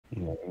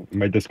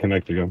Might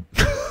disconnect again.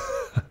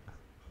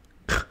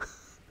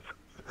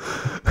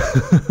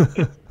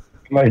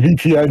 My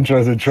VPN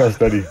doesn't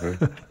trust anything.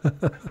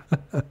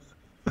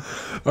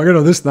 Okay,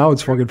 no, this now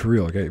it's fucking for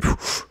real. Okay,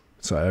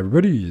 so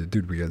everybody,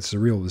 dude, it's a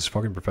real, this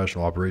fucking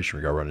professional operation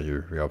we got running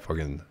here. We got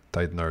fucking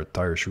tighten our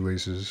tire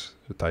shoelaces,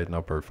 tighten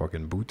up our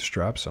fucking boot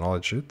straps and all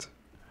that shit,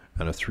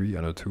 and a 3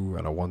 and a 2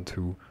 and a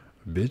 1-2,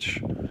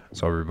 bitch.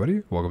 So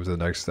everybody, welcome to the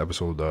next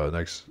episode.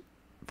 Welcome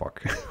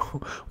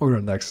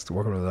to the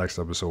next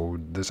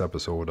episode. This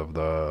episode of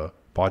the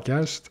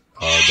podcast,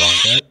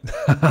 Dongcast.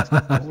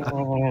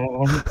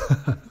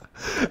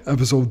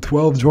 Episode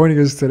 12. Joining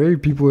us today,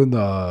 people in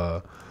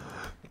the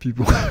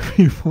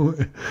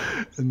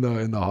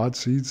hot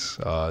seats.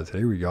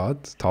 Today we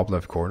got top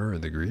left corner in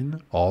the green,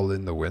 all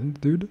in the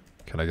wind, dude.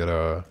 Can I get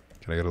a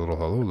little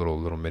hello,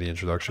 little mini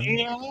introduction?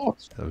 Yeah.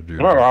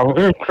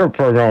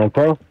 Program,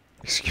 bro.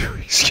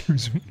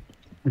 Excuse me.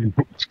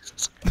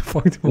 The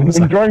fuck I'm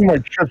enjoying my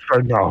trips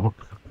right now.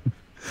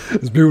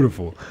 It's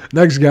beautiful.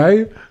 Next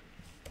guy.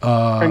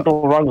 Can't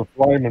go wrong with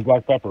lime and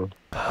black pepper.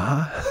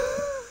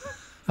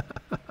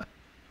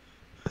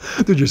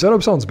 Dude, your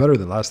setup sounds better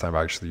than last time.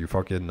 Actually, you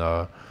fucking.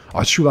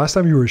 Shoot, last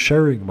time you were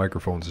sharing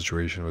microphone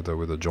situation with the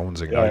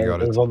Jonesing. Yeah,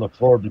 it was on the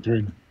floor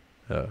between.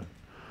 Yeah.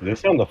 They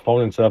say on the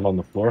phone instead of on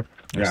the floor.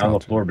 It's Yeah, on the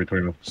floor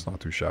between them. It's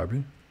not too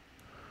shabby.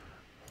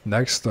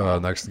 Next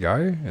guy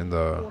in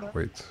the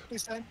wait.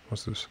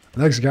 What's this?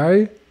 Next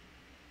guy.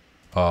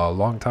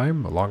 Long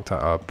time,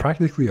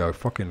 practically a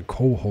fucking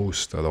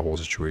co-host of the whole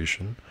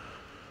situation.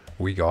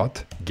 We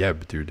got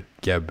Geb, dude.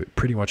 Geb,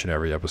 pretty much in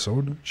every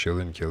episode.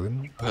 Chillin',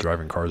 killing,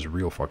 driving cars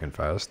real fucking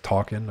fast.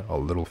 Talking a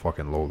little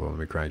fucking low though. Let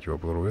me crank you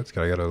up a little bit.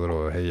 Can I get a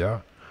little hey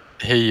yeah?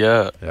 Hey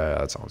yeah. Yeah,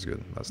 that sounds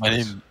good. That's My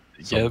nice. name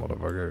Some Geb,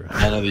 motherfucker.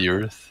 man of the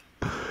earth.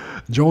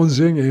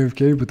 Jonesing,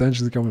 AFK,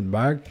 potentially coming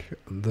back.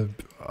 We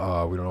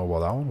don't know about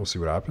that one. We'll see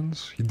what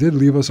happens. He did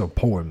leave us a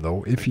poem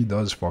though. If he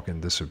does fucking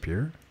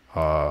disappear,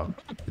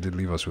 he did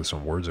leave us with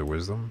some words of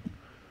wisdom.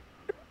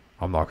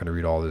 I'm not gonna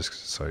read all this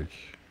 'cause it's like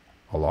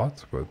a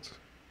lot, but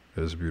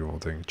it is a beautiful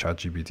thing.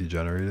 ChatGPT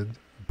generated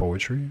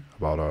poetry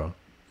about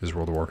his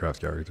World of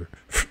Warcraft character.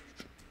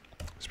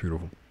 It's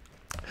beautiful.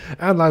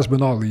 And last but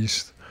not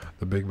least,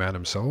 the big man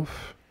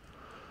himself,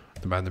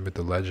 the man, the myth,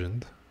 the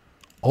legend.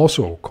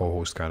 Also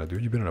co-host kind of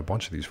dude. You've been in a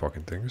bunch of these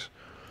fucking things.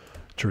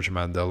 Church of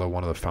Mandela,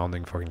 one of the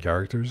founding fucking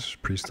characters,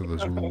 priest of the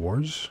Zulu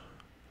Wars.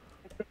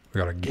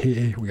 We got a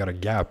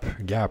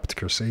gapped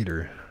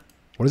crusader.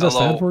 What does that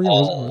stand for?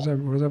 What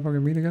does that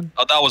fucking mean again?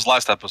 Oh, that was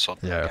last episode.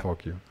 Yeah,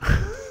 fuck you.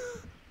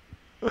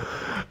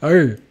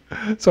 Okay,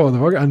 so the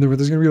fuck, and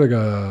there's gonna be like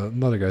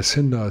another guy,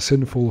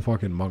 sinful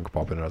fucking monk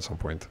popping in at some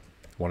point,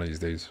 one of these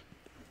days,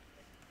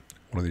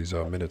 one of these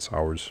minutes,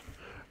 hours.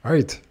 All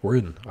right, we're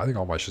in. I think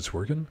all my shit's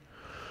working.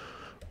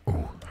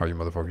 Oh, how you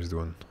motherfuckers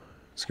doing?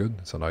 It's good.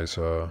 It's a nice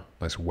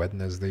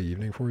Wednesday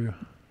evening for you.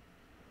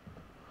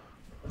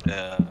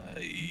 Yeah,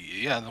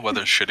 the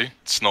weather's shitty.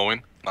 It's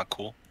snowing. Not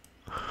cool.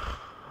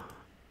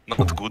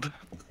 Not good.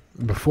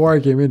 Before I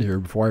came in here,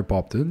 before I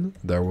popped in,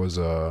 there was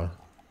a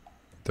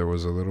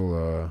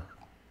little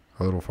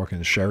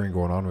fucking sharing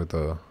going on with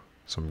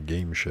some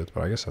game shit,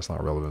 but I guess that's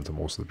not relevant to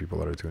most of the people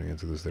that are tuning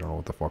into this. They don't know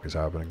what the fuck is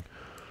happening.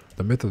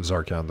 The myth of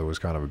Zarkan though is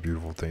kind of a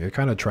beautiful thing. It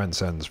kind of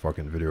transcends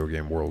fucking video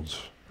game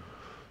worlds.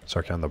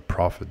 Zarkan the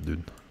prophet,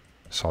 dude,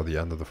 saw the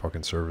end of the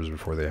fucking servers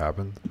before they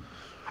happened.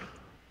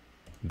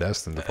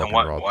 Destined the fucking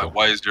rot.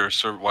 Why is there a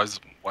server? Why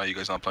are you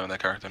guys not playing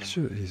that character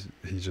anymore?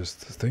 He just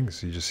thinks.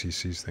 He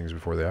sees things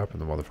before they happen.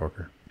 The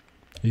motherfucker.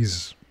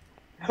 He's.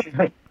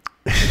 There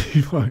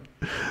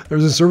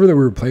was a server that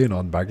we were playing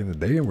on back in the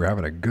day, and we were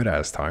having a good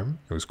ass time.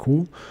 It was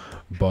cool,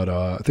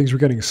 but things were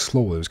getting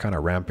slow. It was kind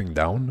of ramping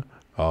down.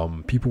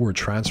 People were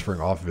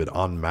transferring off of it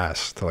en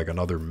masse to like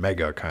another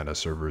mega kind of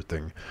server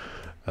thing,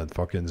 and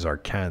fucking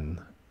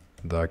Zarkan,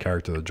 the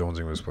character that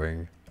Jonesing was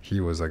playing, he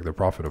was like the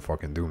prophet of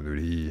fucking doom, dude.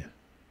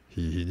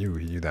 He knew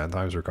the end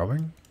times were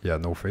coming. He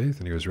had no faith,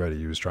 and he was ready.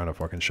 He was trying to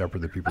fucking shepherd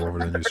the people over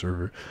to the new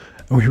server,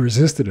 and we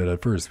resisted it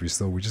at first. We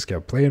just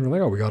kept playing. We're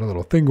like, oh, we got a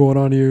little thing going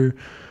on here.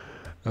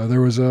 There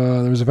was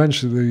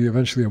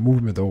eventually a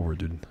movement over,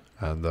 dude,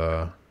 and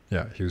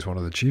yeah, he was one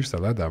of the chiefs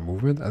that led that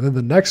movement. And then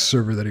the next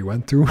server that he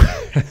went to,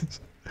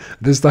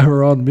 this time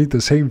around, meet the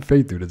same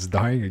fate, dude. It's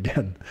dying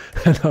again,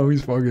 and now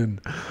he's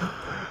fucking,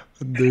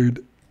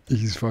 dude.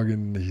 He's kind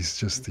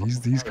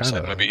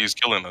of, maybe he's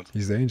killing it.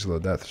 He's the angel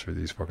of death for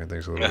these fucking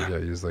things a little bit. Yeah,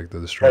 he's like the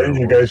destroyer.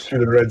 Guiding you guys through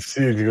the Red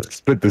Sea. He's gonna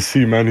split the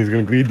sea, man. He's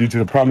gonna lead you to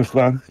the promised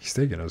land. He's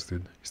taking us,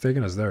 dude. He's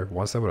taking us there,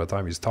 one step at a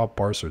time. He's top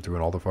parser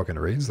doing all the fucking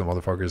raids. The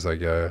motherfucker's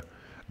like,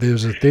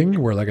 there's a thing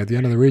where like at the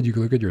end of the raid, you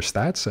can look at your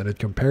stats and it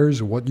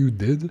compares what you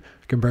did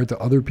compared to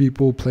other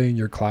people playing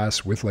your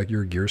class with like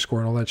your gear score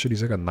and all that shit.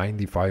 He's like a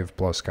 95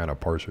 plus kind of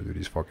parser, dude.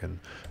 He's fucking,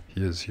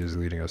 he is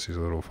leading us. He's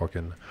a little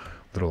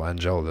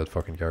angel, that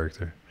fucking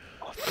character.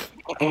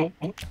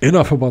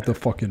 Enough about the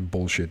fucking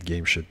bullshit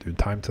game shit, dude.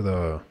 Time for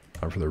the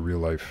real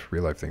life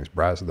things.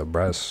 The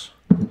brass.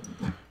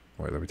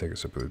 Wait, let me take a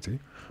sip of the tea.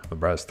 The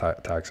brass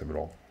tacks of it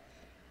all.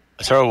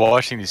 I started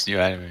watching this new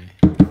anime.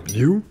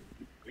 You?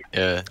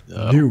 Yeah.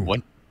 New.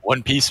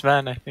 One Piece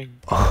Man, I think.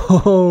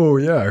 Oh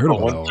yeah, I heard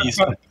about One that one. Piece.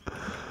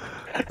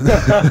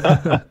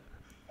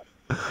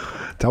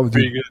 Tell me,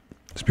 Pretty dude, good.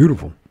 it's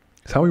beautiful.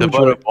 Tell me It's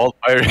what about you a bald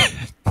pirate.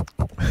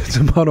 It's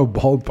about a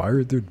bald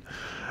pirate, dude.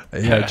 AI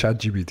Yeah. chat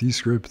GPT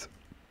script.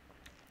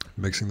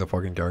 Mixing the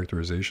fucking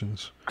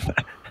characterizations.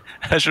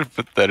 I should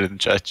put that in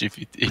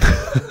ChatGPT.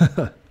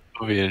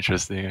 It'll be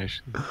interesting,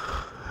 actually.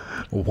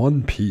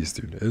 One Piece,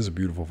 dude. It is a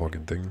beautiful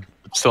fucking thing.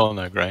 I'm still on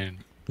that grind.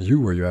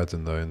 You, where you at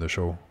in the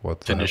show?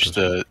 What Finished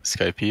happens?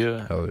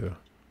 Skypiea. Hell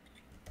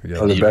yeah.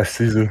 Oh, the Yeah, best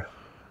season.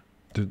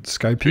 dude,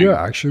 Skypiea,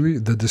 actually,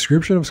 the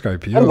description of I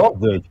Skypiea,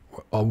 loved it.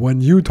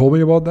 when you told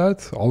me about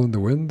that, All in the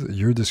Wind,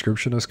 your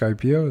description of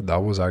Skypiea, that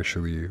was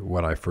actually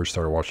when I first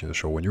started watching the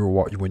show. When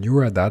you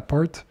were at that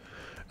part,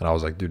 and I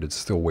was like, dude, it's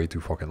still way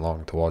too fucking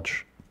long to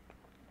watch.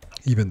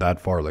 Even that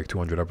far, like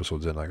 200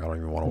 episodes in, like I don't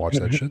even want to watch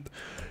that shit.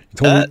 You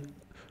told me,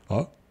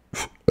 huh?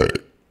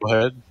 Go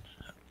ahead.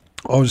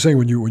 I was saying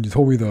when you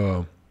told me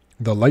the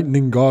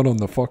lightning god on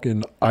the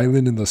fucking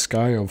island in the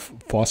sky of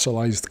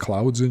fossilized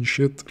clouds and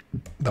shit,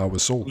 that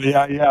was sold.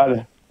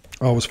 Yeah.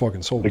 I was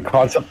fucking sold. The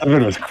concept of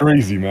it was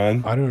crazy,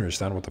 man. I didn't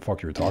understand what the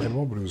fuck you were talking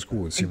about, but it was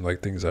cool. It seemed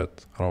like things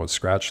that I don't know, it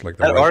scratched like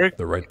That arc-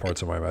 the right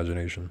parts of my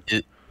imagination.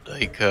 It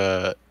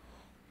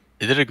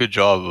did a good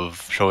job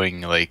of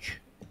showing like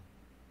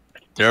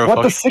there are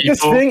What the fucking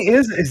sickest people. thing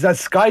is that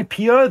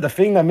Skypiea, the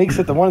thing that makes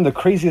it one of the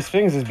craziest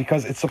things is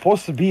because it's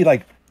supposed to be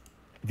like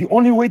the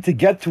only way to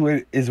get to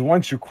it is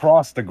once you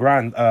cross the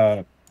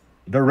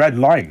red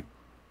line.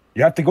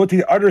 You have to go to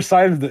the other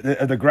side of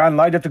the grand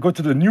line. You have to go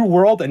to the new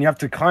world, and you have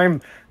to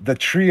climb the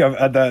tree of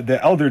the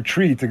elder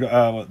tree to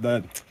go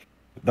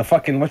the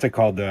fucking what's it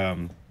called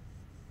in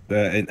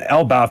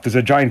Elbaf. There's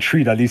a giant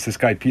tree that leads to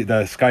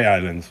the Sky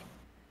Islands.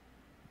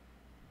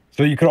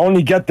 So you could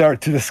only get there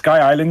to the Sky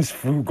Islands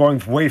through going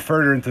way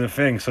further into the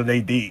thing. So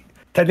they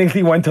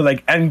technically went to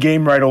like end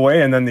game right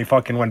away, and then they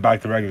fucking went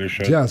back to regular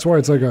shit. Yeah, that's why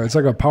it's like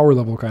a power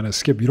level kind of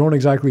skip. You don't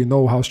exactly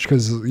know how,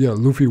 because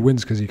Luffy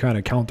wins because he kind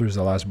of counters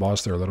the last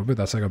boss there a little bit.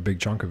 That's like a big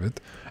chunk of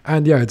it.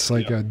 And yeah, it's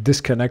like a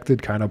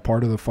disconnected kind of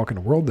part of the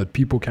fucking world that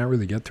people can't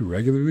really get to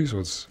regularly. So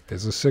it's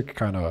a sick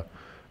kind of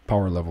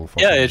power level.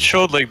 Yeah, it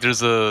showed like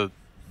there's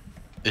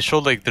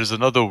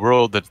another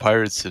world than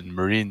pirates and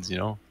marines, you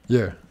know.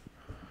 Yeah,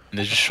 And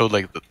it just showed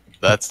like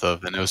that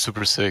stuff, and it was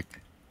super sick.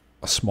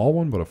 a small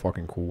one, but a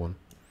fucking cool one.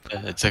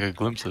 Yeah, it's like a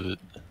glimpse of it.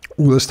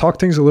 Ooh, let's talk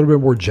things a little bit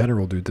more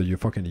general, dude. That you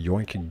fucking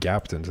yoink and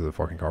gapped into the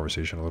fucking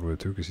conversation a little bit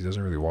too, because he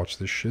doesn't really watch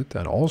this shit.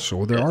 And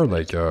also, there are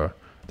like,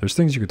 there's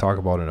things you could talk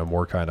about in a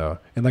more kind of,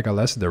 in like a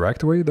less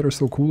direct way that are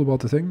still cool about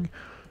the thing.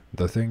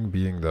 The thing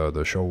being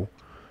the show.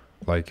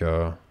 Like,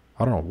 I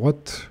don't know,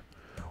 what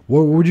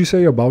would you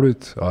say about it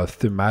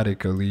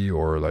thematically,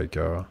 or like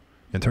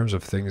in terms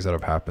of things that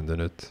have happened in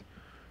it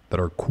that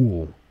are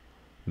cool,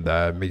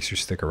 that makes you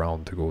stick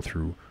around to go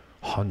through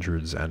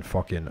hundreds and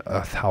fucking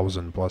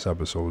 1,000+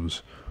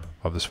 episodes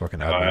of this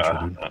fucking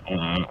adventure,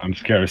 dude. I'm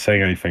scared of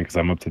saying anything because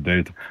I'm up to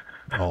date.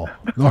 Oh,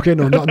 okay,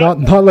 no,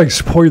 not like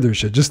spoiler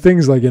shit. Just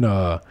things like in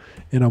a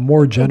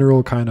more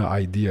general kind of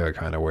idea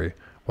kind of way.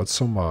 What's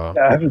some?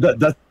 Yeah,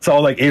 that's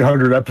all like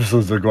 800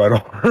 episodes ago. I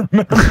don't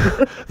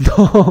remember.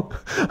 No,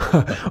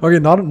 okay,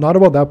 not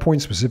about that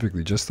point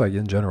specifically. Just like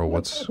in general,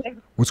 what's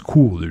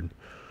cool, dude?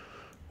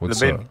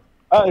 What's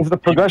It's the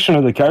progression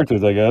of the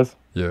characters, I guess.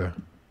 yeah.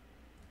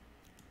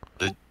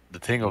 The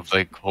thing of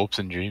like hopes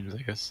and dreams, I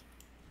guess.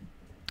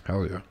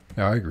 Hell yeah.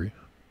 Yeah, I agree.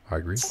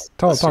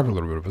 Talk a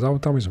little bit about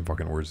that. Tell me some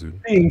fucking words,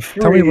 dude. Being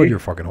free. Tell me about your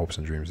fucking hopes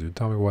and dreams, dude.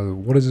 Tell me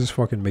what does this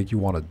fucking make you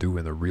want to do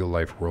in the real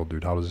life world,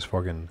 dude? How does this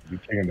fucking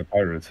King of the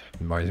Pirates.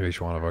 makes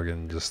you want to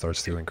fucking just start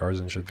stealing cars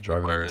and shit,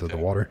 driving them into the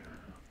water?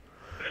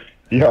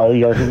 Yeah,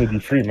 you're gonna be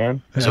free,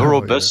 man.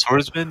 Zoro, Hell best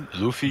swordsman.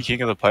 Luffy,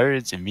 king of the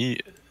pirates, and me,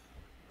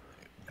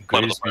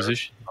 greatest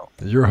musician.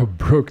 yeah. You're a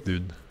broke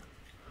dude.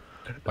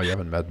 Oh, you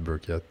haven't met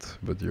Burke yet,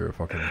 but you're a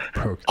fucking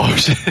broke dude. Oh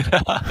shit!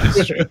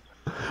 It's true.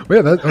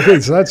 Wait, okay,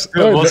 so that's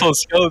I'm also a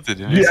skeleton.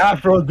 You know? The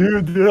Afro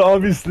dude,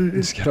 obviously.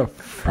 Just get a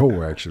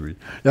pro, actually.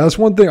 Yeah, that's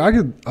one thing I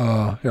could.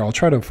 Yeah, I'll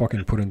try to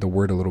fucking put into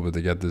word a little bit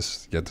to get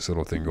this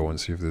little thing going.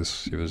 See if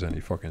there's any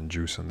fucking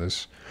juice in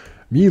this.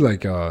 Me,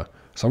 like,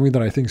 something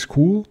that I think is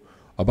cool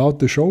about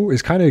the show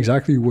is kind of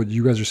exactly what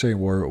you guys are saying,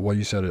 where what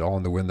you said it all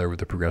in the wind there with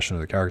the progression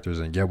of the characters,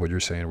 and what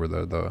you're saying, where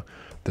the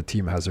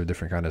team has their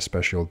different kind of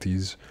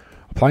specialties.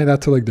 Applying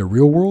that to like the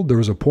real world, there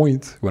was a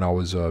point when I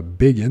was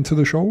big into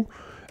the show,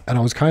 and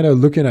I was kind of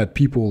looking at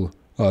people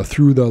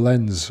through the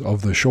lens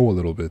of the show a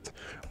little bit,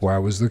 where I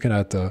was looking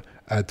at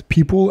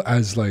people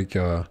as like,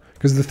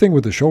 because the thing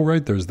with the show,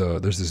 right? There's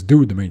this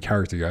dude, the main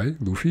character guy,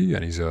 Luffy,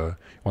 and he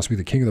wants to be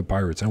the king of the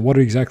pirates, and what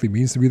it exactly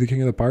means to be the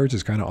king of the pirates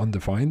is kind of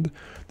undefined.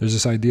 There's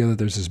this idea that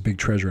there's this big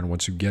treasure, and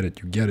once you get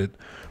it, you get it.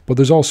 But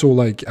there's also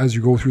like, as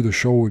you go through the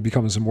show, it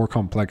becomes a more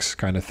complex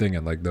kind of thing,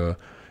 and like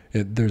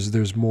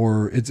there's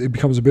more, it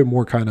becomes a bit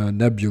more kind of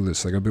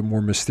nebulous, like a bit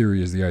more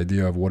mysterious, the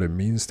idea of what it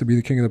means to be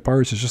the king of the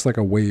pirates. It's just like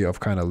a way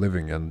of kind of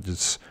living, and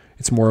it's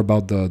more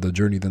about the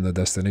journey than the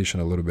destination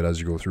a little bit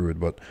as you go through it.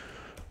 But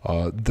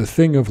the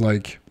thing of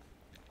like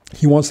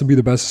he wants to be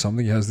the best at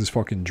something. He has this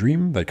fucking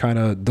dream that kind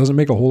of doesn't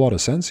make a whole lot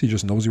of sense. He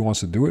just knows he wants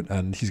to do it,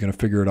 and he's gonna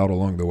figure it out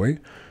along the way.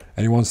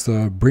 And he wants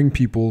to bring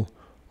people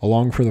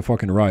along for the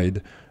fucking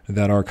ride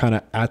that are kind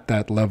of at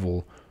that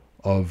level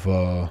of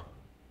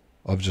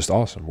just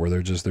awesome, where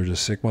they're just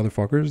sick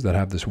motherfuckers that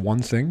have this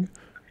one thing.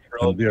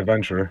 The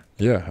adventure.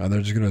 Yeah, and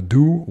they're just gonna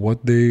do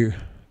what they're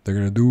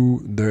gonna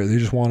do. They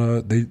just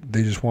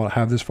wanna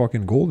have this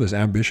fucking goal, this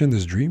ambition,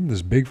 this dream,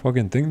 this big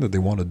fucking thing that they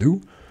want to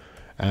do.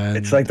 And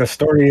It's like the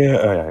story.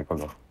 Yeah,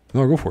 go.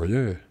 no, go for it.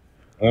 Yeah.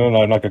 No,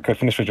 I'm not gonna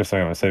finish what you're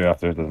saying. I'm gonna say it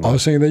after. I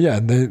was saying that, yeah,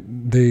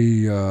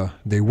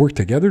 they work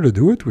together to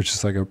do it, which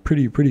is like a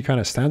pretty kind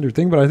of standard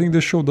thing. But I think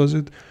this show does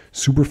it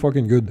super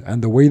fucking good,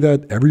 and the way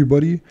that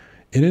everybody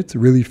in it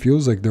really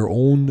feels like their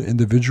own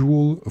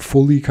individual,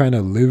 fully kind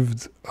of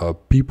lived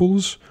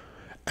peoples,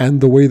 and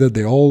the way that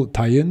they all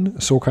tie in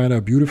so kind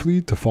of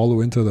beautifully to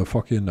follow into the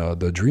fucking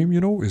the dream,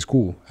 is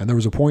cool. And there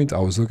was a point I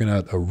was looking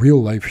at a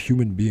real life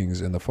human beings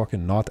in the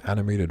fucking not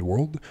animated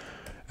world,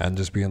 and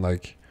just being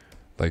like.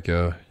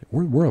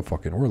 We're a little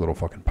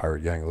fucking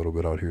pirate gang a little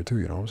bit out here too,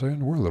 you know what I'm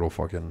saying? We're a little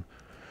fucking,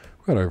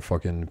 we got our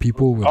fucking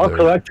people with all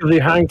collectively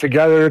hang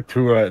together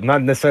to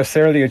not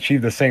necessarily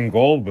achieve the same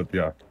goal, but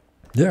yeah.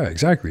 Yeah,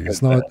 exactly.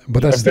 It's not,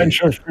 but that's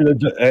adventure through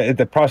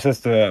the process,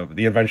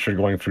 the adventure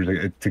going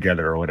through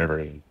together or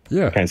whatever.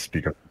 Yeah, I can't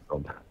speak of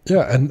it.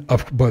 Yeah, and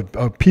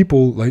but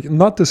people, like,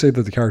 not to say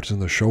that the characters in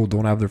the show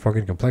don't have their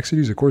fucking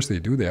complexities. Of course they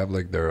do. They have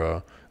like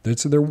their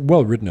they're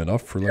well written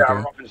enough for like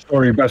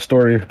best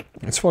story.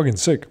 It's fucking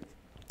sick.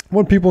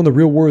 When people in the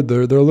real world,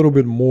 they're a little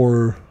bit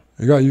more.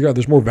 You got.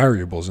 There's more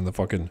variables in the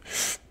fucking.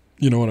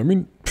 You know what I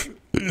mean?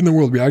 In the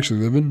world we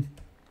actually live in.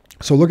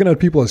 So looking at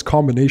people as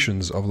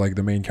combinations of like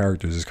the main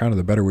characters is kind of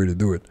the better way to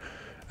do it,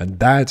 and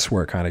that's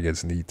where it kind of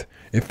gets neat.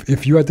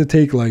 If you had to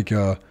take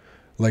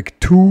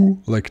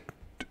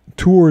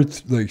two or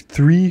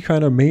three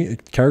kind of main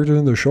characters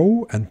in the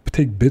show and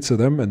take bits of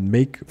them and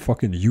make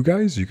fucking you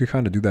guys, you could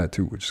kind of do that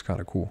too, which is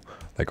kind of cool.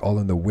 Like All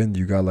in the Wind,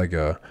 you got like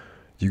a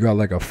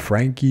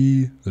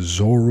Frankie,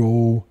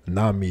 Zorro,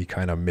 Nami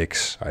kind of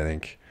mix, I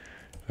think.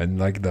 And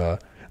the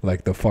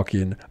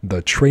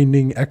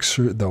training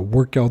the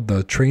workout,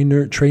 the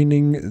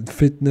training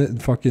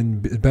fitness, fucking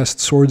best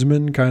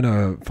swordsman kind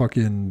of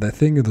fucking that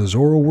thing of the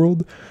Zorro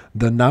world.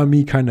 The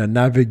Nami kind of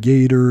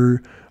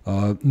navigator,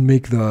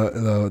 make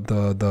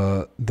the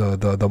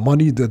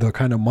money, the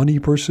kind of money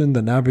person,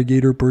 the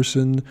navigator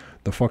person,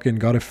 the fucking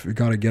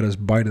gotta get us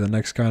by to the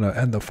next kind of,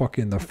 and the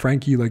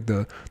Frankie, like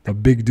the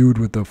big dude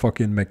with the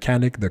fucking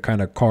mechanic, the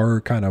kind of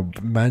car kind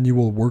of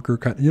manual worker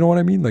kind, you know what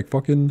I mean? Like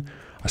fucking,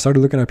 I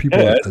started looking at people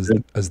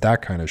as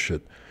that kind of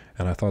shit,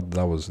 and I thought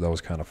that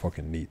was kind of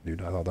fucking neat,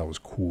 dude. I thought that was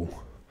cool.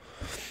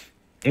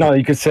 No,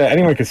 you could say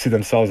anyone could see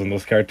themselves in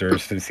those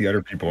characters to see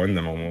other people in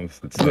them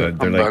almost. It's they're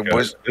like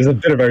there's a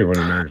bit of everyone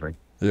in everything.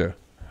 Yeah,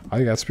 I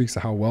think that speaks to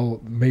how well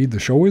made the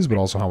show is, but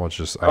also how much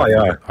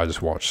I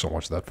just watched so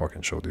much of that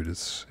fucking show, dude.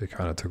 It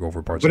kind of took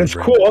over parts. But of it's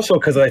the cool also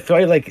because I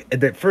feel like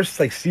the first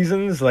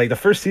seasons, like the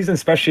first season,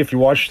 especially if you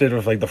watched it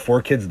with like the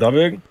 4 kids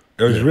dubbing,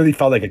 it was really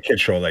felt like a kid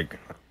show. Like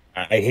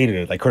I hated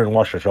it. I couldn't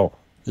watch the show.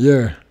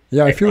 Yeah.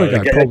 Yeah, I feel like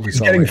I probably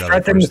saw like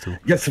that first too.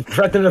 Gets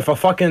threatened with a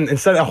fucking,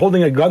 instead of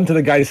holding a gun to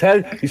the guy's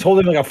head, he's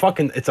holding like a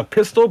fucking, it's a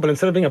pistol, but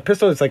instead of being a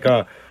pistol, it's like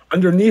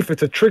underneath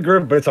it's a trigger,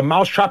 but it's a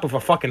mouse trap with a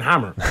fucking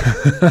hammer.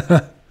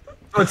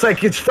 So it's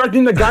like, it's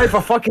threatening the guy with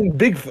a fucking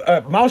big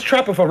mouse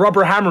trap with a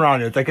rubber hammer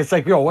on it. It's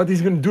like, yo, what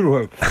he's gonna do to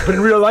him? But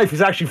in real life,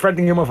 he's actually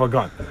threatening him with a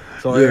gun.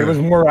 So it was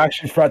more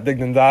actually threatening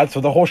than that. So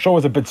the whole show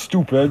was a bit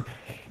stupid.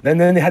 And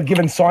then they had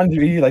given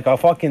Sandy like a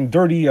fucking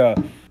dirty,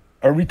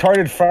 a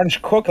retarded French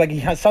cook, like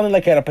he sounded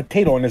like he had a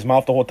potato in his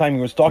mouth the whole time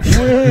he was talking.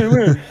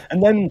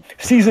 And then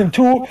season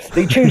 2,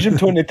 they changed him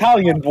to an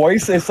Italian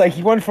voice. It's like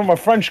he went from a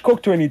French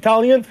cook to an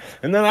Italian,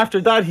 and then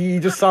after that he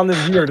just sounded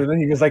weird. And then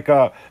he was like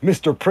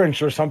Mr.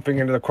 Prince or something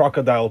into the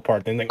crocodile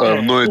part. And then, I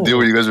have no idea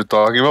what you guys are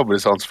talking about, but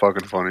it sounds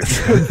fucking funny.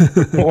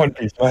 One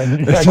Piece,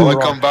 man. All I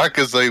come back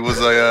is he was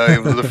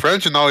the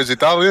French and now he's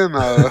Italian.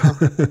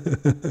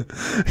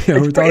 Yeah,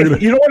 we're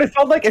talking. You know what it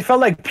felt like? It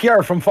felt like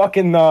Pierre from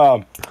fucking.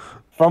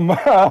 From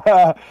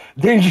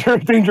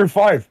Danger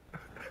 5.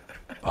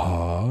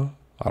 I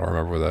don't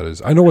remember what that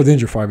is. I know what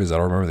Danger 5 is. I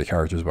don't remember the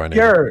characters by name.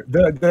 Yeah,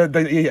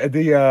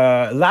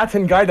 the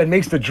Latin guy that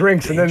makes the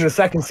drinks, and then in the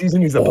second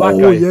season he's a black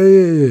guy.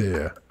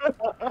 Yeah.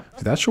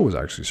 See, that show was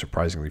actually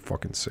surprisingly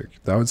fucking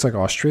sick. That was like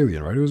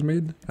Australian, right? It was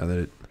made, and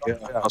then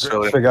it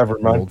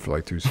rolled for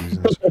like 2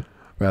 seasons.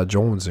 Yeah,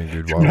 Jonesing,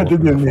 dude.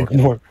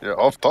 Yeah,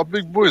 off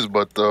topic, boys,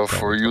 but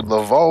for you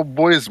Laval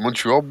boys,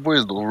 Montreal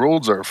boys, the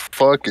roads are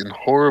fucking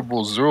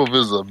horrible, 0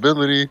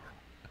 visibility.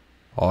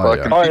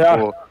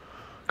 People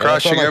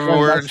crashing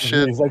everywhere and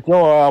shit. He's like,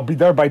 yo, I'll be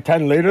there by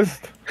 10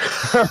 latest.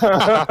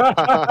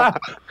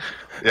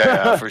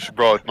 yeah, for sure,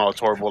 bro. No, it's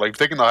horrible. Like,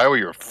 taking the highway,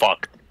 you're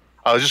fucked.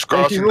 I was just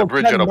crossing the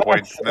bridge at a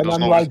point. And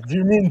I'm like, do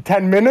you mean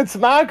 10 minutes,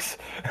 max?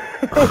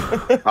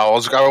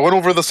 I went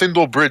over the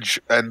Sindel Bridge,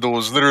 and there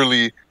was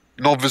literally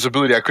no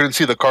visibility. I couldn't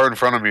see the car in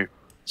front of me.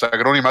 So I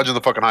could only imagine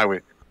the fucking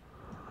highway.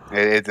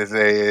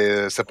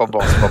 C'est pas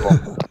bon, c'est pas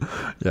bon.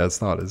 Yeah,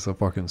 it's not. It's a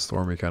fucking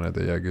stormy kind of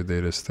day. Yeah, good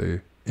day to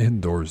stay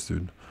indoors,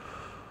 dude.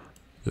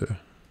 Yeah.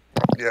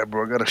 Yeah,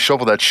 bro, I gotta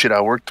shovel that shit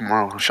at work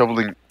tomorrow. I'm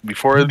shoveling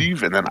before I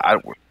leave, and then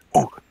at work.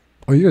 Oh,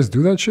 you guys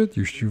do that shit?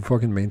 You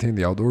fucking maintain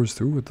the outdoors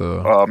too with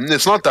the.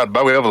 it's not that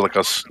bad. We have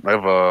I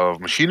have a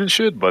machine and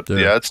shit, but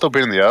yeah, it's still a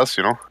pain in the ass,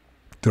 you know.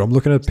 Dude, I'm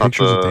looking at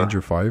pictures of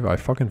Danger 5. I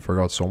fucking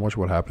forgot so much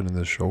what happened in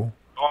this show.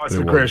 Oh, it's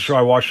the greatest show.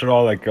 I watched it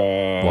all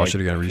watched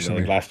it again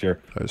recently. Like last year.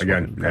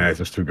 Again, yeah, it's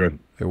just too good.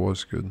 It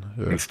was good.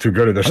 Yeah. It's too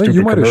good. I think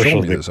you might have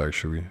shown me this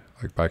actually,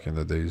 like back in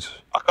the days.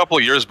 A couple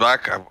of years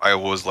back, I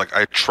was like,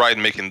 I tried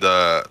making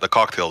the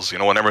cocktails. You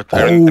know, whenever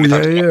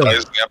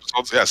the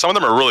episodes, yeah, some of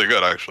them are really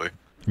good actually.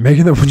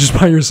 Making them just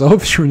by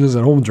yourself? You were just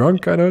at home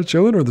drunk, kind of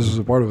chilling, or this was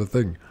a part of a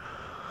thing?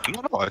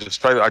 No, I just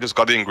tried. I just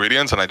got the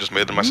ingredients and I just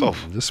made them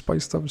myself. Just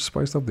spiced up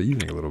the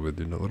evening a little bit,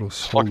 dude. A little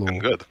solo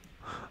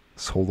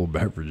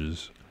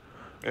beverages.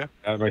 Yeah.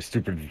 My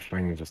stupid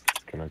thing just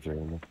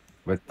connected.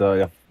 But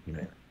yeah.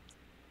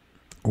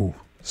 Oh,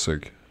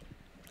 sick.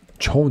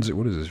 Jones,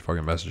 what is this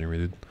fucking messaging me,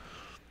 dude?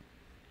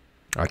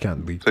 I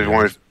can't leak. So if you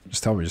want,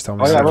 just tell me. So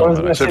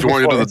if you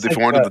want to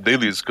do the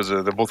dailies, because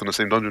they're both in the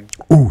same dungeon.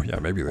 Oh yeah,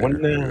 maybe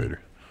later.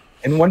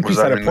 In One Piece,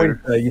 at a point,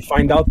 you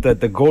find out that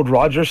the Gold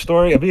Roger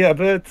story a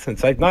bit.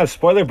 It's like not a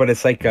spoiler, but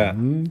it's like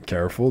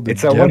careful.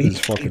 It's when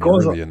he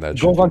goes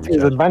on to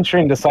his adventure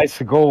and decides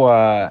to go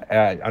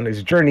on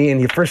his journey.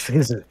 And his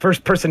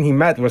first person he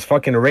met was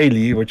fucking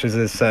Rayleigh, which is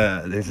his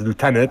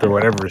lieutenant or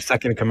whatever, his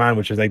second in command,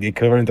 which is like the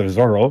equivalent of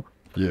Zoro.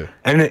 Yeah.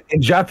 And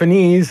in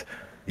Japanese,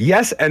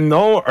 yes and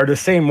no are the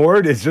same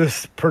word. It's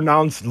just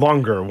pronounced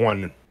longer.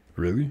 One.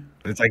 Really?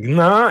 It's like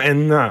nah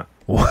and nah.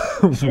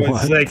 So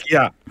it's like,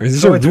 yeah.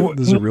 Is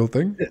this a real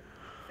thing?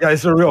 Yeah,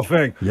 it's a real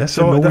thing. Yes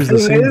and no is the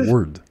same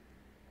word.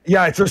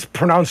 Yeah, it's just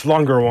pronounced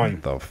longer one.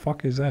 What the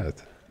fuck is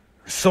that?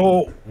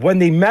 So when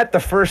they met the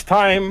first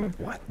time,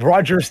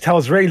 Rogers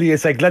tells Rayleigh,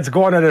 it's like, let's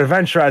go on an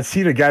adventure at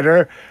sea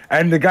together.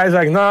 And the guy's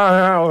like,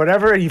 no,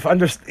 whatever.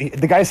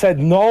 The guy said,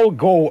 no,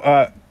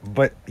 go.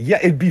 But yeah,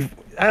 it'd be...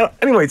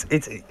 anyways,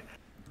 it's...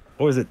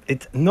 What was it?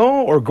 It's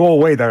no or go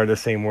away that are the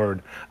same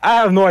word. I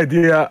have no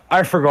idea.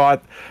 I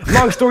forgot.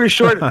 Long story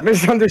short,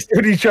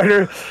 misunderstood each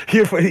other.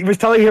 He was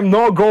telling him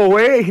no, go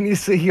away. And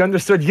he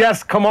understood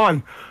yes, come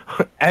on.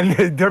 And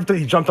he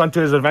jumped onto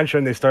his adventure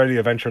and they started the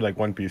adventure like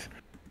One Piece.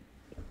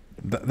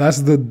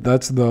 That's the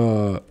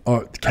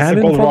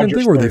canon fucking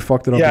thing, or they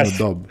fucked it up in the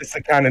dub? It's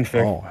a canon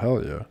thing. Oh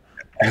hell yeah!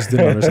 I just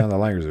didn't understand the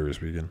language they were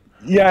speaking.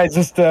 Yeah, I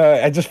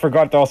just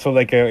forgot also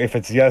like if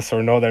it's yes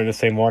or no they're the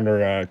same one,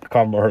 or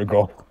come or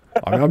go.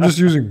 I mean, I'm just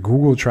using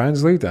Google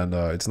Translate, and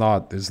it's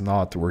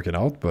not working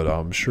out. But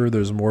I'm sure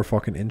there's more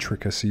fucking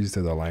intricacies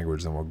to the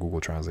language than what Google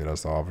Translate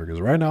has to offer.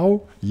 Because right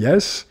now,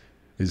 yes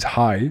is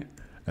hi,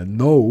 and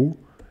no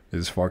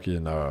is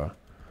fucking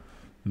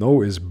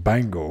no is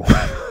bango.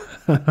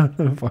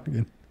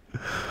 Fucking,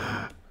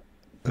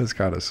 that's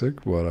kind of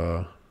sick,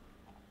 but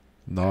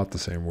not the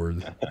same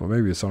word. Well,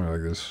 maybe it's something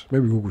like this.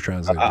 Maybe Google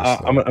Translate.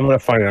 I'm gonna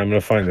find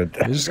it.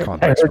 It's just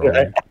context,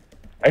 probably.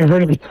 I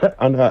heard it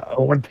on a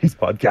One Piece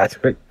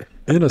podcast. Right?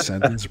 In a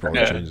sentence,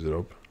 probably changed it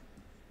up.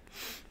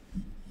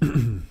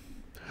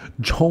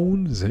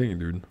 Jones, hey,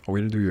 dude. Are we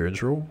gonna do your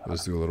intro?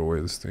 Let's do a little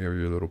way. Let's have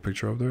your little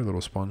picture up there,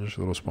 little sponge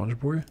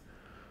boy.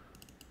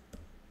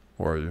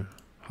 Where are you?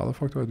 How the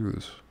fuck do I do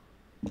this?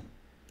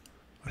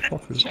 The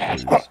fuck is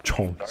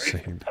Jones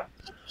saying?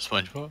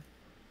 SpongeBob?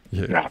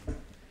 Yeah.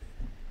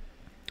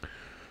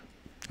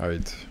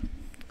 Alright,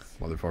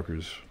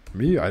 motherfuckers.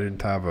 Me, I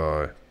didn't have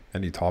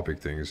any topic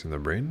things in the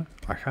brain.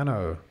 I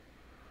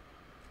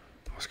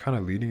was kind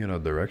of leading in a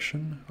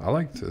direction. I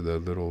liked the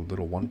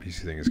little One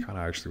Piece thing. It's kind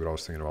of actually what I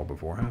was thinking about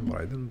beforehand, but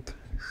I didn't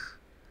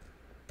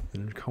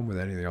come with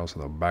anything else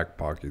in the back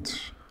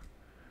pockets.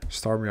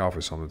 Start me off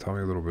with something. Tell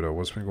me a little bit of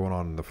what's been going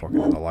on in the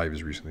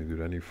lives recently,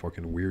 dude. Any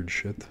fucking weird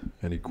shit?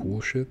 Any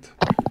cool shit?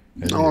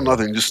 No,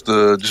 nothing. Just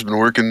been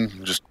working,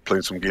 just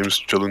playing some games,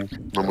 chilling.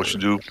 Not much to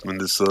do in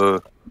this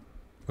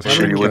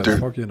shitty winter.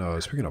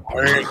 Fucking, speaking of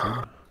pirates,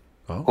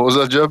 what was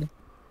that, Jeb?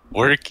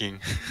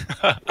 Working.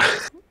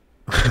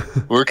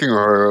 Working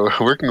or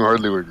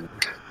hardly working?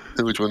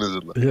 Which one is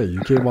it? Like? Yeah,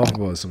 you came off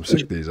of some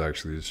sick days.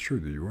 Actually, it's true,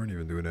 dude. You weren't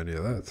even doing any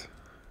of that.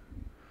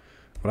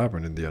 What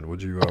happened in the end? What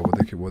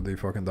they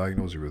fucking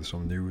diagnosed you with?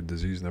 Some new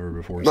disease never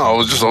before? No, I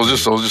was just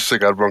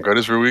sick. I had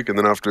bronchitis for a week, and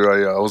then after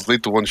I was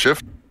late to one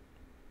shift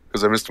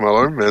because I missed my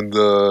alarm, and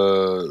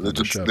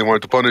they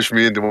wanted to punish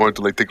me and they wanted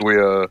to like take away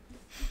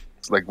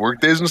like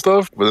work days and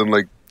stuff. But then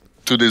like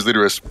 2 days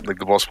later, like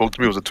the boss spoke to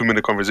me. It was a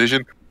 2-minute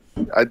conversation.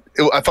 I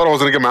thought I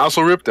was gonna get my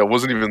asshole ripped. That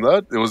wasn't even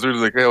that. It was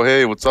literally like,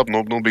 hey, what's up?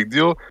 No big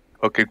deal.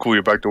 Okay, cool.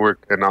 You're back to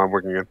work, and now I'm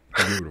working again.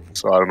 Beautiful.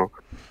 So I don't know.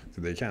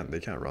 They can't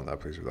run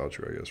that place without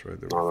you, I guess, right?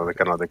 No, they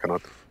cannot.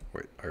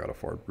 Wait, I got a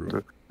fart,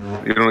 bro.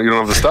 You don't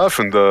have the staff,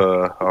 and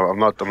I'm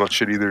not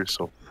shit either.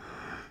 So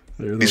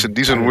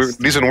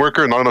decent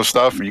worker, not enough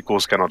staff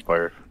equals cannot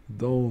fire.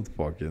 Don't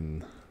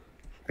fucking.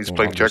 He's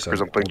playing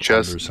checkers. I'm playing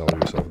chess. Don't undersell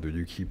yourself, dude.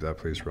 You keep that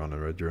place running,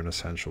 right? You're an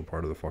essential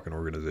part of the fucking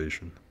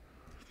organization.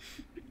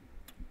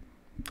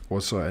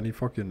 What's any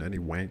fucking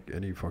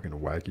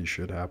wacky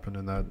shit happen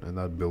in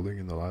that building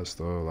in the last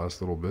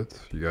little bit?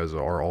 You guys,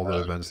 are all the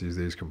events these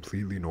days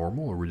completely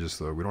normal, or we just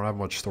we don't have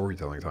much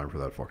storytelling time for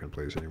that fucking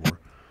place anymore?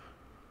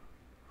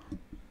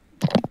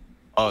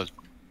 Oh, it's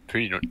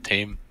pretty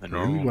tame and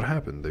normal. Really? What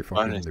happened? They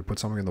put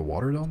something in the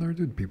water down there,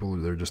 dude. People,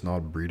 they're just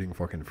not breeding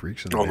fucking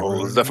freaks. Oh no,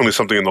 there's definitely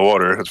something in the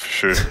water. That's for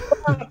sure.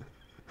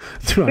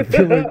 Dude, I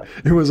feel like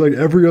it was like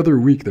every other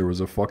week there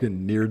was a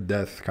fucking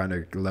near-death kind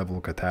of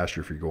level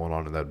catastrophe going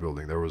on in that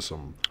building. There was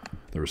some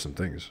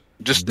things.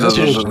 Just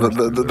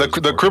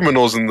the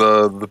criminals and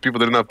the people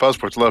that didn't have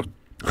passports left.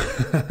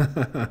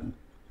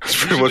 That's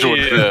pretty much what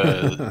it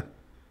is.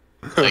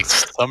 Like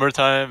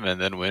summertime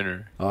and then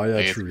winter. Oh yeah,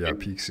 like true. Yeah,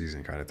 peak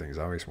season kind of things.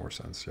 That makes more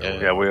sense.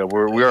 Yeah, we are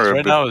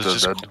right now. It's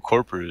just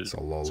corporate. It's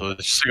a lull. So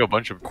it's just like a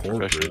bunch of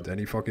corporate.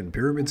 Any fucking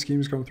pyramid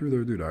schemes come through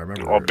there, dude? I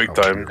remember. Oh, big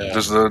time. Yeah.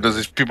 There's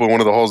these people in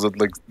one of the halls that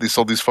like they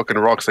sell these fucking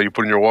rocks that you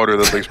put in your water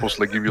that they're supposed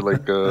to like give you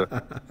like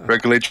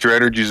regulate your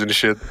energies and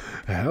shit.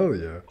 Hell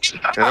yeah.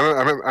 And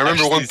I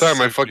remember one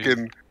time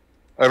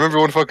I remember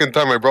one fucking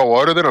time I brought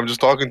water there. I'm just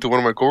talking to one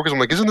of my coworkers. I'm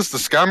like, "Isn't this the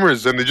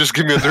scammers?" And they just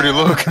give me a dirty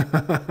look.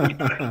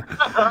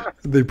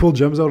 They pull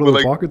gems out of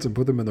their pockets and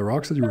put them in the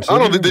rocks that you were. I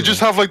don't know. They just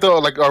have like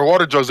our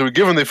water jugs that we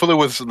give them. They fill it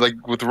with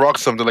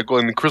rocks. Something like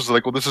in crystals.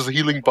 Like, well, this is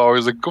healing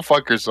powers. Like, go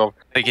fuck yourself.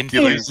 Like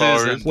healing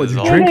powers. What,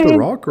 you drink the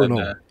rock or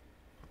no?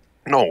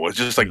 No, it's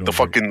just like the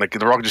fucking like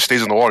the rock just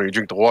stays in the water. You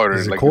drink the water.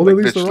 Is it like, cold like,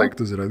 at least? bitch, The rock? like,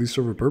 Does it at least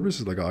serve a purpose?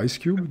 Is it like an ice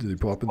cube? Did they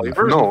pop in the?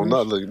 No,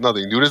 not like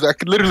nothing, dude. I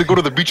could literally go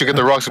to the beach and get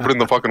the rocks and put it in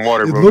the fucking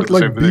water. It bro. looked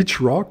like beach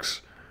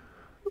rocks.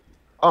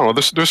 I don't know.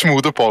 They're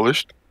smooth. They're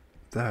polished.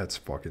 That's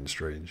fucking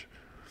strange.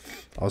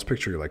 I was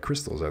picturing like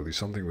crystals, at least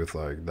something with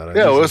like that.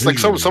 Yeah, well, it's like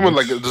someone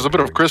like there's a bit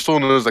of crystal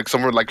and there's like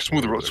somewhere like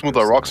smooth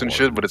rocks and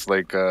shit, but it's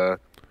like I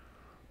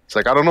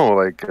don't know,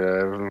 like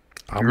you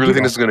really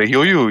think this is gonna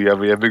heal you?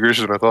 You have bigger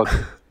issues than I thought.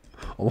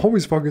 I'm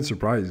always fucking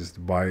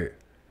surprised by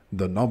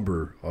the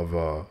number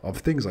of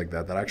things like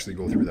that actually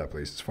go through that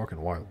place. It's fucking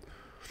wild.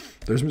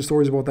 There's been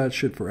stories about that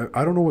shit for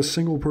I don't know a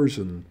single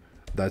person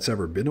that's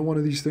ever been to one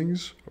of these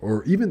things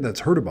or even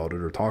that's heard about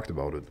it or talked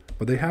about it,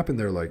 but they happen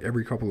there like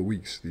every couple of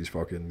weeks. These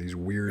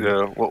weird.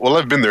 Yeah, well,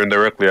 I've been there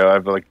indirectly.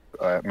 I've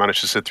I managed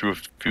to sit through a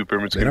few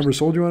pyramids. They never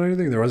sold you on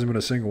anything. There hasn't been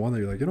a single one that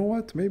you're like, you know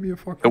what, maybe a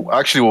fucking.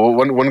 Actually, well,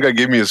 one guy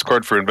gave me his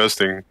card for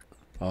investing.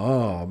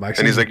 Oh, Max.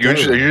 And he's like, are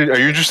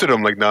you interested?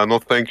 I'm like, nah, no,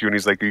 thank you. And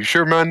he's like, are you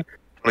sure, man? I'm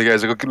like, yeah.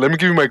 He's like, okay, let me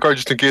give you my card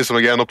just in case. I'm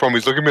like, yeah, no problem.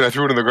 He's looking at me and I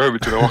threw it in the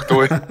garbage and I walked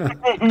away.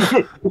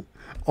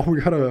 What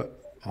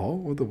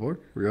the fuck?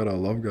 We got a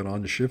love gun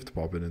on shift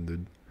popping in,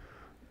 dude.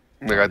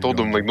 Like, I told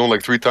him, like, no,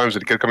 like 3 times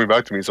and he kept coming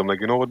back to me. So I'm like,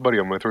 you know what, buddy?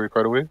 I'm going to throw your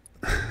card away.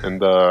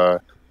 And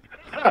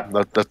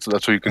that's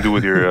what you can do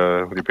with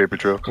your paper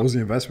trail. What was the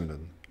investment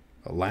in?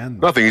 A land?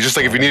 Nothing. He's just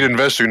like, if you need an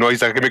investor,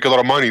 he's like, I can make a lot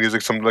of money. And he's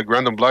like, some like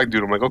random black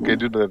dude. I'm like, okay,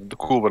 dude,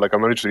 cool, but like,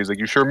 I'm not interested. He's like,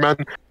 you sure, man?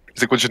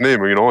 He's like, what's your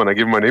name? And I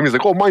give him my name. He's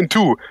like, oh, mine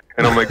too.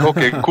 And I'm like,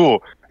 okay,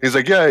 cool. He's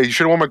like, yeah, you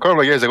should want my card. I'm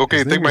like, yeah. He's like,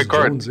 okay, take my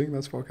card. Jonesing?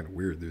 That's fucking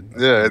weird, dude.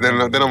 Yeah, and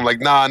then I'm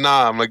like, nah.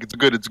 I'm like, it's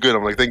good.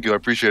 I'm like, thank you, I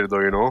appreciate it though,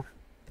 You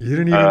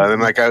didn't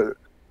even.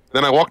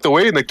 Then I walked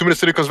away, and like 2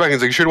 minutes later, he comes back. And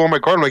he's like, you should want my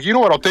card. I'm like, you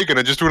know what? I'll take it.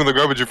 I just threw it in the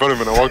garbage in front of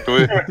him, and I walked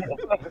away.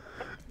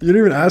 You didn't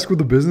even ask what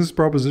the business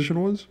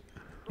proposition was?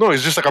 No,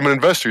 he's just like, I'm an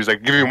investor. He's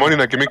like, give you money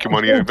and I can make you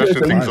money. Invest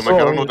in things. I'm like, I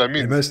don't know what that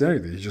means. Invest in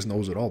anything. He just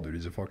knows it all, dude.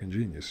 He's a fucking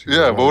genius.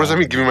 Yeah, but what does that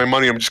mean? Give me my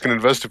money. I'm just gonna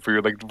invest it for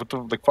you. Like, what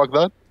the fuck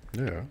that?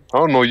 Yeah. I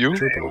don't know you.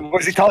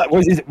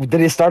 Did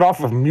he start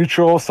off with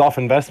mutual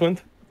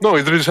self-investment? No, he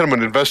literally just said I'm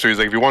an investor. He's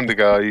like, if you want,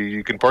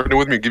 you can partner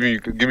with me. Give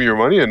me your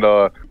money and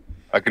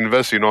I can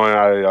invest. And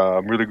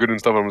I'm really good and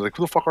stuff. I was like,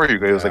 who the fuck are you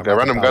guys? Yeah, like a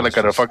random guy like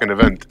at a fucking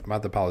event. I'm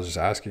at the palace just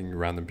asking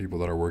random people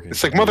that are working.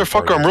 It's like,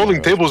 motherfucker, I'm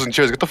rolling tables and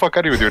chairs. Get the fuck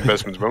out of here with your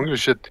investments, bro. I don't give a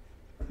shit.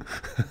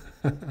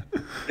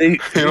 You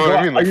know what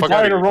I mean? Like, are you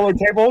tired of rolling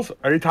tables?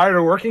 Are you tired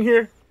of working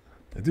here?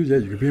 Dude, yeah,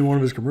 you could be in one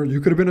of his commercials.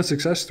 You could have been a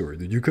success story,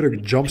 dude. You could have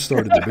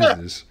jump-started the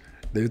business.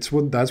 That's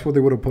what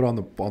they would have put on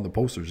the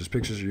posters, just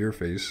pictures of your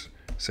face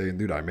saying,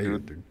 dude, I made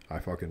it, dude. I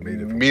fucking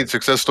made it. Me and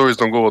success stories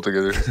don't go well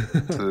together.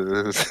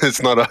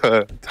 It's not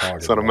a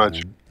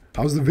match. Dude.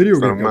 How's the video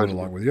game going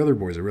along with the other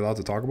boys? Are we allowed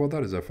to talk about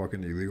that? Is that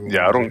fucking illegal?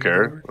 Yeah, I don't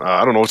care.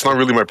 I don't know. It's not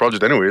really my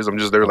project anyways. I'm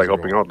just there like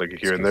helping out like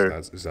here and there.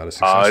 Is that a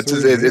success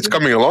story? It's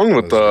coming along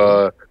with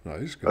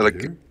nice,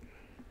 like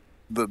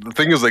the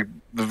thing is like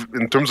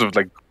in terms of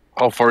like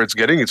how far it's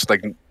getting, it's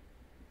like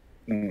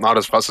not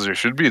as fast as it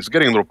should be. It's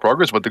getting a little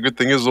progress, but the good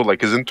thing is though,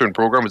 like his intern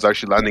program is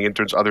actually landing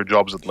interns other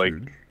jobs at like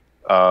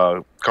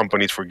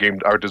companies for game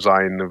art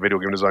design, video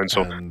game design.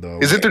 So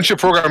his internship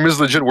program is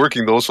legit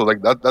working though. So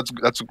like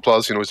that's a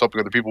plus. He's helping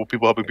other people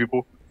helping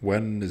people.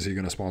 When is he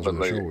gonna sponsor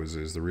the show?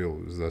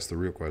 That's the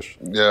real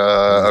question.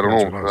 Yeah, I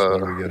don't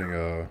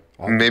know.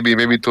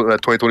 Maybe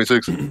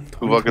 2026.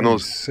 Who fucking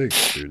knows?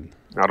 Dude.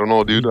 I don't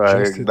know, dude.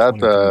 I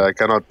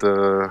cannot.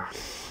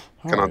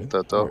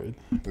 Tell. Right.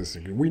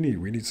 Listen, we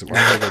need some.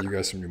 I got you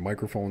guys some new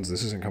microphones.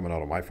 This isn't coming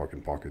out of my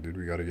fucking pocket, dude.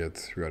 We gotta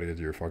get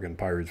your fucking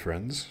pirate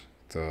friends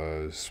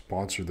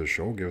sponsor the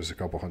show. Give us a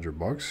couple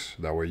 $100.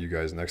 That way, you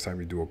guys, next time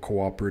you do a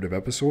cooperative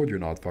episode, you're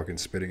not fucking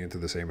spitting into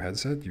the same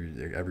headset.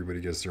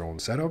 Everybody gets their own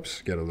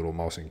setups. Get a little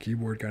mouse and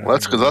keyboard kind of. Well,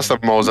 that's because last time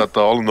I was at the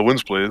All in the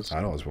Winds place.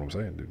 I know, that's what I'm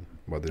saying, dude.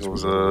 But this It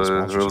was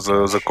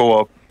was a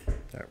co-op.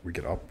 Yeah, we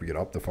get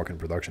up the fucking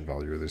production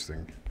value of this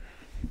thing.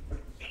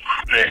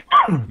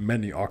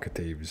 Many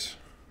octaves.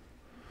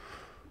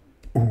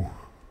 Ooh,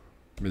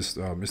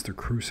 Mr.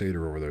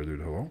 Crusader over there, dude.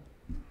 Hello.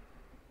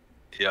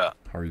 Yeah.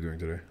 How are you doing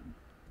today?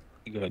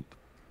 Good.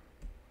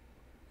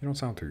 You don't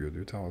sound too good,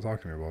 dude.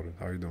 Talk to me about it.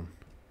 How are you doing?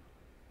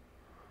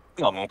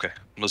 No, I'm okay.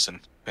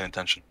 Listen, paying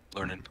attention,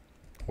 learning.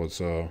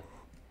 What's on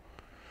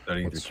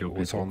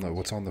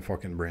the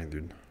fucking brain,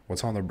 dude?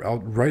 What's on the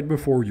right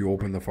before you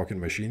open the fucking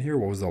machine here?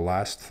 What was the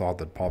last thought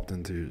that popped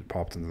into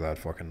that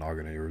fucking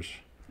noggin of yours?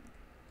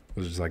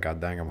 Was it just like,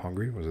 God dang, I'm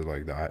hungry? Was it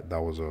like that?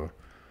 That was a.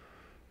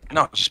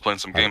 No, just playing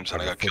some games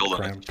and I got killed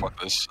and I fuck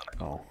this.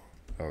 Oh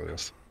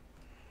yes.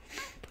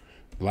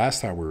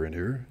 Last time we were in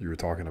here, you were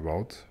talking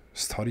about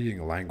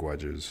studying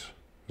languages.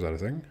 Was that a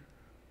thing?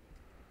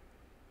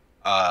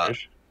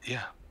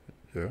 Yeah.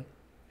 Yeah.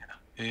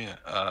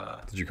 Yeah.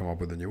 Did you come up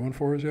with a new one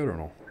for us yet or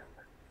no?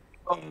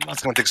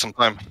 That's gonna take some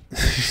time.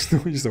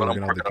 You're still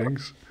working on the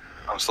kinks?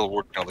 I'm still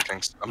working on the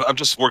kinks. I'm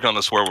just working on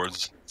the swear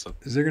words. So.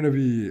 Is there gonna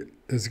be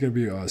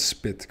a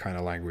spit kind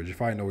of language?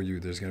 If I know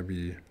you, there's gonna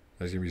be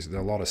a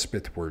lot of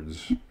spit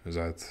words.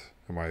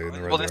 Am I in the right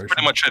direction? Well, that's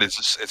pretty much it.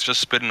 It's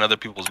just spit in other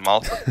people's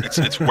mouth.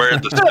 It's where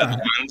the spit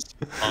lands,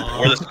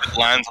 where the spit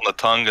lands on the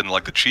tongue and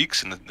like the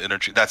cheeks and the inner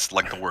cheek. That's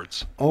like the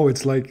words. Oh,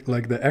 it's like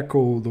the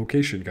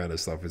echolocation kind of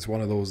stuff. It's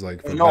one of those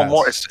like. No,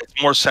 more. It's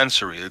more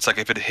sensory. It's like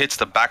if it hits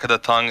the back of the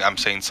tongue, I'm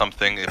saying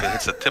something. If it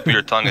hits the tip of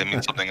your tongue, it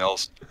means something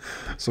else.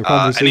 So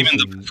conversation. And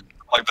even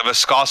the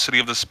viscosity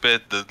of the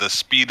spit, the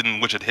speed in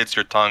which it hits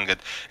your tongue,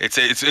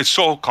 it's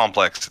so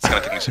complex. It's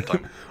gonna take me some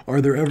time. Are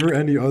there ever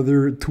any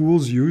other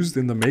tools used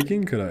in the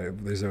making?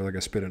 Is there like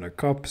a spit in a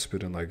cup,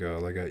 spit in like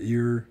a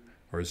ear,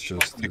 or it's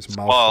just mouth to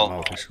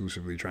mouth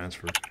exclusively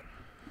transferred?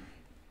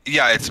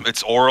 Yeah,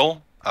 it's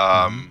oral.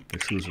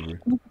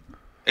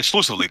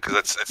 Exclusively,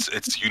 because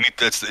it's unique.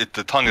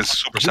 The tongue is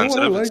super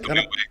sensitive.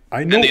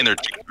 I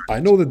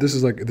know that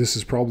this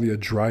is probably a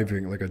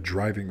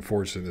driving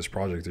force in this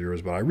project of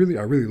yours, but I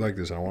really like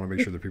this, and I want to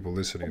make sure that people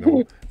listening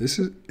know this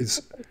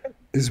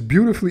is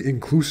beautifully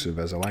inclusive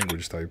as a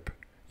language type.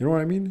 You know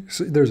what I mean?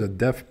 So there's a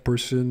deaf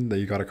person that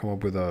you got to come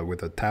up with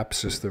a tap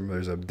system.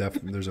 There's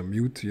a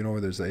mute. You know,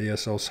 there's the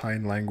ASL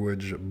sign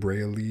language,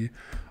 Braille.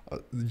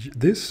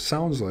 This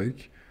sounds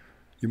like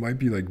you might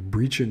be like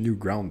breaching new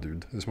ground,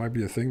 dude. This might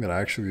be a thing that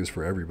actually is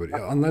for everybody,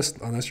 unless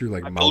you're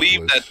like. I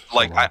believe that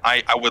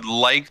I would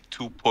like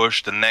to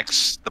push the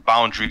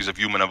boundaries of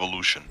human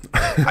evolution.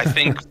 I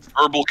think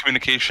verbal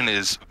communication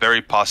is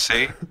very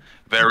passé,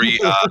 very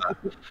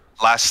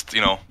last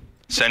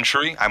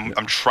century.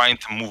 I'm trying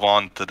to move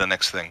on to the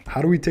next thing.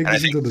 How do we take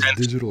this into the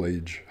digital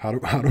age? How do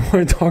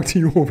I talk to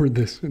you over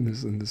this in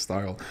this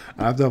style?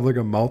 I have to have like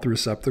a mouth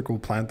receptacle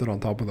planted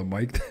on top of the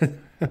mic.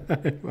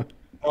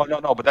 Oh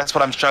no! But that's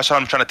what I'm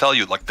trying to tell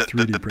you. Like the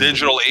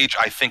digital age,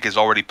 I think is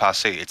already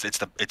passé.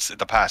 It's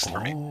the past for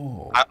me.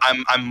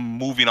 I'm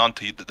moving on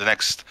to the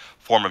next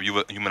form of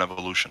human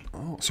evolution.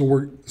 Oh, so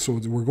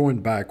we're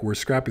going back. We're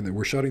scrapping it.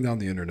 We're shutting down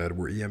the internet.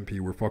 We're EMP.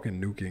 We're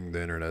fucking nuking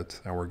the internet,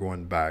 and we're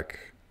going back.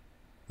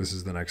 This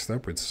is the next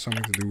step. It's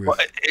something to do with.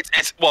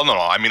 No.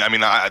 I mean,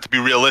 to be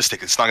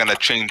realistic, it's not going to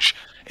change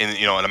in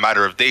a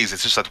matter of days.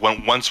 It's just that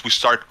once we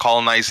start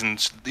colonizing,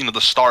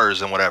 the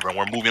stars and whatever, and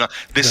we're moving on,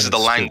 this is the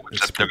language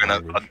that they're going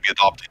to be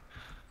adopting.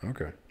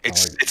 Okay.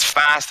 It's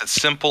fast. It's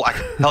simple. I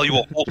can tell you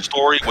a whole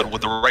story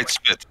with the right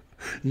spit.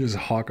 You just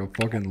hawk a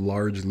fucking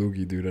large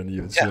loogie, dude, and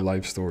it's your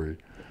life story.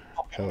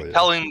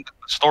 Telling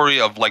the story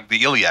of like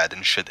the Iliad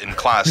and shit in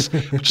class,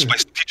 just my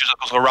teachers that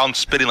goes around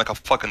spitting like a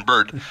fucking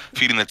bird,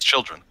 feeding its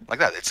children like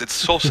that. It's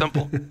so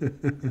simple.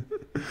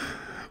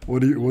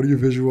 What do you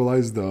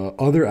visualize the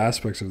other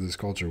aspects of this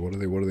culture? What do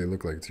they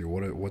look like to you?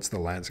 What's the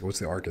landscape? What's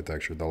the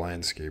architecture? The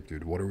landscape,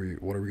 dude. What are we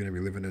going to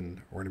be living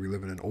in? We're going to be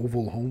living in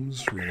oval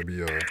homes. We're going to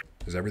be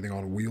is everything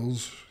on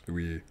wheels?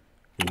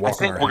 I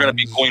think we're going to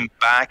be going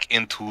back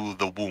into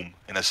the womb,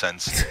 in a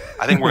sense.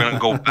 I think we're going to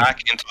go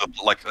back into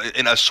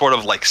in a sort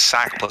of like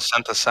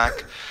placenta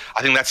sac.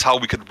 I think that's how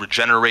we could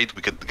regenerate.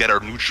 We could get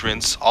our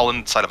nutrients all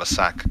inside of a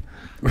sac.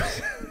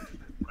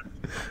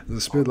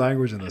 The spit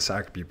language and the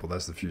sac people,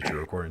 that's the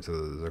future, according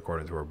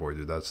to our boy,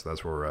 dude. That's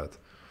where we're at.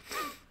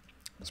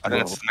 I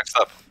think that's the next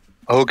step.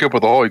 I'll hook you up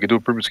with a hall. You can do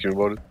a pyramid scheme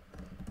about it.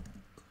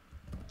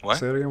 What?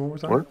 Say it again one more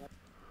time. What?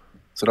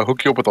 So I'll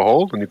hook you up with a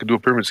hole, and you can do a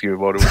pyramid scheme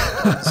about it.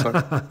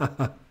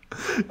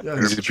 Yeah,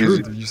 it's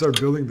true. Dude. You start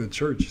building the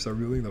church. You start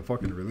building the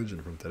fucking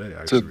religion from today.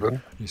 Actually,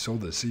 you sow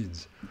the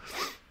seeds.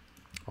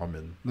 I'm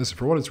in. Listen,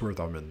 for what it's worth,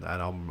 I'm in,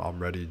 and I'm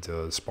ready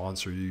to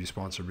sponsor you. You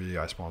sponsor me.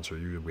 I sponsor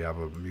you. We have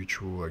a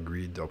mutual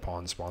agreed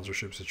upon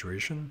sponsorship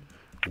situation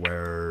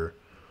where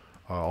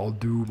I'll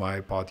do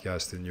my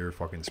podcast in your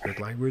fucking spit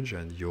language,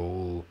 and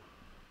you'll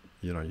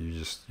you know,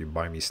 you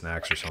buy me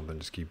snacks or something.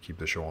 Just keep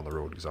the show on the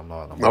road because I'm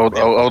not.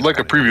 I would like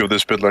a preview of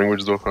this spit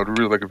language though. I'd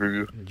really like a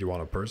preview. Do you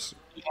want a purse?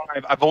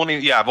 I've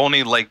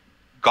only like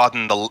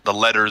gotten the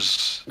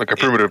letters. Like a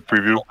primitive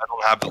preview. I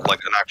don't have like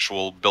an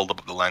actual build up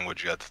of the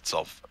language yet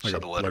itself. Like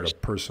the letters. like a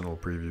personal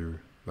preview,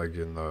 like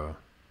in the.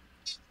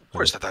 Of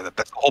course, that's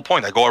the whole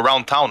point. I go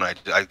around town.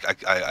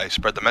 I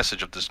spread the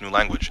message of this new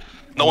language.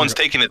 No one's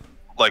taking it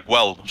like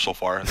well so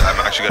far. I'm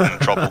actually getting in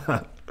trouble.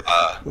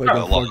 Like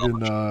a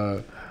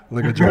fucking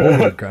like a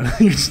Jehovah kind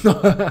of. You're just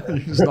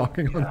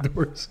knocking on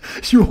doors.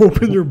 You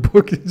open your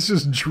book, it's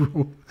just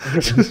drool.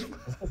 Just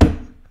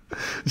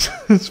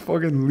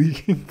fucking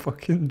leaking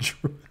fucking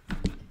drool.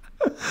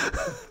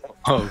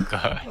 Oh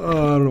god. I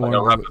don't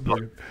know why.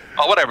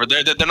 Whatever.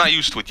 They're not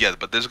used to it yet,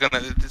 but it's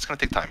gonna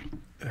take time.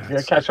 It's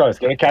gonna catch on. It's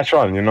gonna catch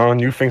on. You know,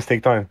 new things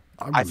take time.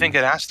 I think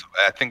it has to.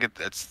 I think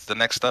it's the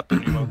next step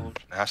in human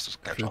evolution. It has to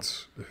catch on.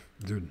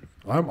 Dude,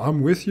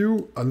 I'm with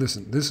you.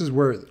 Listen, this is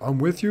where I'm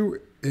with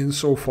you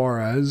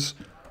insofar as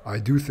I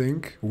do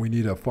think we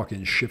need a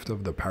fucking shift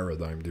of the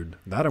paradigm, dude.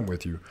 That I'm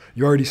with you.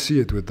 You already see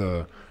it with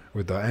the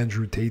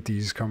Andrew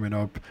Tate's coming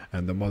up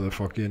and the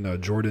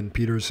motherfucking Jordan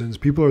Petersons.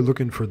 People are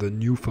looking for the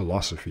new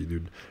philosophy,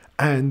 dude.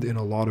 And in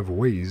a lot of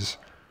ways,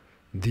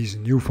 these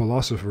new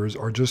philosophers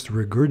are just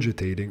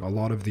regurgitating a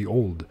lot of the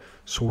old.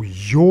 So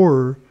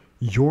your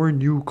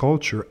new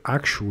culture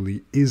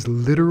actually is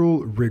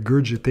literal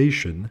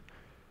regurgitation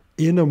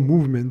in a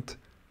movement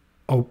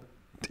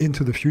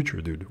into the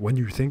future, dude. When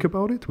you think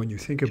about it,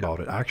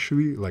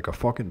 actually, like a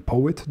fucking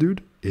poet,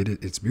 dude,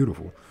 it's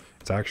beautiful.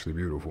 It's actually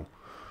beautiful.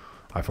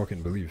 I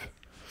fucking believe,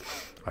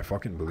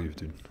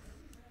 dude.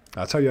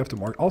 That's how you have to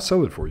market. I'll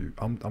sell it for you.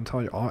 I'm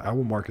telling you, I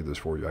will market this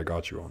for you. I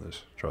got you on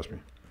this. Trust me.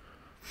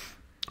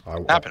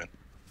 Happening.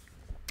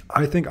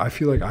 I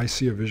feel like I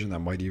see a vision that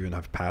might even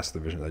have passed the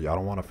vision that I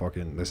don't want to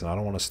fucking listen. I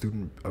don't want a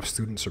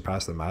student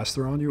surpass the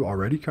master on you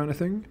already, kind of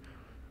thing.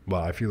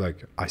 But I feel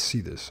like I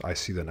see this. I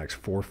see the next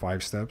 4 or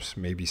 5 steps,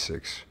 maybe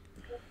 6.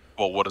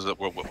 Well, what is it?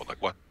 Like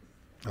what?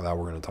 That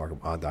we're going to talk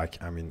about.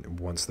 I mean,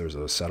 once there's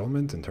a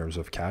settlement in terms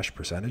of cash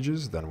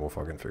percentages, then we'll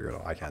fucking figure it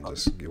out. I can't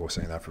just go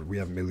saying that we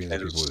have millions of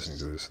people listening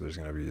to this. It's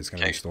gonna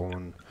be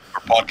stolen.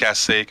 For podcast's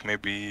sake,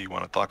 maybe you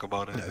want to talk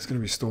about it. Yeah, it's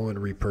gonna be stolen,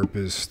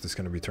 repurposed. It's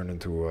gonna be turned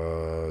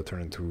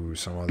into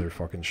some other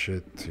fucking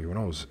shit. Who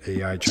knows?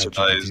 AI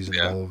ChatGPT's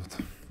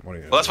involved. Well,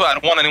 that's why I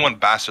don't want anyone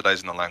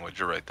bastardizing the language.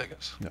 You're right, I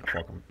guess. Yeah,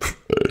 fuck them.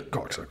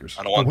 Cocksuckers.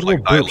 I don't want what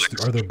about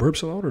burps? Are there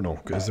burps allowed or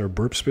no? Is there a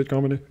burp spit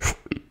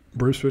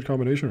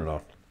combination or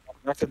not?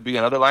 That could be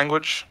another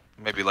language,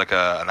 maybe like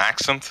an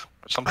accent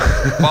or something.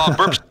 Well,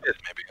 burp spit,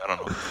 maybe. I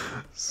don't know.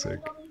 Sick.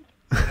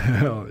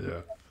 Hell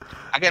yeah.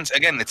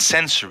 Again, it's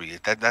sensory.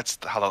 That's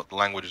how the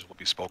languages will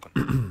be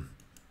spoken.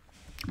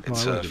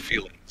 It's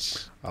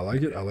feelings. I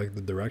like it. I like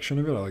the direction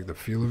of it. I like the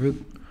feel of it.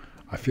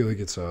 I feel like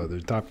it's they're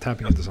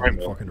tapping into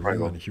something fucking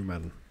real and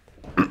human.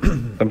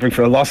 Something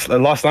for a lost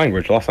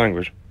language.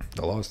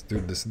 The lost,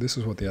 dude. This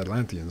is what the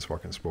Atlanteans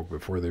fucking spoke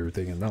before they were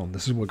taken down.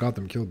 This is what got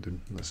them killed,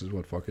 dude. This is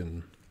what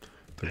fucking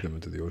took them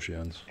into the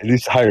oceans. At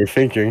least higher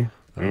thinking,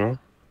 you know.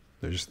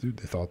 They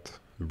thought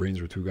the brains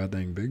were too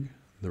goddamn big.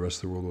 The rest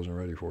of the world wasn't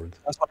ready for it.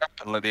 That's what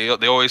happened. Like,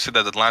 they always said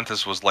that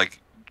Atlantis was like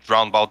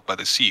drowned out by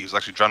the sea. It was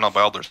actually drowned out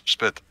by all their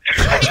spit.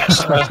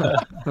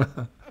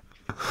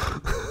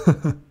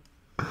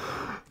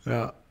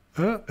 Yeah.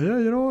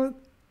 You know what?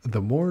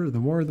 The more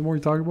you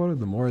talk about it,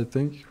 the more I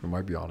think we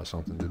might be onto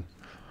something, dude.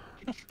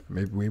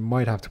 Maybe we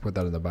might have to put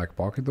that in the back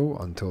pocket though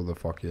until the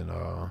fucking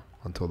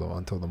until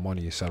the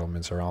money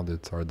settlements around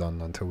it are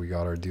done. Until we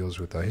got our deals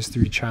with the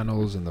history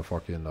channels and the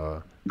fucking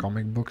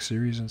comic book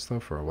series and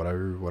stuff, or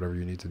whatever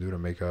you need to do to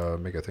make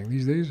a thing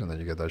these days, and then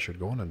you get that shit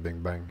going and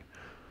bing bang.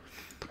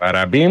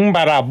 Bada bing,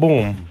 bada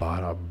boom.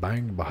 Bada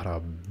bang,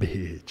 bada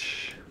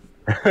bitch.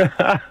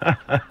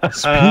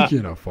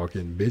 Speaking of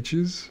fucking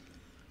bitches,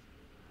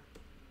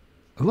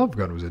 Love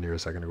Gun was in here a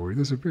second ago. He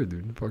disappeared,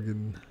 dude.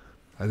 Fucking.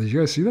 Did you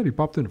guys see that? He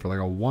popped in for like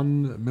a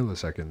 1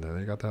 millisecond, and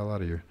he got the hell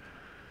out of here.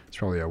 He's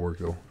probably at work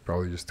though.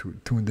 Probably just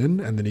tuned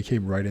in, and then he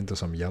came right into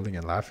some yelling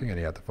and laughing, and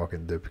he had to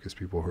fucking dip because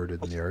people heard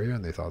it in the area,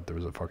 and they thought there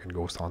was a fucking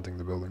ghost haunting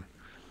the building.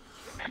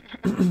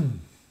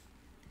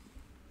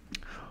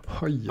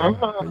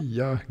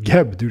 Yeah.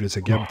 Geb, dude, it's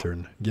a Geb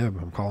turn. Geb,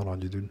 I'm calling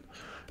on you, dude.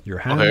 Your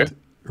hand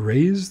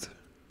raised.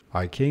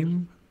 I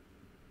came.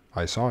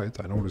 I saw it.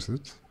 I noticed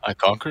it. I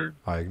conquered.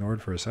 I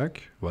ignored for a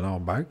sec, but now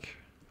I'm back.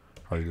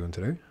 How are you doing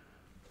today?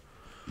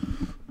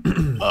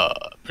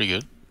 Pretty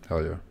good.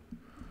 Hell yeah.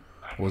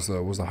 What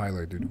was the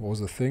highlight, dude? What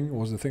was the thing?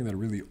 What was the thing that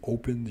really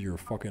opened your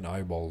fucking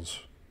eyeballs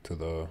to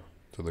the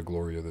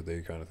glory of the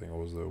day kind of thing?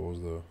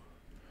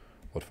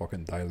 What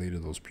fucking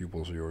dilated those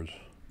pupils of yours?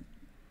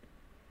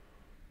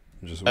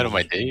 Out of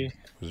my day.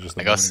 Was it just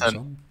I got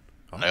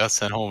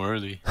sent home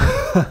early.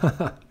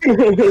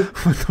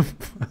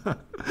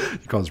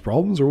 You caused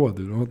problems or what,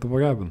 dude? What the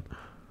fuck happened?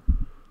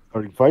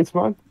 Are you fights,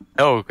 man?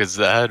 No, because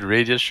I had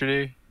raid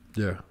yesterday.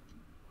 Yeah.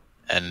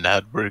 And I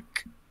had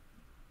work.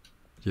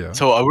 Yeah.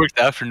 So I worked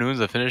afternoons.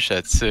 I finished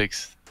at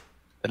 6.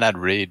 Then I had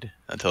raid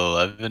until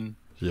 11.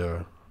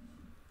 Yeah.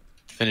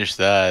 finished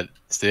that,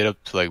 stayed up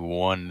to like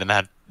 1,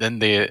 then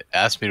they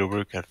asked me to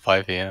work at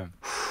 5 a.m.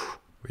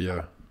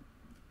 Yeah.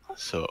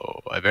 So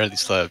I barely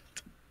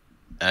slept,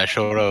 and I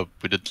showed up.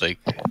 We did like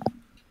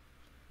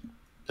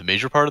the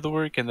major part of the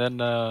work, and then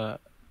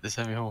they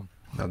sent me home.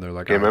 And they're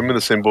like, Okay, man, I'm in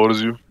the same boat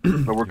as you.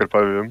 I work at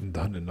 5 a.m.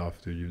 Done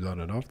enough, dude. You've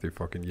done enough. They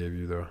fucking gave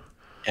you the.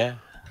 Yeah.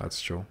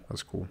 That's chill.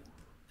 That's cool.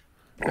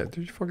 Yeah,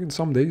 dude. Fucking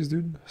some days,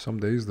 dude. Some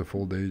days the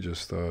full day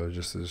just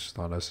is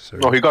not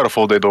necessary. Oh, he got a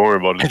full day. Don't worry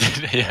about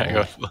it. Yeah, I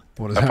got.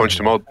 What is I punched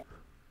him out.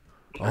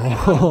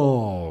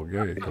 Oh,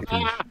 okay.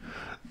 Capiche.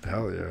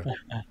 Hell yeah.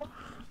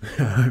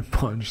 I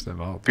punched him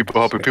out. People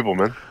helping people,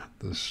 man.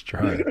 The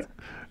stride.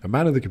 A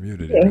man of the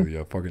community, really.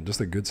 Yeah, fucking just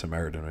a good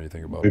Samaritan or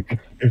anything about it.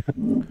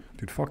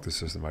 Dude, fuck the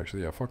system,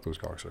 actually. Yeah, fuck those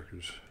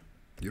cocksuckers.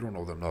 You don't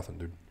owe them nothing,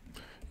 dude.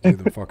 You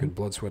give them fucking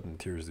blood, sweat, and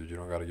tears, dude. You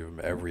don't gotta give them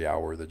every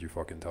hour that you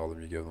fucking tell them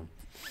you give them.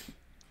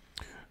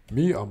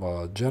 Me, I'm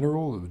a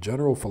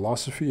general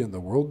philosophy in the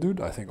world,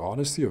 dude. I think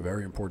honesty a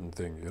very important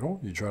thing. You know,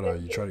 you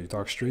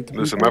talk straight to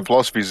Listen, people. my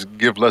philosophy is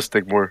give less,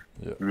 take more.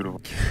 Yeah.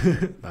 Beautiful.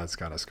 That's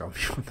kind of scummy.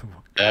 What the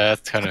fuck?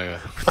 That's kind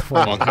of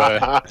monk.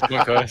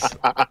 That's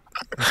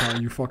how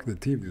you fuck the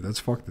team, dude. That's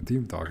fuck the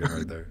team talking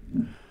right there.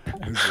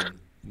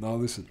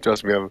 Listen.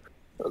 Trust me,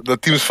 the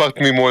team's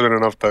fucked me more than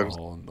enough times.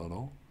 Oh,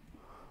 no.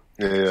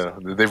 Yeah.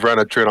 They've ran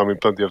a trade on me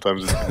plenty of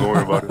times. Don't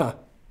worry about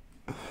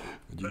it.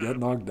 You get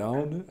knocked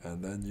down,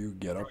 and then you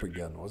get up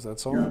again. What's that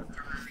song?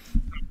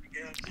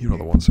 You know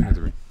the one, sing it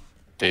to me.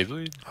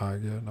 Beyblade? I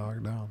get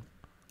knocked down.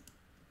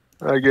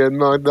 I get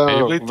knocked down,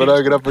 Beyblade but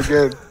I get up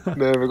again.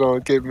 Never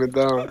gonna keep me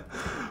down.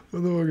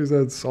 What the fuck is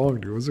that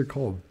song, dude? What's it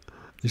called?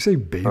 You say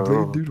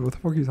Beyblade, dude? What the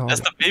fuck are you talking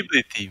That's about? the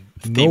Beyblade team.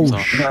 No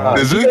shot.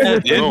 Is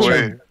it? No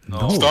way.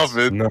 No. Stop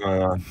it.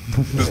 No.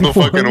 There's no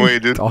fucking way,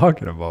 dude. What are you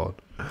talking about?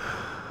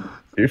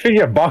 If you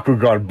get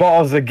Bakugan,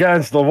 balls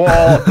against the wall.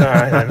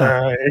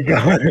 You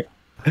got it.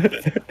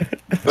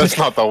 That's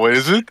not the way,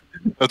 is it?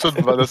 That's the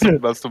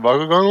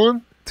Bakugan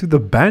one? Dude, the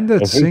band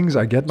that sings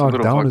I Get Knocked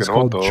little Down is fucking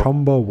called old, though.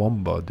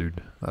 Chumbawamba,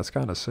 dude. That's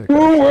kind of sick. Two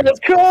actually. worlds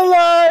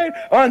collide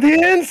on the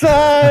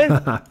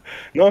inside.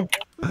 No,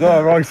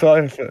 wrong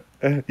side.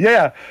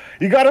 Yeah,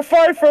 you gotta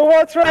fight for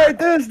what's right.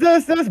 This,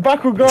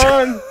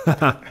 Bakugan.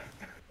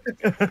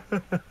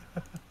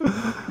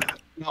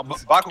 No, but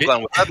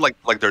Bakugan was that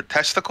like their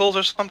testicles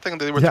or something?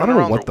 They were Yeah, I turning don't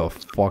know around. what the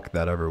fuck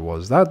that ever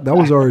was. That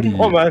was already.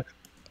 Oh man,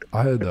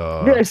 I had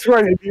yeah, I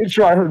swear in the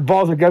intro I heard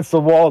balls against the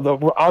wall. The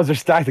odds are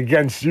stacked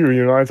against you.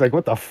 You know, it's like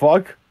what the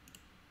fuck.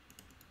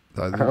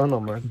 I don't know,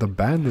 man. The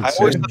band I that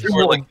always sings. thought they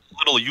were like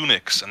little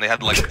eunuchs, and they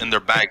had like in their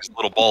bags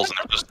little balls, and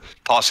they're just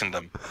tossing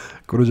them.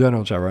 Go to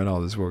general chat right now.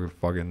 This is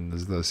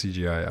the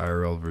CGI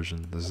IRL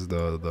version. This is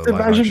the live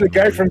Imagine the action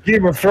guy movie. from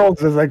Game of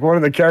Thrones is like one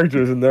of the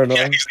characters in there. No?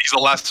 Yeah, he's the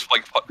last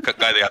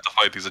guy they have to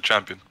fight. He's a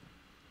champion.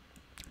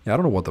 Yeah, I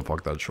don't know what the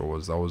fuck that show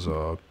was. That was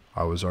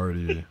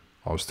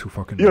I was too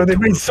fucking. You know, they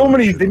made mature so for that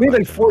many. shit They when made that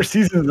like came 4 out.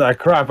 seasons of that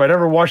crap. I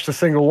never watched a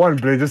single one,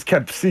 but I just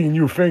kept seeing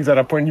new things at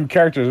a point, new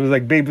characters. It was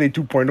like Beyblade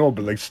 2.0,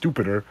 but like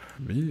stupider.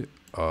 Me,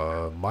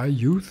 my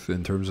youth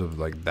in terms of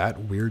like that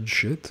weird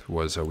shit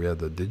was we had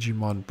the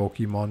Digimon,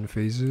 Pokemon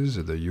phases,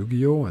 the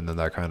Yu-Gi-Oh, and then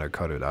that kind of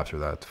cut it after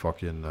that.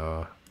 Fucking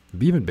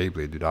even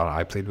Beyblade, dude.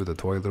 I played with the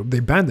toy. They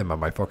banned them at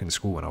my fucking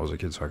school when I was a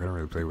kid, so I couldn't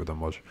really play with them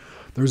much.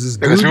 There was this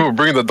Because dude. people were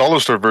bringing the dollar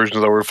store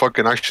versions that were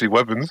fucking actually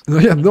weapons.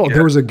 No,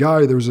 there was a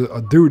guy. There was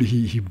a dude.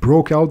 He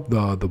broke out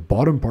the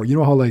bottom part. You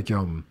know how like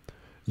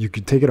you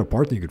could take it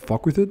apart and you could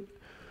fuck with it.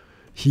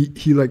 He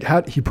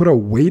put a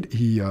weight.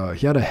 He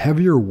had a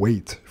heavier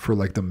weight for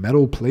like the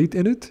metal plate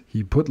in it.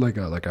 He put like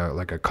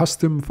a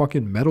custom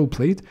fucking metal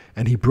plate,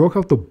 and he broke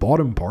out the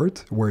bottom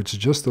part where it's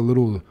just a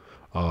little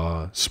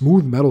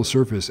smooth metal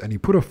surface, and he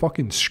put a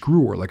fucking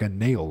screw or like a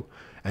nail.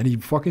 And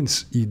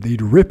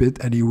they'd rip it,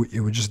 and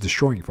it was just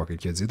destroying fucking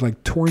kids. It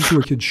like tore into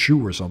a kid's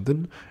shoe or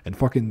something, and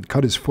fucking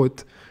cut his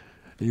foot.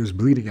 And he was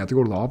bleeding. He had to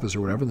go to the office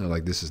or whatever. And they're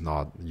like, "This is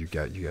not you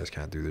guys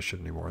can't do this shit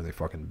anymore." And they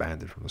fucking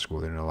banned it from the school.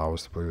 They didn't allow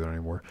us to play with it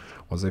anymore.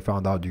 Once they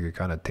found out you could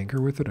kind of tinker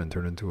with it and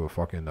turn into a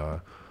fucking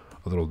a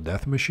little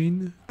death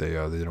machine, they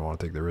didn't want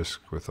to take the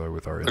risk with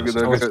our innocence.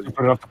 I was stupid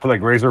enough to put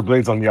like razor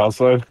blades on the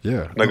outside.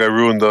 Yeah, That guy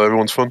ruined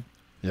everyone's fun.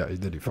 yeah, he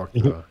did. He fucked.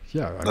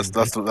 Yeah, I mean,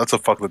 That's a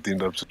fuck the team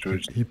type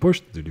situation. He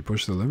pushed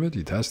the limit.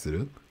 He tested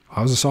it.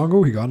 How's the song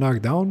go? He got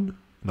knocked down.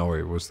 No,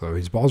 it was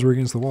his balls were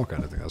against the wall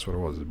kind of thing. That's what it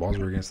was. His balls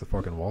were against the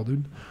fucking wall,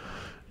 dude.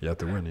 You had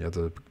to win. You had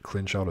to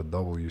clinch out a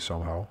W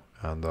somehow.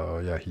 And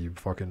yeah, he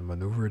fucking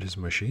maneuvered his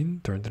machine,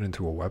 turned it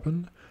into a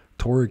weapon,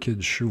 tore a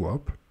kid's shoe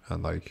up,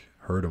 and like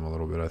hurt him a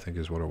little bit, I think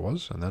is what it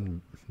was. And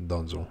then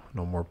Dunzo.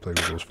 No more play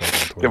with those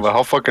fucking toys. Yeah, but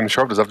how fucking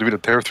sharp does it have to be to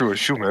tear through a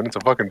shoe, man? It's a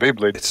fucking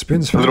Beyblade. It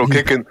spins A little he,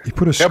 kick in. He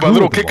put a Yeah, but a screw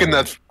little at the kick in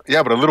bottom. that.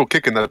 Yeah, but a little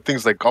kick in that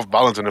thing's like off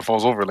balance and it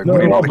falls over. Like, No, what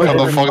do you no, like, but how it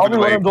the was fuck probably did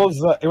one like? of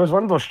those. It was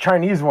one of those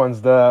Chinese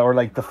ones, or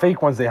like the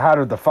fake ones they had,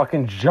 or the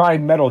fucking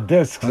giant metal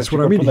discs. That's that you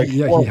what I could mean. Put, like,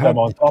 He 4 of had- them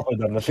on top of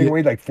them. The thing he-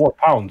 weighed like 4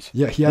 pounds.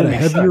 Yeah, he had a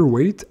Didn't make heavier sense.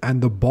 weight,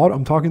 and the bottom.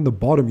 I'm talking the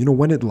bottom. You know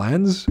when it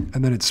lands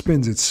and then it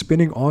spins. It's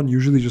spinning on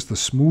usually just a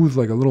smooth,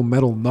 like a little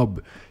metal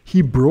nub.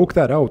 He broke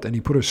that out and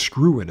he put a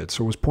screw in it,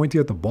 so it was pointy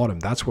at the bottom.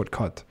 That's what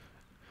cut.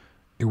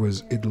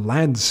 it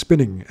lands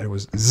spinning and it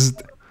was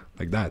zzz,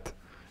 like that.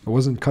 It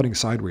wasn't cutting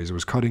sideways. It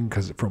was cutting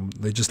because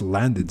they just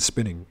landed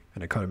spinning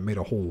and it kind of made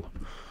a hole.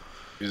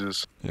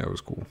 Jesus. Yeah, it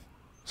was cool.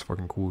 It's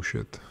fucking cool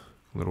shit.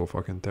 Little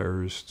fucking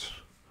terrorists.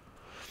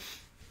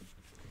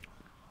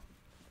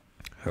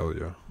 Hell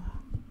yeah.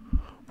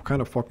 What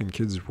kind of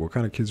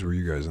kids were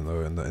you guys in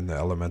the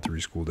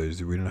elementary school days?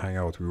 Dude, we didn't hang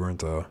out. We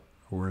weren't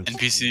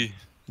NPC.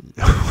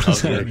 What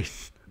does that mean?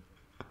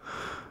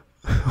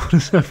 What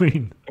does that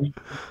mean?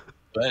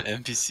 What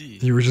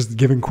NPC? You were just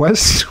giving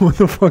quests? What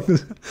the fuck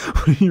is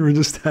you were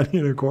just standing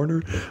in a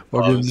corner? I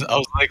was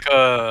like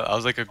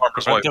a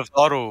Grand Theft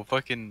Auto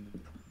fucking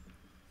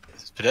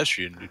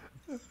pedestrian,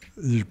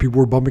 dude. People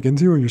were bumping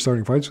into you and you're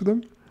starting fights with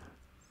them?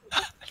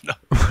 No.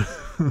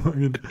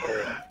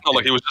 No,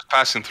 like he was just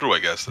passing through, I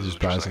guess. Just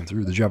passing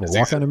through. Did you have a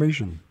walk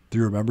animation? Do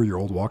you remember your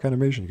old walk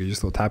animation? Could you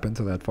still tap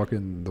into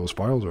those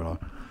files or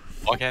not?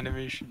 Walk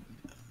animation?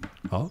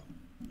 Huh?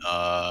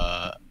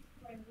 I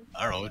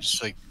don't know. It's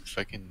just like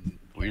fucking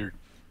weird.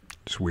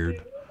 Just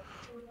weird.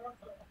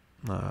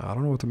 I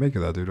don't know what to make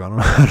of that, dude. I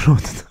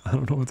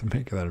don't know what to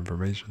make of that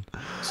information.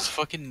 It's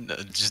fucking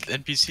just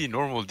NPC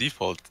normal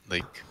default.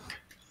 Like,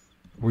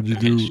 What'd you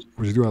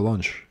do at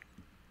lunch?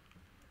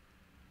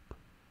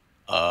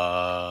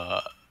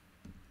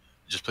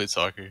 Just played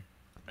soccer.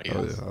 I guess.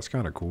 Oh yeah, that's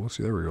kind of cool.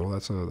 See, there we go.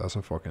 That's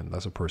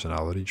a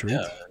personality trait.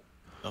 Yeah.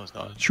 No, it's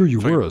not. Sure, you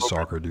were a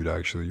soccer dude.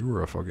 Actually, you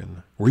were a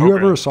fucking. Were you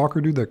ever a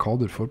soccer dude that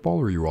called it football,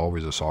 or you were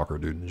always a soccer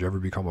dude? Did you ever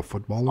become a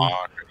footballer?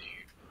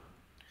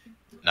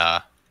 Nah.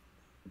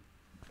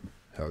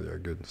 Hell yeah,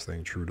 good.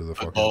 Staying true to the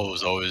football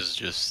was always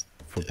just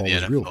football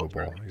was real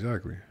football.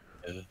 Exactly.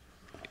 Yeah.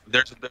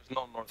 There's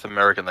no North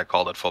American that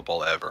called it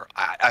football ever.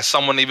 As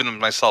someone, even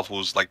myself,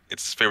 who's like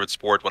it's his favorite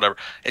sport, whatever,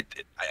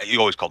 you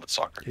always called it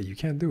soccer. Yeah, you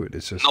can't do it.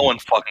 It's just no one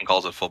fucking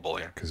calls it football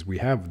here. Because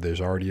there's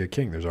already a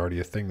king. There's already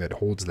a thing that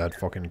holds that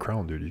fucking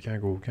crown, dude. You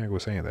can't go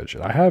saying that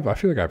shit. I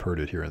feel like I've heard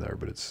it here and there,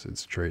 but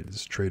it's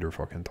trader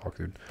fucking talk,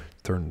 dude.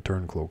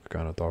 Turncloak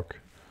kind of talk.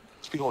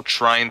 It's people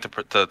trying to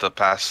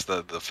pass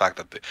the fact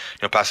that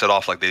they pass it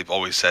off like they've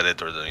always said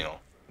it, or no,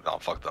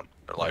 fuck them.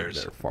 They're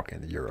liars. They're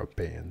fucking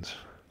Europeans.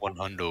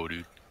 100,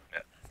 dude.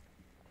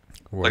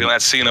 Like in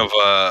that scene of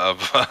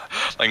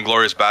like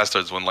Inglourious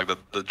Bastards when like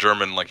the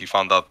German he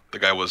found out the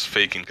guy was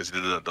faking because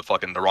he did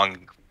the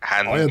wrong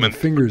hand movement. Oh yeah, the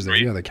fingers there,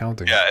 yeah, the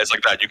counting. Yeah, it's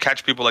like that. You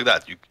catch people like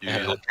that. You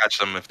don't catch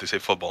them if they say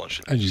football and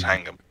shit. You just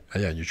hang them.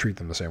 Yeah, you treat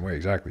them the same way,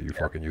 exactly.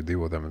 You deal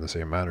with them in the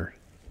same manner.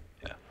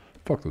 Yeah.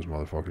 Fuck those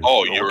motherfuckers.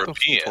 Oh,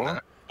 European.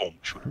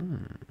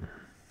 Boom.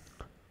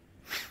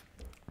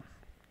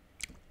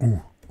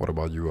 Ooh. What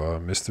about you,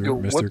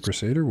 Mr.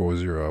 Crusader? What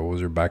was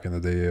your back in the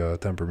day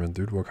temperament,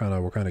 dude? What kind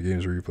of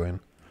games were you playing?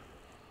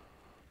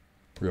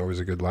 Were you always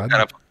a good lad?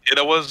 Kind of kid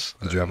I was.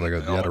 Did you have you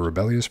had a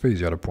rebellious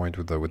phase? You had a point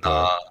with the.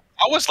 I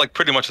was like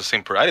pretty much the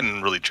same person. I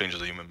didn't really change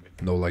as a human being.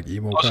 No, like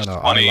emo kind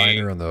of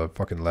eyeliner and the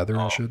fucking leather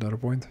and shit at a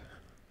point.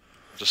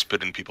 Just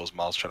spit in people's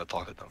mouths trying to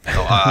talk to them.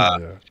 No,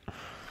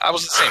 I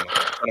was the same.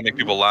 Trying to make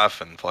people laugh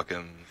and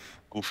fucking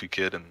goofy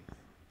kid and.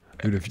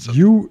 Dude,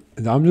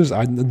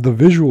 the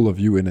visual of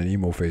you in an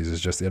emo phase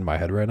is just in my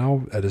head right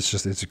now, and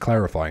it's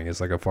clarifying.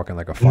 It's like a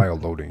file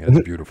loading, and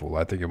it's beautiful.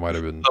 I think it might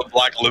have been the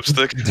black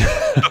lipstick.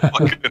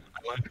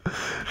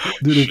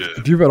 Dude,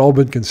 if you've at all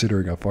been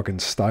considering a fucking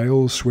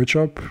style switch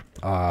up,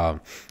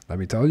 let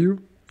me tell you,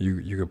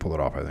 you could pull it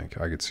off. I think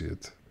I could see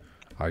it.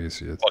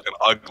 Fucking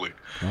ugly.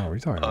 Oh, what are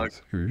you talking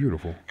about? You're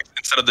beautiful.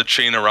 Instead of the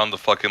chain around the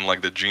fucking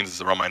the jeans is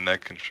around my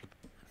neck and shit.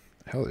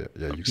 Hell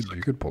yeah,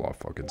 you could pull off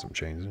fucking some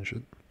chains and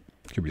shit.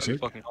 Could be sick.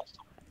 Fucking awesome.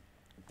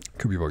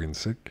 Could be fucking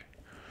sick.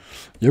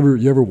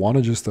 You ever want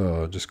to just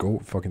go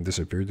fucking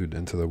disappear, dude,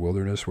 into the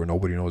wilderness where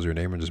nobody knows your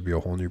name and just be a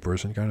whole new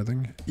person kind of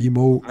thing?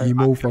 Emo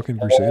fucking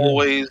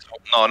Crusader?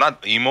 No,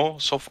 not emo.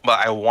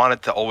 But I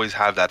wanted to always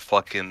have that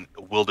fucking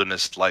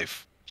wilderness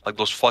life. Like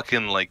those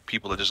fucking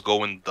people that just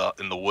go in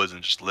the woods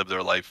and just live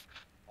their life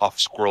off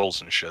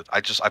squirrels and shit.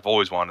 I've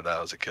always wanted that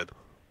as a kid.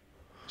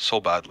 So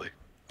badly.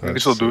 You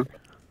still do it?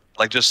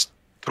 Like just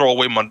throw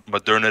away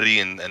modernity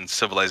and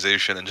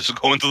civilization and just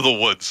go into the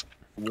woods.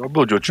 I'll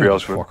build you a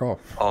treehouse, man. Fuck off.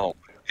 Oh,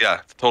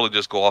 yeah. Totally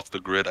just go off the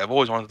grid. I've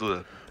always wanted to do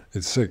that.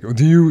 It's sick.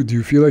 Do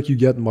you feel like you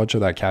get much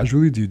of that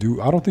casually? Do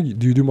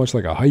you do much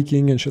like a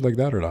hiking and shit like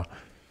that or not?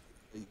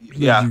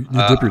 Yeah.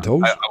 You dip your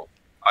toes?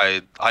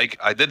 I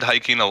did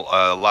hiking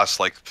last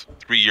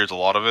 3 years, a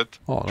lot of it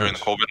during the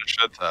COVID and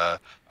shit.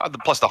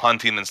 Plus the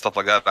hunting and stuff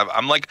like that.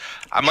 I'm like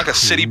a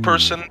city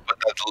person, but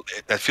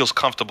that feels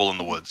comfortable in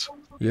the woods.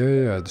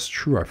 Yeah, it's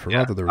true. I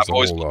forgot that there was a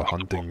whole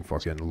hunting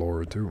fucking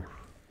lore too.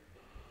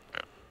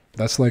 Yeah.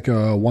 That's like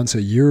a once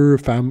a year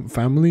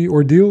family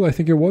ordeal, I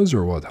think it was,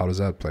 or what? How does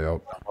that play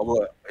out?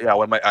 Yeah,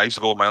 when I used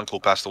to go when my uncle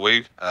passed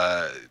away.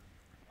 I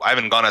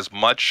haven't gone as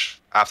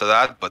much after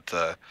that, but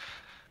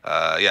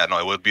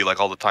it would be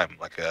all the time.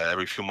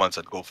 Every few months,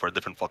 I'd go for a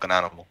different fucking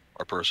animal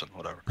or person,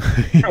 whatever.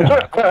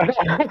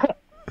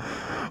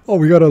 Oh,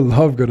 we got a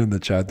love gun in the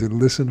chat, dude.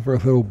 Listen for a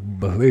little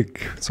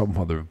Blake. Some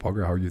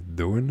motherfucker, how you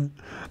doing?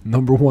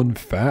 #1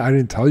 fan. I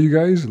didn't tell you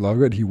guys. Love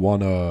gun.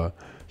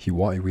 He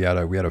We had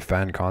a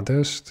fan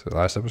contest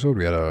last episode.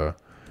 We had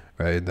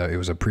it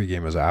was a pregame,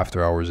 it was an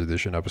after hours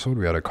edition episode.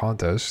 We had a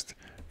contest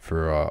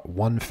for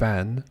one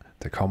fan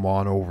to come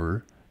on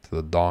over to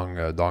the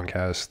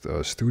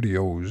Dongcast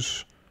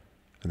studios,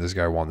 and this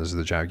guy won. This is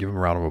the champ. Give him a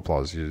round of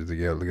applause. You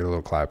get a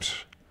little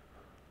claps.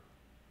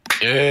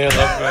 Yeah,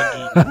 love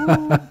Randy.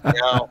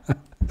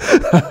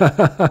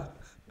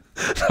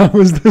 That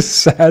was the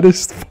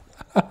saddest.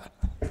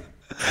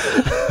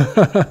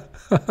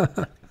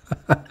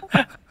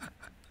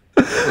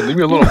 Leave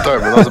me a little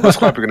time, man. That was the best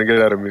clap you're gonna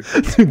get out of me.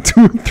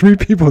 3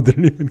 people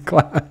didn't even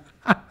clap.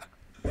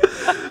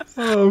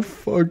 Oh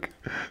fuck.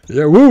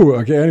 Yeah, woo.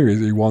 Okay, anyways,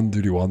 he won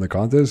the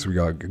contest. We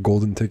got a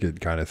golden ticket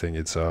kind of thing.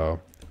 It's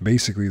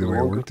basically the way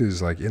it worked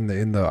is like in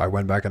the I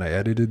went back and I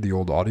edited the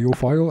old audio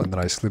file, and then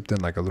I slipped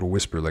in like a little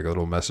whisper, like a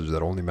little message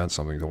that only meant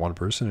something to one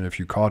person, and if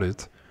you caught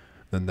it,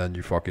 then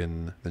you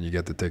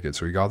get the ticket.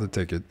 So he got the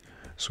ticket.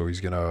 So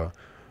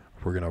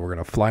we're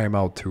gonna fly him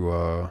out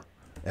to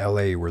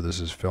LA where this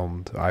is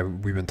filmed.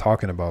 We've been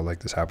talking about like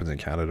this happens in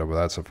Canada, but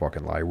that's a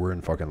fucking lie. We're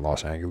in fucking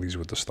Los Angeles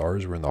with the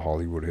stars. We're in the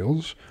Hollywood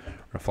Hills. We're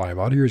gonna fly him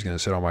out here. He's gonna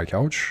sit on my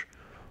couch.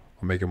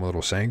 I'll make him a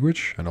little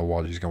sandwich, and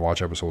he's gonna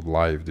watch episode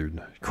live,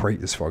 dude.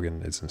 Great as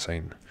fucking, it's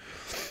insane.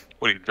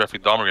 What are you, Jeffrey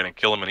Dahmer, gonna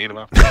kill him and eat him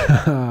after?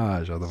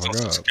 Shut the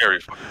fuck up. Scary.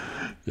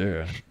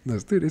 Yeah,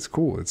 dude, it's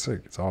cool. It's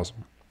sick. It's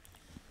awesome.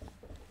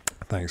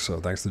 Thanks to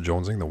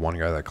Jonesing, the one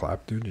guy that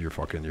clapped, dude. You're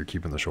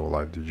keeping the show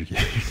alive, dude. You're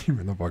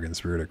keeping the fucking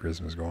spirit of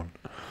Christmas going.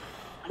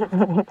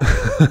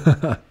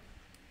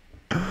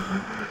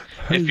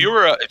 If you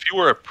were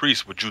a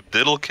priest, would you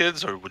diddle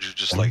kids, or would you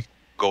just like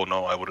go?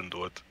 No, I wouldn't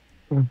do it.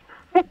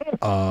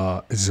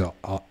 Is it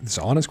an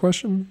honest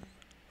question?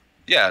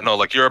 Yeah, no,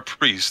 like you're a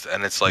priest,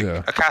 and it's like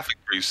a Catholic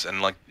priest,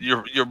 and like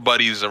your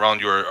buddies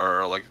around you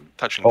are like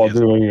touching kids.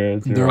 Doing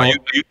it. Are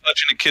you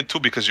touching a kid too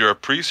because you're a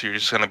priest? Or you're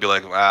just gonna be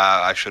like,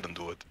 I shouldn't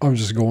do it. I'm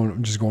just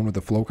going with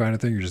the flow kind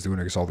of thing. You're just doing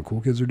it because all the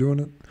cool kids are doing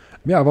it.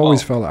 Yeah, I've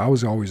always felt I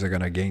was always like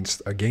an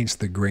against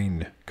the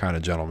grain kind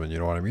of gentleman. You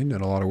know what I mean? In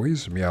a lot of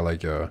ways. I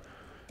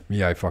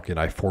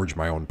forged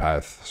my own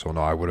path. So no,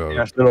 I would have.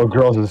 Yes, little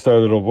girls instead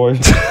of little boys.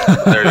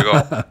 There you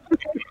go.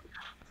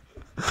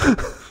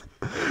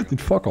 Dude,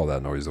 fuck all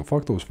that noise though.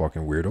 Fuck those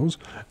fucking weirdos.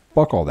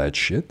 Fuck all that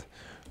shit.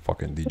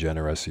 Fucking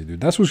degeneracy,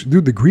 dude. That's what,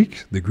 dude. The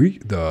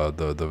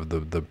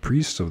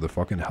priests of the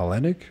fucking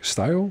Hellenic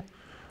style.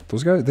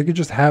 Those guys, they could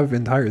just have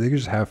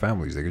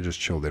families. They could just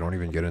chill. They don't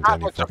even get into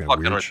any fucking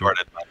weird shit.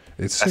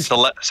 It's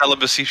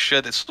celibacy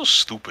shit. It's so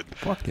stupid.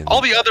 Fucking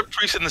all the other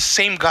priests in the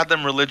same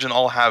goddamn religion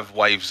all have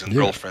wives and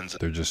girlfriends.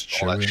 They're just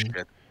chilling.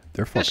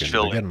 They're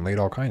getting laid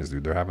all kinds,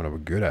 dude. They're having a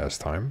good ass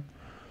time.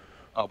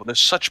 Oh, but they're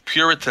such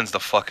Puritans, the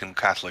fucking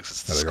Catholics.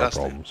 It's disgusting. They got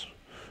problems.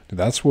 Dude,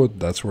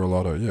 that's where a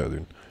lot of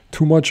dude.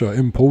 Too much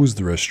imposed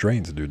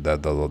restraints, dude.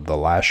 That the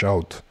lash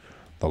out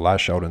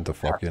into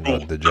fucking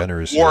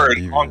degeneracy and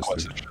deviance,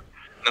 dude.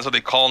 That's what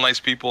they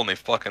colonize people, and they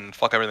fucking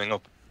fuck everything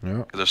up. Yeah,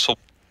 because they're so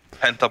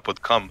pent up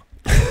with cum.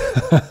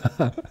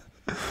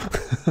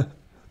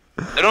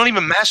 They don't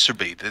even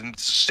masturbate and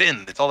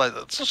sin. It's all that.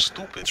 It's so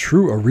stupid.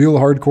 True, a real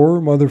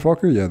hardcore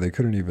motherfucker. Yeah, they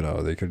couldn't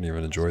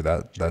even enjoy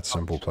that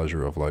simple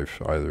pleasure of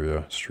life either. Yeah,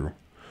 it's true.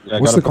 Yeah,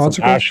 what's the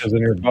consequence? Ashes in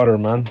your butter,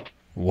 man.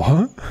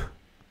 What?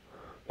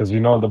 Because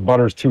the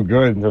butter's too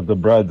good. The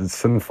bread is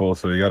sinful,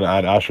 so you gotta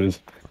add ashes.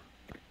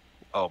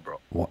 Oh, bro.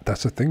 What?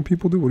 That's a thing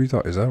people do? What are you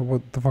talking?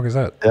 What the fuck is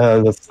that? Yeah,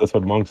 that's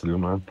what monks do,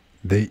 man.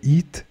 They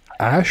eat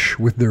ash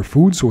with their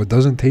food so it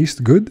doesn't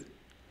taste good?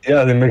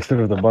 Yeah, they mix it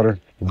with the butter.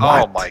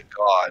 What? Oh my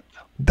god.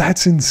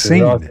 That's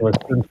insane.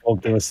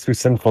 It was too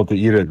sinful to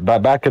eat it.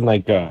 Back in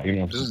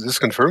Is this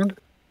confirmed?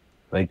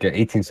 Like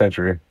 18th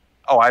century.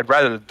 Oh, I'd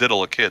rather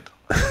diddle a kid.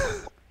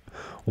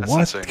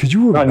 What? Could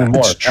you?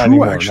 It's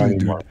true, actually,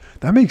 dude.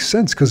 That makes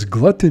sense because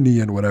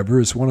gluttony and whatever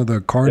is one of the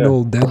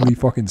cardinal deadly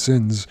fucking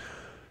sins.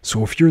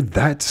 So if you're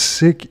that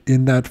sick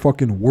in that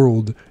fucking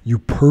world, you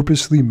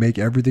purposely make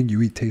everything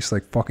you eat taste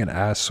like fucking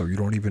ass, so you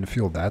don't even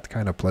feel that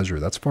kind of pleasure.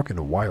 That's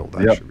fucking wild,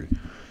 actually. Yep.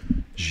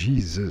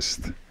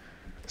 Jesus.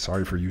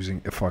 Sorry for using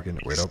a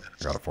fucking. Wait up,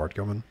 I got a fart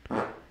coming.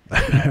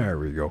 There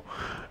we go.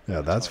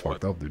 Yeah, that's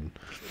fucked up, dude.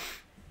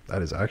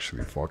 That is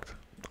actually fucked.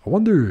 I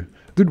wonder,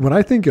 dude. When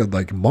I think of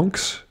like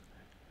monks,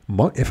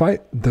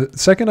 the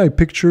second I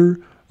picture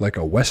like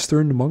a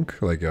Western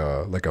monk, like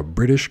a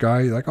British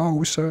guy, like,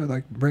 oh sir,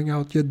 like bring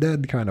out your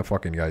dead kind of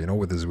fucking guy,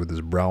 with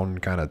his brown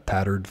kind of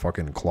tattered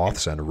fucking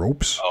cloths and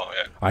ropes. Oh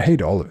yeah. I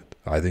hate all of it.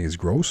 I think it's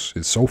gross.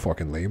 It's so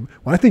fucking lame.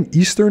 When I think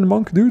Eastern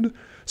monk, dude,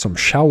 some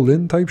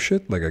Shaolin type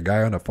shit, like a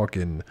guy on a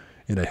fucking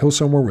in a hill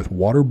somewhere with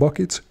water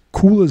buckets,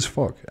 cool as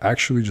fuck.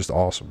 Actually, just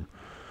awesome.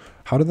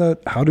 How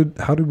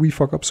did we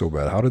fuck up so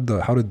bad? How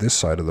did this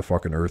side of the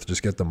fucking earth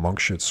just get the monk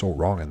shit so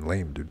wrong and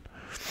lame, dude?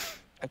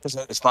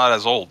 It's not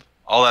as old.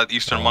 All that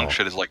Eastern monk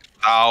shit is like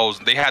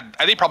thousands.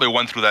 They probably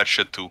went through that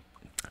shit too,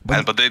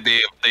 but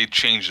they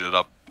changed it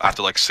up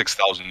after like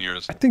 6,000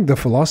 years. I think the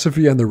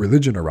philosophy and the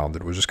religion around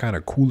it was just kind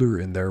of cooler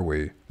in their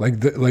way. Like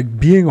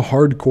being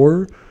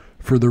hardcore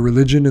for the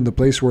religion in the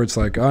place where it's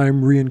like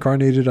I'm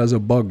reincarnated as a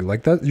bug,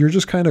 like that, you're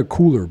just kind of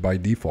cooler by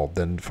default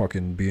than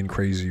fucking being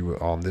crazy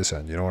on this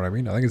end. You know what I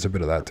mean? I think it's a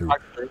bit of that too.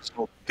 There's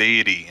no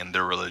deity in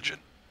their religion.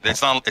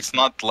 It's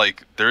not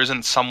like there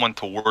isn't someone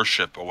to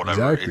worship or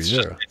whatever. Exactly, It's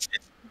yeah. just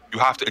you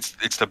have to.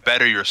 It's to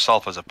better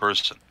yourself as a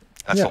person.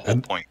 That's the whole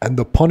point. And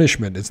the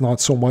punishment, it's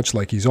not so much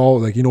like he's all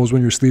like, he knows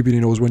when you're sleeping, he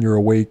knows when you're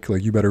awake.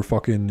 Like you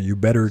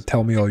better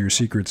tell me all your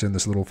secrets in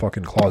this little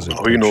fucking closet.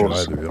 Oh, he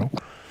knows. Either, you know?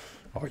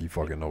 Oh, he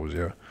fucking knows,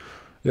 yeah.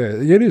 Yeah,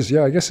 it is.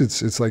 Yeah, I guess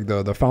it's like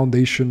the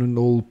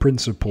foundational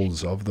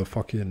principles of the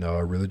fucking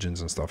religions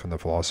and stuff and the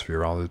philosophy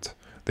around it.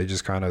 They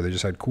just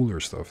had cooler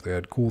stuff. They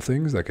had cool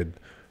things that could,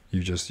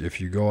 if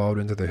you go out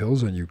into the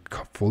hills and you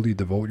fully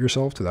devote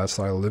yourself to that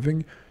style of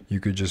living, you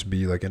could just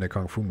be like in a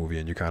kung fu movie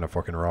and you kind of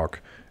fucking rock.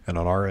 And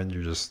on our end,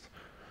 you're just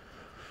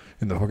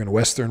in the fucking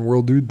Western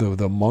world, dude.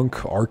 The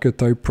monk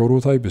archetype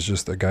prototype is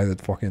just a guy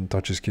that fucking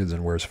touches kids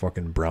and wears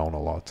fucking brown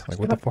a lot. Like,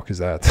 what the fuck is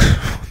that?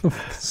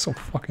 It's so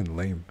fucking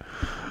lame.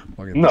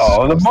 Fucking No,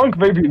 disgusting. the monk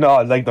maybe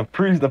not. Like the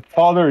priest, the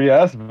father,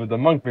 yes, but the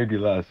monk maybe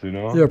less. You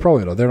know. Yeah,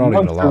 probably not. They're not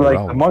even allowed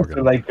around. The monks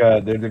are like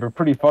they're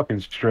pretty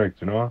fucking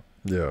strict. You know.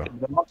 Yeah.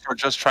 The monks were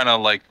just trying to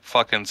like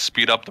fucking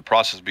speed up the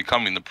process of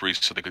becoming the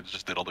priest, so they could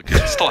just diddle the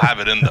kids. Still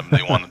have it in them.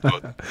 They want to do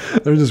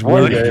it. They're just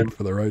Well, waiting yeah.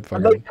 for the right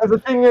fucking. Because the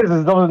thing is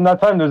those in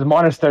that time there's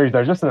monasteries that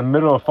are just in the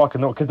middle of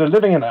fucking nowhere because they're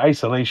living in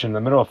isolation in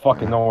the middle of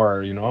fucking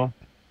nowhere. You know.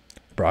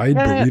 Bro, I ate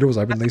burritos.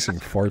 I've been lacing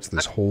farts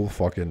this whole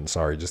fucking.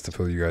 Sorry, just to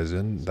fill you guys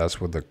in.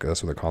 That's what the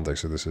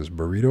context of this is.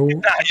 Burrito. Nah, you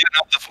didn't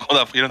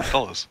have to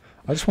tell us.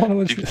 I just want to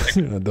let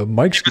you. The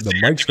mic's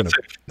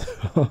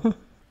gonna.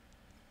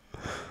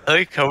 I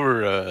like how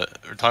we're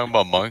talking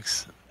about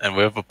monks, and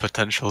we have a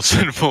potential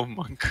sinful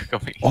monk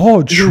coming.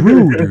 Oh,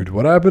 true, dude.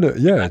 What happened?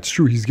 Yeah, it's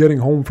true. He's getting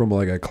home from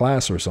like a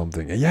class or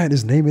something. And yeah, and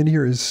his name in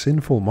here is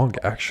Sinful Monk.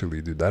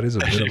 Actually, dude, that is a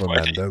bit of a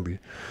Mandela,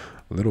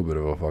 a little bit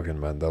of a fucking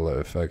Mandela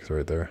effect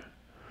right there.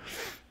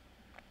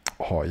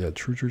 Oh yeah,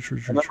 true.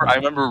 I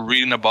remember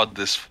reading about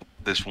this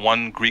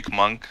one Greek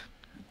monk,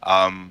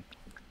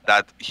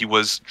 that he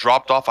was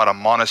dropped off at a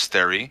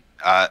monastery.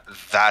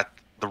 That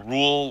the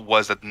rule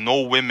was that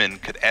no women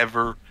could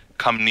ever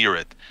come near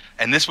it,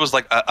 and this was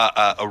like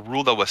a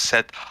rule that was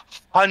set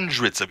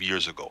hundreds of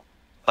years ago,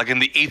 like in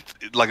the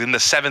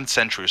 7th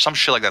century or some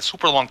shit like that,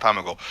 super long time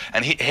ago.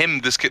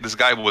 And this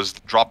guy was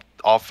dropped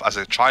off as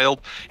a child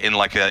in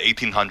like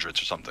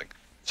 1800s or something.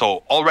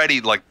 So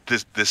already like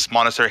this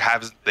monastery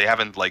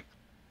haven't like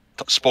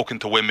spoken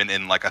to women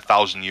in like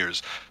 1,000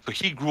 years. So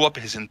he grew up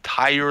his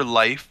entire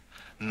life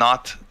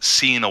not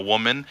seeing a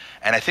woman,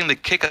 and I think the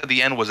kick at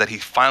the end was that he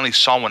finally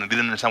saw one and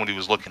didn't understand what he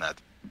was looking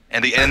at.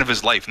 And the end of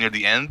his life, near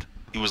the end,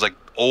 he was like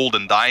old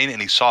and dying,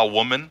 and he saw a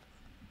woman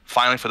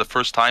finally for the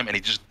first time, and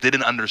he just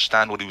didn't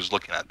understand what he was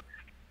looking at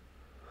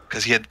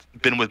because he had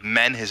been with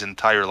men his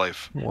entire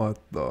life. What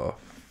the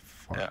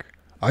fuck? Yeah.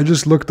 I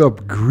just looked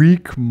up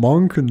Greek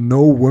monk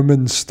no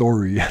women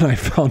story, and I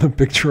found a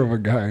picture of a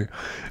guy.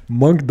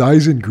 Monk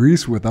dies in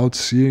Greece without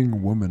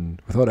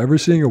ever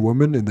seeing a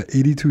woman in the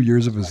 82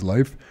 years of his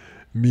life.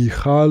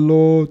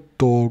 Michalo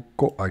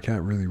Toko, I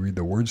can't really read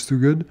the words too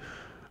good.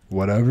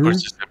 Whatever.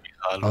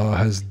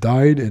 Has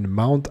died in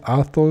Mount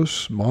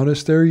Athos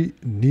Monastery.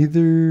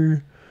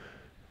 Neither.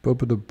 He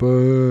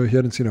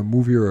hadn't seen a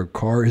movie or a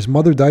car. His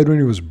mother died when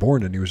he was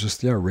born, and he was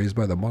just raised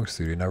by the monks,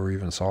 dude. He never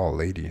even saw a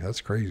lady.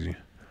 That's crazy.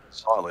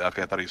 Solid.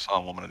 Okay, I thought he saw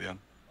a woman at the end.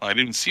 I didn't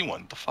even see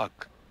one. What the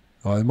fuck?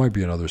 It might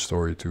be another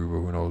story too,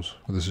 but who knows?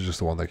 This is just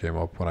the one that came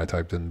up when I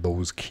typed in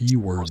those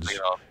keywords.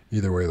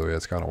 Either way, though, yeah,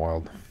 it's kind of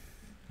wild.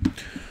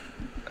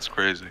 That's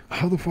crazy.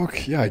 How the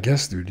fuck? Yeah, I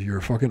guess, dude. You're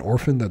fucking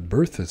orphaned at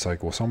birth. It's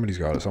like, well, somebody's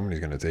got it. Somebody's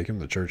gonna take him.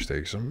 The church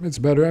takes him. It's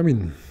better. I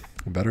mean,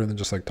 better than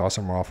just like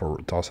tossing him off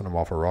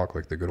a rock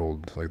like the good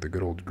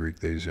old Greek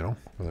days, you know?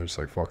 Where they're just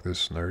like, fuck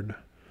this nerd.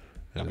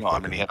 No, I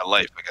mean, he had a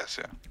life, I guess,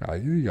 yeah.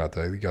 You got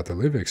to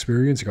live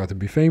experience. You got to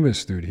be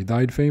famous, dude. He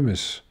died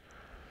famous.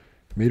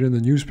 Made it in the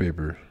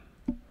newspaper.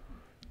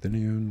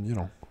 Didn't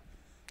even,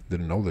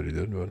 didn't know that he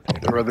did, but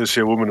I'd rather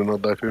see a woman than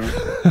not die famous.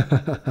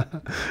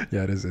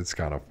 yeah, it is. It's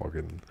kind of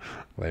fucking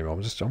lame.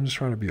 I'm just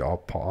trying to be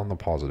on the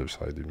positive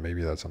side, dude.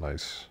 Maybe that's a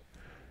nice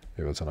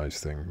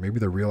thing. Maybe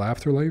the real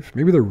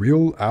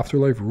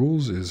afterlife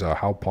rules is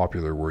how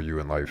popular were you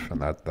in life,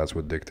 and that's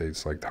what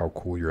dictates like how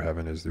cool your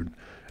heaven is, dude.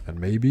 And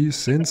maybe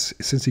since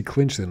he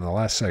clinched it in the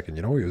last second,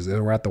 they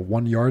were at the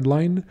 1 yard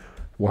line,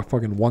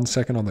 fucking 1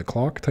 second on the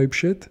clock type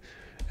shit,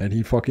 and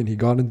he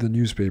got into the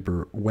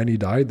newspaper when he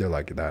died. They're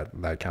like,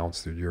 that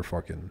counts, dude. You're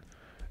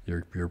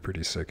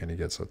pretty sick, and he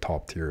gets a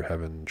top tier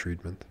heaven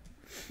treatment.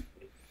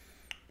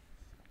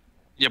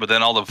 Yeah, but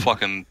then all the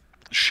fucking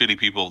shitty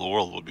people of the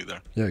world would be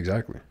there. Yeah,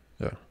 exactly.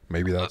 Yeah,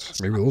 maybe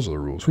those are the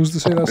rules. Who's to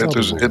say that's not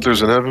the rules?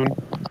 Hitler's in heaven.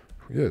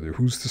 Yeah, dude.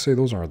 Who's to say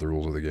those aren't the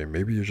rules of the game?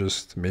 Maybe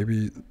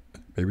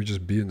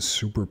just being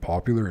super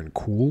popular and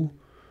cool.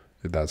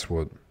 That's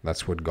what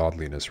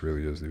godliness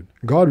really is, dude.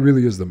 God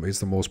really is it's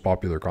the most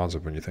popular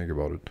concept when you think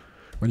about it.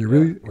 When you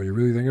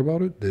really think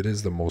about it, it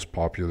is the most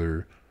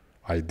popular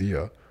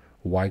idea.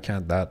 Why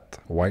can't that?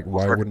 Why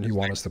wouldn't he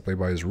want us to play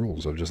by his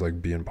rules of just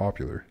like being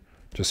popular?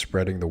 just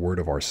spreading the word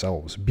of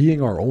ourselves,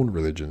 being our own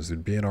religions,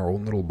 dude, being our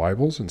own little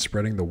Bibles and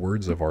spreading the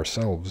words of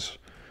ourselves.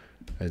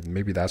 And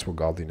maybe that's what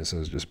godliness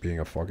is, just being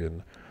a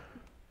fucking,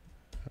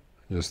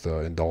 just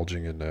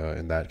indulging in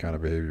that kind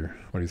of behavior.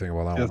 What do you think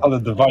about that That's one? how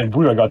the divine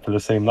Buddha got to the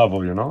same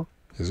level, you know?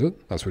 Is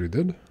it? That's what he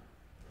did?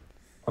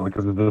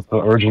 Because the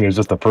origin is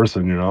just a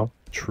person, you know?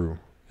 True.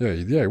 Yeah,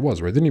 he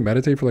was, right? Didn't he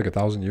meditate for like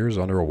 1,000 years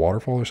under a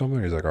waterfall or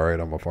something? He's like, all right,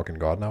 I'm a fucking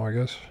god now, I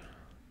guess.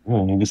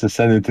 Yeah, he just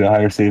ascended to a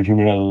higher state of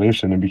human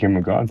elevation and became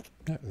a god.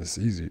 Yeah, it's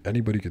easy.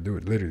 Anybody could do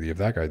it. Literally, if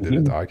that guy did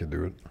it, I could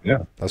do it. Yeah.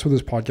 That's what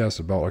this podcast is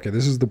about. Okay,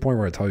 this is the point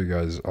where I tell you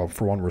guys,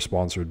 for one, we're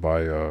sponsored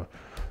by the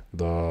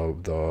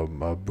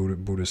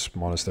Buddhist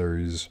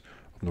monasteries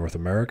of North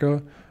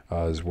America,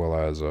 as well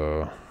as,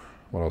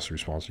 what else are we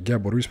sponsored? Yeah,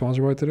 what are we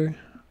sponsored by today?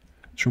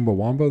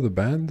 Chumbawamba, the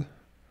band?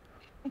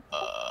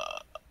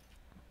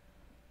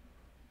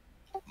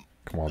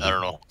 Come on, dude. I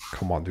don't know.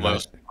 Come on,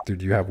 dude.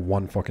 Dude, you have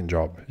one fucking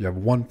job. You have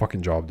one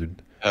fucking job,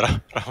 dude.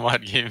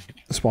 What game?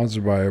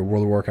 Sponsored by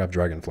World of Warcraft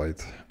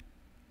Dragonflight.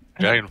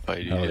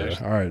 Dragonflight,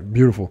 Yeah. All right,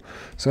 beautiful.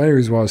 So,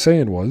 anyways, what I was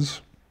saying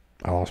was,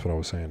 I lost what I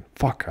was saying.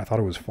 Fuck, I thought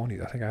it was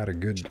funny. I think I had a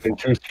good.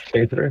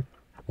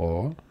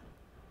 What?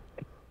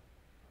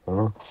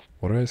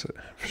 What did I say?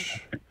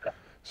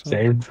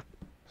 Same.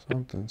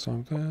 Something.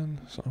 Something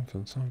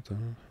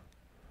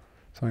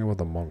about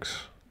the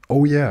monks.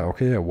 Oh yeah,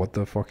 okay, yeah. What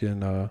the fucking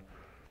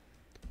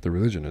the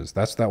religion is?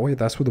 That's that way.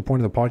 That's what the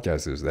point of the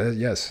podcast is.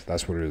 Yes,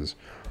 that's what it is.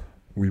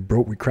 We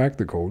cracked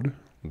the code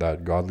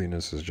that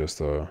godliness is just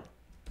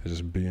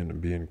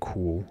being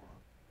cool.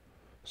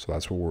 So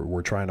that's what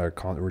we're trying to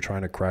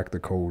crack the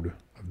code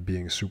of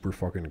being super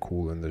fucking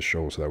cool in this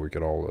show, so that we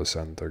could all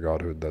ascend to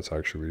godhood. It's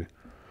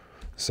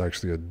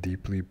actually a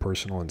deeply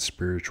personal and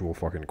spiritual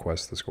fucking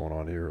quest that's going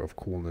on here of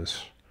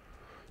coolness.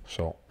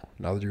 So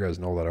now that you guys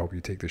know that, I hope you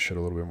take this shit a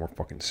little bit more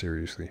fucking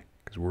seriously,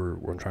 because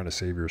we're trying to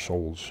save your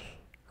souls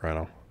right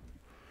now.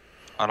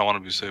 I don't want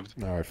to be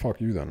saved. All right, fuck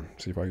you then.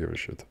 See if I give a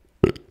shit.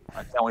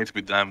 I can't wait to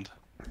be damned.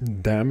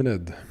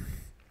 Damned.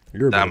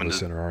 You're a bit of a Damned.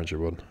 sinner, aren't you,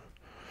 bud?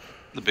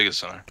 The biggest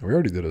sinner. We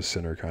already did a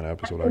sinner kind of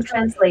episode, I can actually.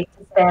 translate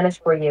to Spanish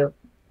for you.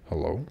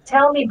 Hello?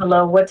 Tell me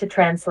below what to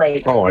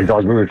translate. Oh my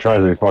god, we're gonna try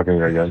this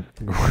fucking again.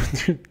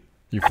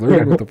 You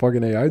flirting with the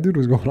fucking AI, dude?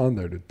 What's going on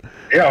there, dude?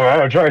 Yeah,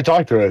 man, I'm trying to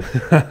talk to it.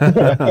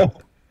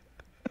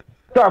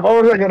 Crap,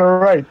 what was I gonna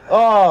write?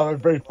 Oh, my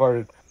brain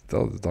farted.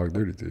 Tell it to talk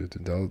dirty to you.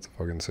 Tell it to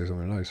fucking say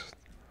something nice.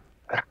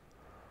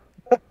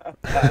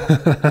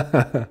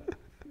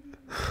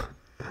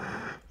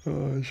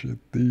 Oh, shit.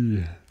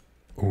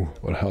 Oh,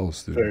 what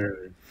else,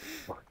 dude?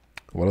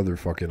 What other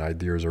fucking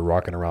ideas are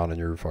rocking around in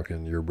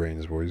your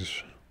brains,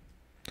 boys?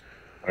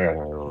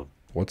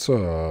 What's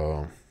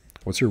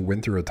your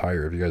winter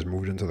attire? Have you guys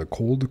moved into the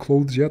cold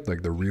clothes yet?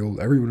 Like the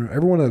real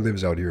everyone that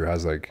lives out here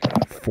has like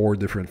 4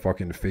 different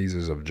fucking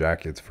phases of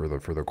jackets for the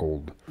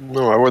cold.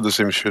 No, I wear the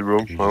same shit, bro.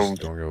 You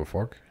just don't give a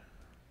fuck.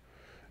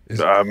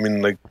 I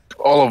mean, like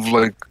all of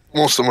like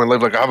most of my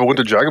life, like I have a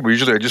winter jacket, but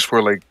usually I just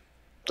wear like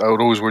I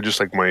would always wear just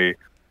like my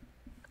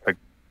like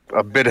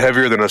a bit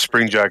heavier than a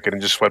spring jacket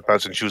and just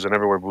sweatpants and shoes. I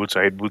never wear boots.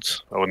 I hate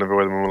boots. I would never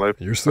wear them in my life.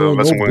 You're still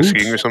unless no I'm going boots?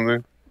 skiing or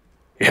something.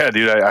 Yeah,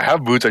 dude, I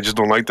have boots. I just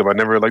don't like them. I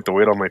never like the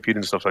weight on my feet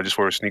and stuff. So I just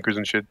wear sneakers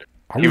and shit.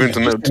 Even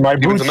tonight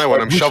when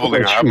I'm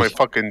shoveling, I have my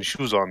fucking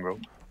shoes on, bro.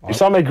 You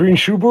saw my green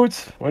shoe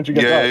boots? Why don't you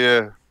get that?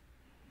 Yeah.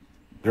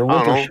 They're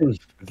winter shoes.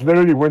 It's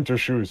literally winter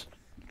shoes.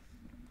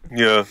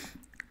 Yeah.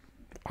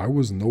 I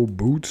was no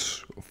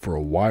boots for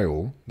a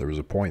while. There was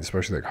a point,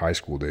 especially like high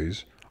school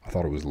days, I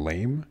thought it was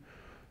lame,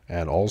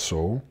 and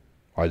also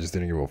I just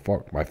didn't give a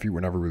fuck. My feet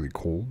were never really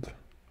cold.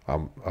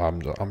 I'm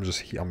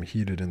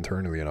heated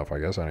internally enough, I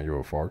guess. I don't give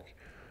a fuck.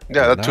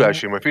 Yeah, But that too. now-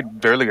 Actually, my feet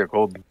barely get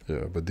cold.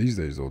 Yeah, but these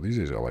days I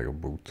like a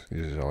boot.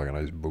 These days I like a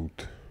nice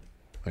boot.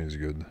 I think it's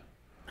good.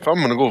 If I'm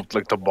gonna go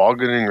like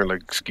tobogganing or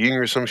like skiing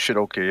or some shit,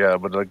 okay, yeah.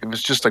 But like if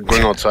it's just like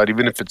going outside,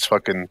 even if it's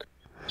fucking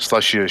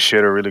slushy as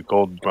shit or really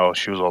cold, well,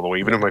 shoes all the way.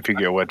 Even if my feet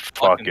get wet,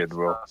 fuck it,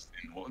 bro.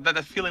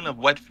 That feeling of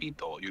wet feet,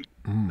 though.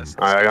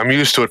 I'm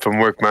used to it from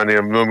work, man.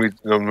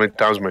 Many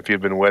times my feet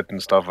have been wet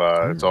and stuff.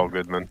 It's all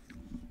good, man.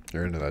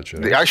 You're into that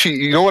shit. Actually,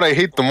 you know what I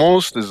hate the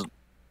most is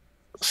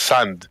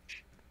sand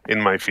in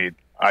my feet.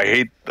 I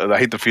hate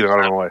the feeling. I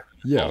don't know why.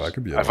 Yeah, that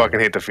could be. I fucking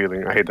hate the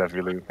feeling. I hate that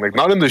feeling. Like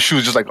not in the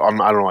shoes, just like I don't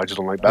know. I just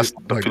don't like. That's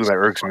the Like- feeling that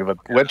irks me. But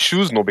wet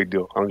shoes, no big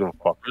deal. I don't give a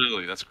fuck.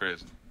 Really, that's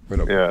crazy. Wait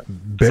up. Yeah.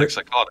 It's like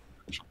psychotic.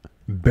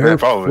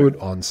 Barefoot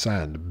on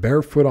sand.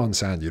 Barefoot on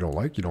sand. You don't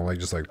like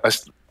just like.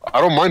 I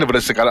don't mind it, but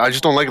it's like I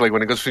just don't like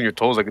when it goes between your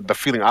toes. Like the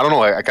feeling. I don't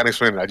know. I can't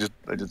explain it. I just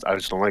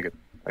don't like it.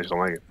 I just don't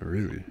like it.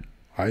 Really?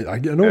 I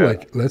know, Yeah.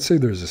 like, let's say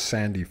there's a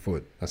sandy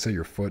foot. Let's say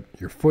your foot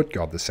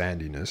got the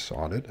sandiness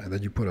on it, and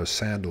then you put a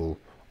sandal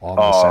on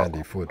the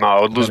sandy foot. No,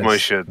 I would lose Then my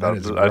it's- shit. then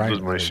it's I'd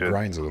lose my it shit.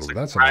 grinds a little bit.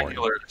 That's It's annoying.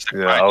 granular. It's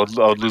like Yeah, I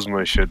granular would lose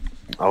my shit.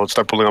 I would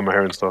start pulling out my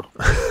hair and stuff.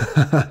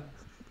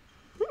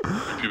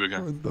 pubic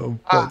hair. What the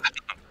fuck?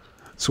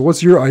 So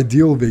what's your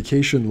ideal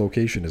vacation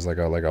location? Is like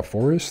a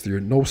forest? You're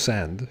no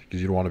sand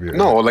because you don't want to be.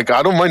 No, like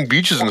I don't mind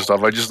beaches and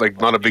stuff. I just like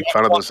not a big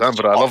fan of the sand,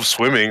 but I love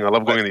swimming. I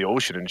love going in the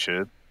ocean and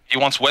shit. He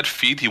wants wet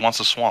feet. He wants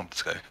a swamp.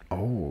 This guy.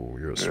 Oh,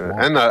 you're a swamp.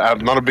 And I'm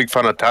not a big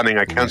fan of tanning.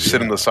 I can't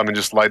sit in the sun and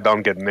just lie down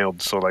and get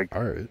nailed. So like,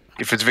 all right.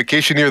 if it's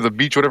vacation near the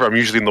beach, whatever, I'm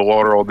usually in the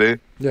water all day.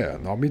 Yeah,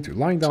 no, me too.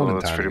 Lying down So and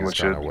that's tanning pretty is much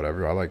kind of it.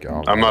 whatever. I like.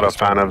 I'm not a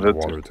fan of it.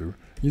 Water too.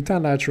 You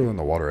tan natural in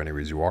the water,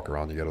 anyways. You walk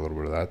around, you get a little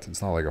bit of that.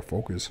 It's not like a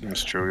focus.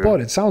 It's true. Yeah.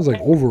 But it sounds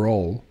like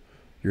overall,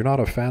 you're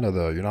not a fan of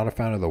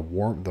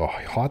the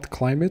hot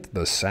climate,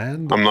 the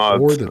sand. I'm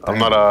not. Or the I'm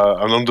not.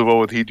 I don't do well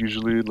with heat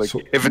usually. Like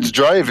if it's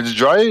dry,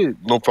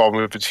 no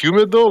problem. If it's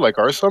humid though, like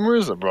our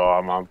summers, bro,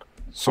 I'm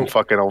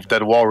fucking a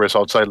dead walrus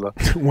outside.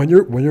 When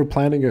you're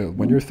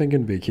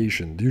thinking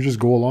vacation, do you just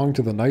go along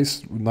to the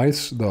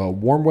the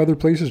warm weather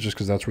places just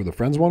because that's where the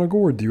friends want to go,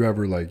 or do you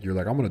ever you're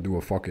like I'm gonna do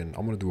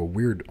a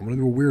weird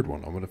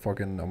one. I'm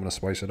gonna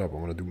spice it up.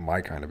 I'm gonna do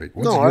my kind of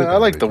vacation. No, I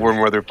like the warm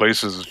weather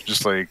places. It's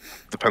just like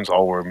depends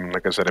how warm.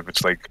 Like I said, if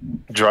it's like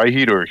dry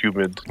heat or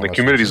humid, like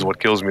humidity is what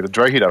kills me. The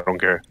dry heat, I don't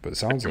care. But it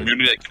sounds like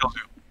Humidity that kills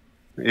you.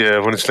 Yeah,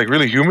 when it's like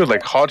really humid,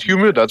 like hot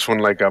humid, that's when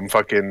like I'm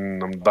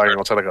dying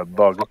outside like a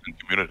dog. Fucking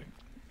humidity.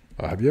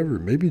 have you ever,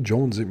 maybe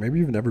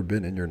you've never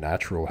been in your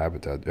natural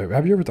habitat.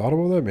 Have you ever thought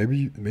about that?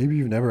 Maybe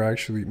you've never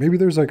actually, maybe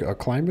there's like a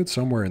climate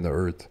somewhere in the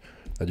earth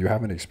that you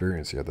haven't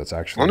experienced yet that's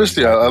actually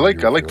honestly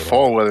exactly I like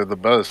fall weather the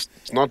best.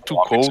 It's not too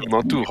cold,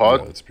 not too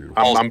hot. Yeah, it's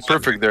beautiful. I'm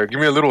perfect there. Give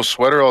me a little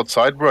sweater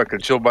outside, bro. I can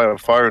chill by a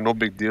fire, no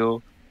big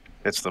deal.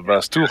 It's the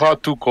best. Too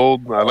hot, too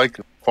cold. I like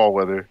fall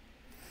weather.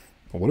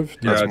 What if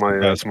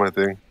That's my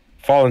thing.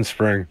 Fall and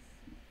spring.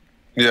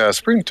 Yeah,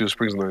 spring too.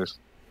 Spring's nice.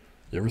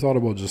 you ever thought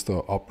about just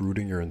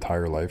uprooting your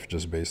entire life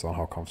just based on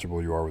how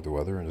comfortable you are with the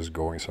weather and just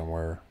going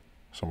somewhere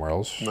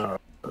else? No,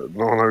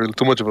 not really.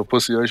 Too much of a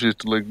pussy. I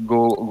should like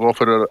go off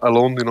it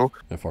alone.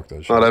 Yeah, fuck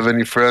that shit. Not have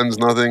any friends,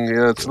 nothing.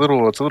 Yeah, it's a little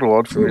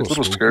odd for me. It's a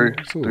little spooky. scary,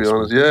 It's a to little be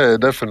honest. spooky. Yeah,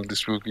 definitely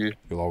spooky.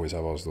 You'll always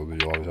have us though.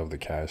 You'll always have the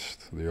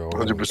cast.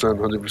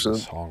 100%.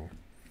 Song.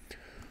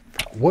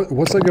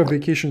 What's like a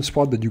vacation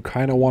spot that you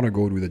kind of want to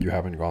go to that you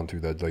haven't gone to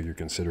that like you're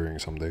considering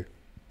someday?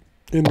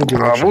 In the I've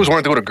direction. always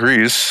wanted to go to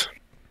Greece.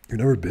 You've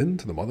never been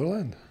to the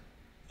motherland?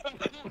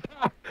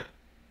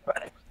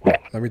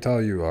 Let me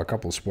tell you a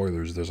couple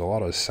spoilers. There's a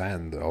lot of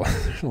sand.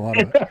 There's a lot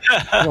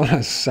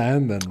of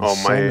sand and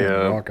sun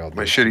and rock out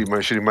my there.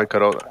 shitty mic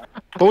cut out.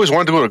 I've always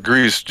wanted to go to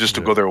Greece just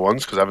to go there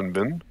once because I haven't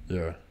been.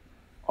 Yeah.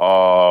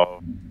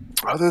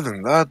 Other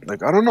than that,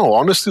 like I don't know.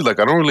 Honestly, like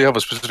I don't really have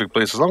a specific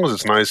place as long as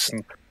it's nice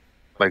and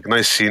like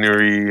nice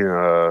scenery,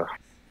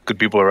 good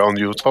people around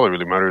you. It's all that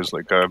really matters.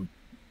 Like I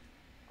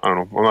don't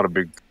know. I'm not a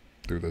big.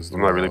 Dude,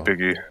 I'm not really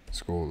picky.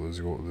 Let's go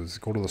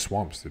to the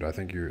swamps, dude. I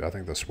think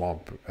the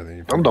swamp.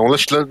 I'm down.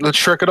 Let's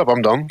shrek it up.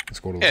 I'm down. Let's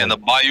go to Yeah, in the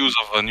bayous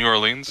of New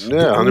Orleans. Yeah,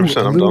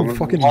 100%. I'm down.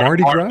 Fucking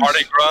Mardi Gras.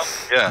 Mardi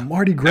Gras. Yeah.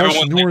 Mardi Gras,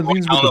 Everyone's New like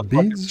Orleans going with the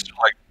down beads.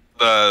 Like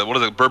what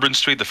is it, Bourbon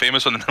Street, the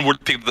famous one, and then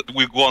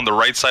we go on the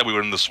right side. We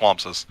were in the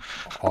swamps.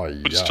 Oh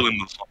We're just chilling in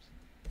the swamps.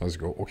 Let's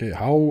go. Okay,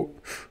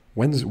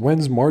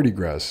 when's Mardi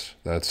Gras?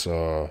 That's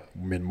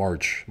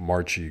mid-March.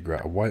 Mardi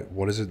Gras.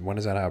 What is it? When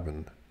does that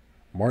happen?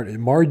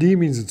 Mardi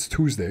means it's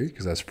Tuesday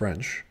because that's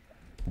French.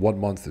 What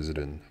month is it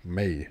in?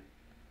 May,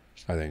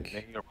 I think.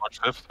 May or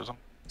March 5th or something.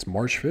 It's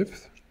March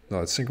 5th? No,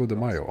 it's Cinco de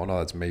Mayo. Oh no,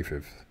 that's May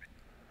 5th.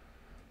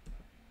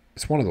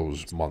 It's one of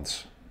those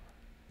months.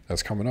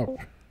 That's coming up.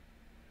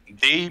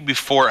 Day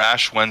before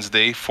Ash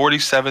Wednesday,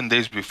 47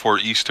 days before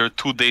Easter,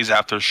 2 days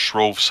after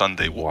Shrove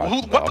Sunday. What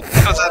the fuck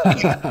does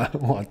that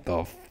mean? What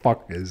the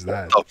fuck is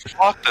that? What the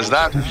fuck does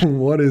that mean?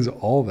 What is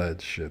all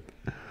that shit?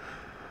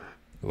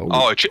 Hello?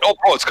 Oh,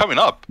 bro, it's coming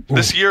up.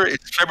 This year,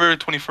 it's February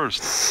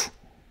 21st.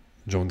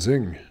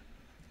 Jonesing.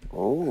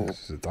 Oh,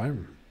 This is the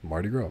time.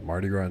 Mardi Gras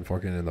and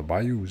fucking in the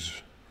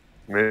bayous.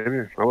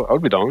 maybe. I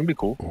would be down. It'd be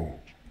cool. Oh,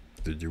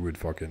 dude,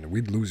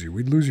 we'd lose you.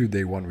 We'd lose you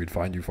day one. We'd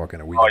find you fucking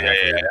a week. Oh, and a half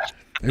yeah. later.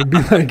 It'd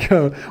be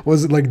like,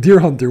 was it like Deer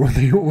Hunter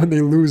when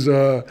they lose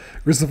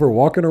Christopher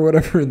Walken or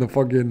whatever in the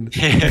fucking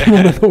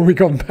when we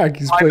come back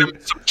he's Find playing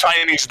them some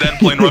Chinese den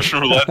playing Russian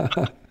roulette.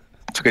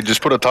 It's okay.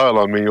 Just put a tile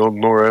on me. You'll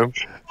know where I am.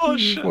 Oh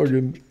shit.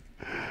 fucking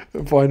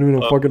find him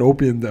in a fucking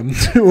opium den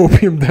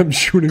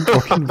shooting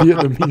fucking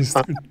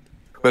Vietnamese dude.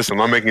 Listen, I'm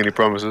not making any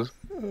promises.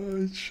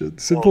 Shit.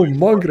 Simple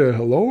Magre,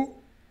 hello?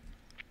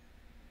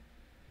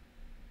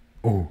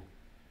 Oh.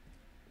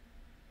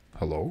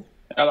 Hello?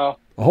 Hello.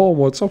 Oh,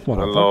 what's up,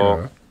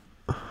 motherfucker?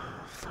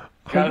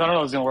 Guys, I don't know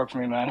if it's gonna work for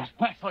me, man.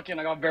 I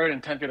got buried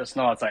in 10 feet of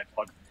snow outside.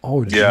 Fuck.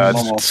 Oh, Yeah,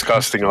 jeez. it's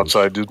disgusting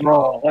outside, dude.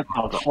 Bro, what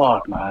the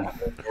fuck, man?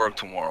 Work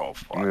tomorrow.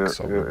 Fuck. Yeah,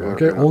 So, yeah,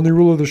 okay, yeah. only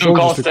rule of the show. Two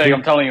calls Just a today, I'm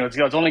quick, telling you. It's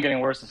only getting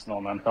worse, the snow,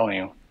 man. I'm telling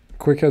you.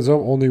 quick heads up.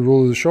 Only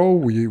rule of the show.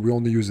 We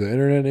only use the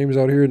internet names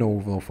out here.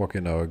 No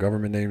fucking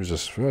government names.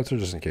 Just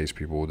in case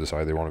people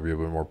decide they want to be a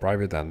bit more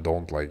private and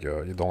don't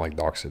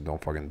dox it.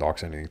 Don't fucking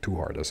dox anything too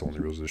hard. That's the only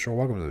rules of the show.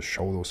 Welcome to the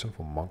show, though.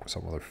 Simple Monk. What's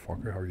up,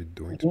 motherfucker? How are you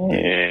doing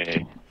today?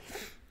 Hey.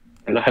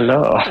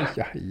 Hello.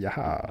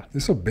 Yeah.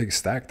 This is a big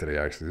stack today.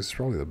 Actually, this is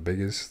probably the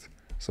biggest.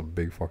 It's a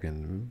big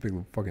fucking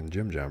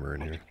gym jammer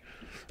in here.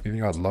 We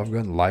even got Love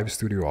Gun live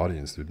studio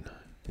audience, dude.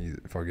 He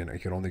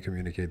can only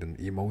communicate in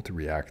emote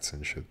reacts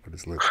and shit, but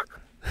it's lit.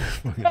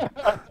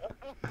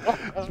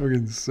 It's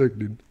fucking sick,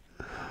 dude.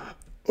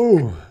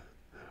 Oh,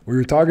 we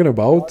were talking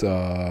about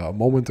a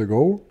moment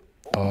ago.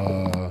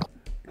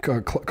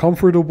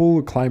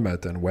 Comfortable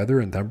climate and weather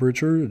and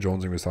temperature.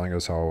 Jonesy was telling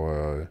us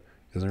how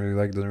doesn't really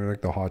like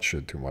the hot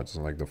shit too much.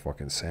 Doesn't like the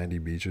fucking sandy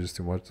beaches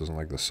too much. Doesn't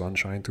like the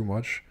sunshine too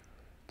much.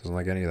 Doesn't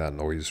like any of that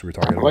noise. We're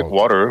talking I about like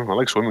water. I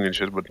like swimming and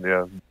shit, but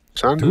yeah,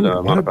 sand. dude,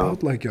 I'm what not a fan.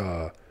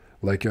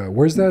 about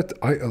where's that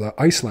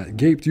Iceland?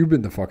 Gabe, you've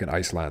been to fucking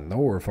Iceland, no?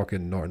 Or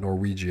fucking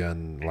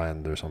Norwegian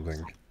land or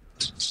something?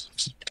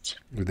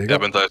 Dude, they Yeah, got,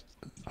 I've been to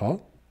huh?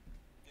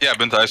 yeah, I've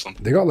been to Iceland.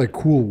 They got like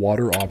cool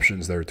water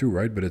options there too,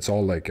 right? But it's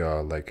all like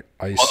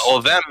ice. All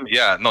of them,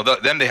 yeah. No,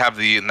 them they have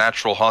the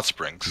natural hot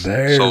springs.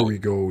 There So, we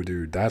go,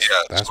 dude. That's so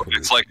what it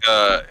it's is. like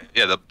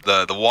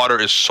the water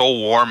is so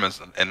warm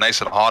and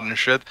nice and hot and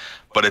shit,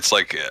 but it's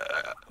like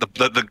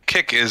the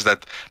kick is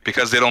that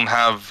because they don't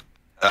have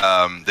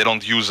they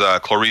don't use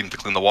chlorine to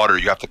clean the water,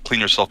 you have to clean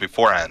yourself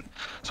beforehand.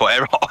 So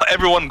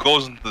everyone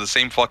goes into the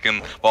same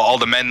fucking, well, all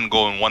the men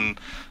go in one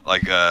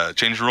like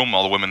change room,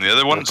 all the women in the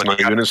other one. It's But not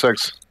you have,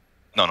 unisex.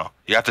 no,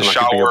 you have to They're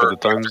not keeping up shower,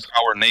 with the times.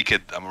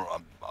 naked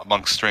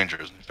amongst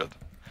strangers and shit.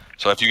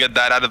 So if you get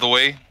that out of the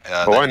way,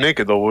 But why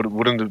naked though?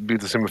 Wouldn't it be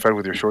the same effect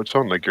with your shorts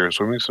on, like your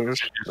swimming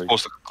shorts? you're Like,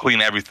 supposed to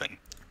clean everything.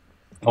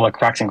 All the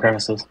cracks and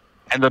crevices.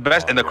 And the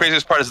best and the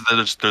craziest part is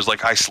that there's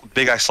like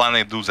big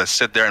Icelandic dudes that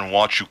sit there and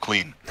watch you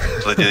clean,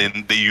 so that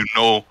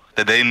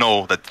they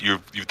know that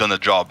you've done the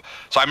job.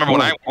 So I remember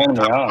when I'm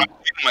cleaning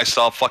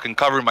myself, fucking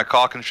covering my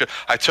cock and shit,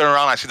 I turn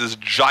around, I see this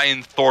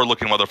giant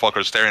Thor-looking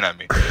motherfucker staring at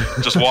me,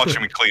 just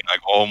watching me clean.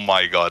 Like, oh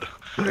my god.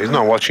 he's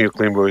not watching you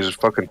clean, bro. He's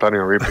fucking planning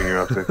on raping you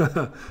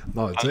after.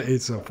 No,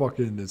 it's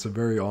a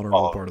very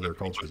honorable part of their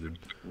culture, dude.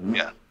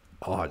 Yeah.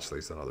 Oh, actually,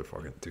 it's another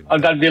fucking dude.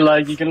 I'd be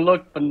like, you can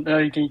look, but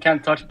you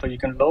can't touch, but you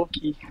can low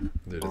key.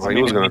 Dude, Oh,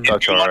 he was gonna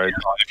touch, alright.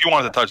 If you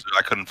wanted to touch it,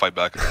 I couldn't fight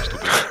back.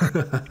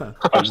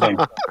 It was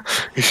stupid.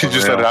 You should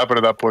just let it happen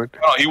at that point.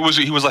 No, he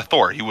was like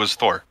Thor. He was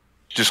Thor.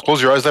 Just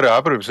close your eyes, let it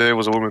happen, and say it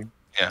was a woman.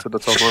 Yeah. So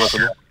that's all I'm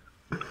gonna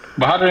do.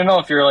 But how do they know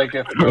if you're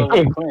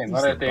clean?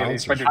 What if they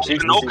spread your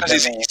cheeks? No,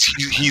 because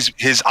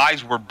his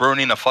eyes were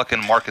burning a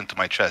fucking mark into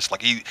my chest.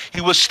 Like he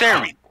was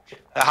staring.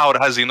 How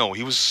does he know?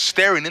 He was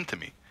staring into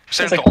me.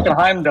 He's like fucking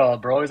Heimdall,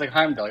 bro. He's like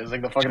Heimdall. He's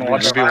like the fucking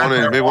watcher.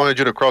 Maybe wanted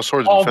you to cross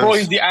swords. Oh, with bro, fence.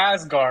 he's the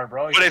Asgard,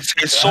 bro. But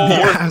it's so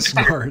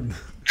Asgard.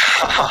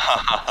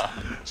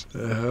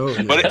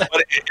 But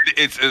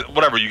it's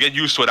whatever. You get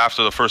used to it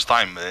after the first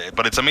time.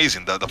 But it's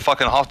amazing. The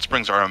fucking hot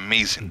springs are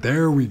amazing.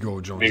 There we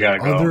go, Jones. We gotta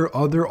go.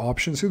 Other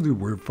options, dude.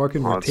 We're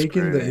That's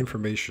taking the great.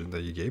 information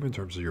that you gave in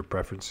terms of your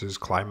preferences,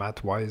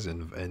 climate wise,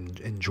 and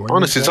enjoyment.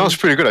 Honestly, it sounds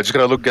pretty good. I just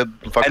gotta get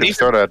fucking even,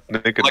 started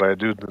at naked like, by a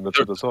dude, and that's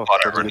it. That's all.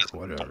 Whatever.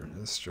 Whatever.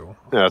 That's true.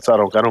 Yeah, I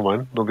don't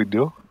mind. No big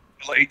deal.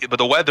 But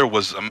the weather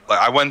was.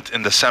 I went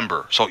in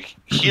December, so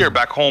here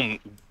back home,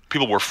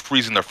 people were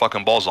freezing their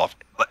fucking balls off.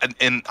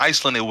 In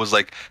Iceland, it was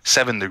like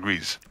 7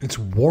 degrees. It's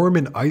warm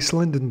in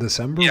Iceland in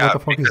December. Yeah, What the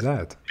fuck is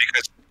that?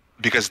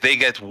 Because they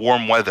get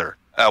warm weather.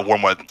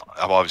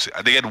 Obviously.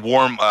 They get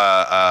warm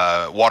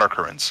water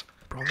currents.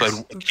 Bro,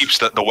 So it keeps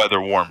the weather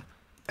warm.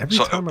 Every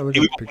So time I look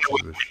at pictures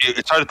of this shit,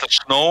 it started to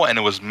snow and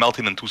it was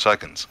melting in 2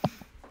 seconds.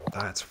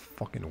 that's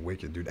fucking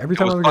wicked, dude. Every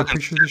time I was look at fucking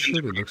pictures of this shit,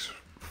 it looks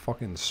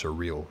fucking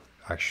surreal.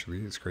 Actually,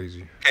 it's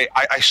crazy. Okay,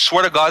 I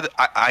swear to God,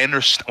 I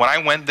understand. When I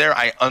went there,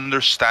 I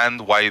understand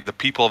why the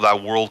people of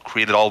that world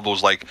created all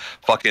those like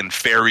fucking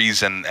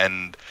fairies and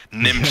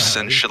nymphs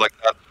and shit like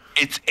that.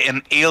 It's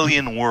an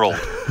alien world.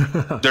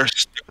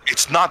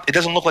 It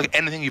doesn't look like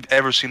anything you've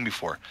ever seen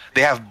before.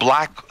 They have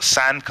black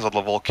sand because of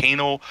the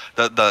volcano.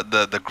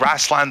 The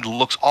grassland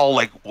looks all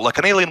like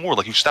an alien world,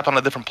 like you stepped on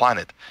a different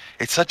planet.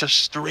 It's such a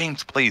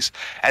strange place.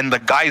 And the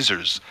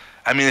geysers.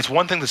 I mean, it's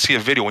one thing to see a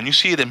video. When you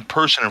see it in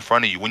person in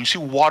front of you, when you see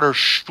water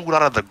shoot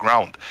out of the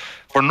ground,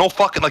 for no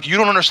fucking, like, you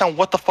don't understand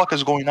what the fuck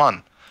is going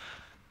on.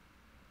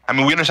 I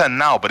mean, we understand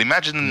now, but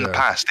imagine in the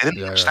past. They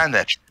didn't understand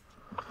that shit.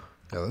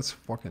 Yeah, that's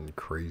fucking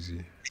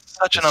crazy. It's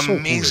such an It's so cool that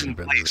amazing you've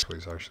been to this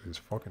place. place, actually. It's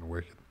fucking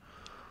wicked.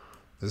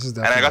 This is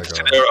And I definitely got to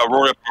see the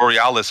Aurora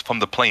Borealis from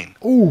the plane.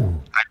 Ooh.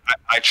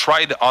 I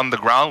tried on the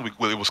ground.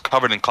 It was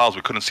covered in clouds.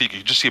 We couldn't see it. You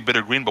could just see a bit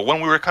of green. But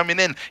when we were coming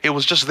in, it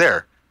was just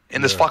there.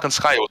 In this fucking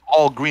sky, it was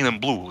all green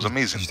and blue. It was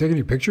amazing. Did you take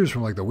any pictures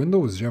from like the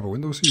windows? Did you have a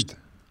window seat?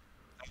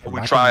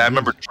 We tried. I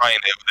remember trying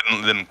it.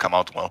 It didn't come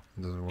out well.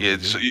 Doesn't work Yeah,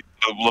 again?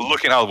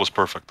 looking out was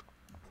perfect.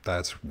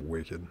 That's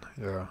wicked.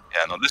 Yeah.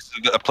 Yeah, no, this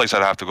is a place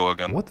I'd have to go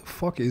again. What the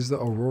fuck is the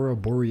Aurora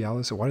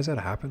Borealis? Why does that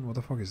happen? What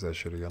the fuck is that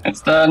shit again? It's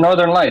the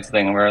Northern Lights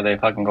thing where they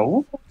fucking go,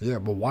 whoop. Yeah,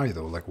 but why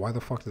though? Like, why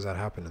the fuck does that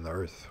happen in the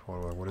Earth?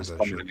 What is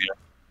that shit?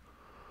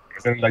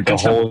 Isn't like the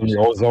hole in the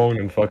ozone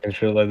and fucking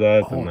shit like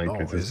that? Oh, and like no,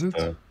 it's is just,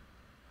 it?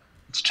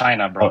 It's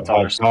China, bro. It's all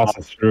their stuff.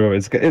 It's true.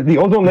 The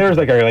ozone layer is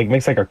like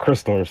makes like a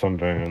crystal or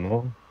something, you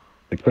know,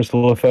 the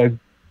crystal effect.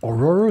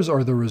 Auroras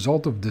are the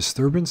result of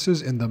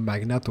disturbances in the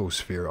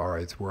magnetosphere. All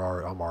right,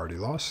 I'm already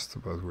lost,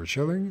 but we're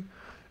chilling.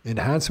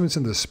 Enhancements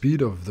in the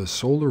speed of the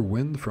solar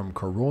wind from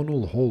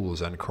coronal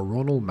holes and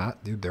coronal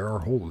Dude, there are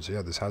holes.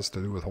 Yeah, this has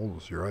to do with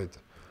holes. You're right.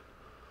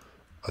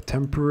 A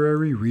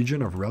temporary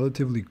region of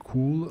relatively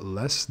cool,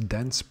 less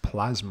dense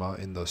plasma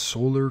in the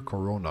solar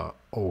corona.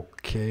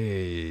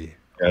 Okay.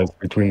 Yeah, it's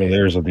between the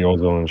layers of the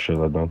ozone and shit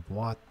like that.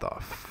 What the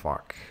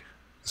fuck?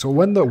 So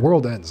when the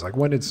world ends, like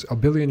when it's a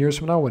billion years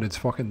from now, when it's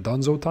fucking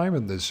Dunzo time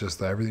and it's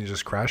just everything's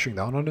just crashing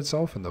down on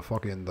itself and the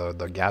fucking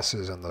the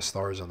gases and the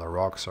stars and the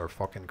rocks are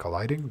fucking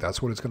colliding,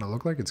 that's what it's gonna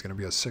look like. It's gonna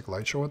be a sick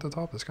light show at the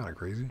top. That's kind of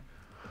crazy.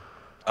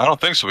 I don't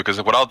think so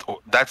because without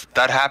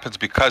that happens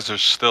because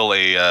there's still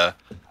an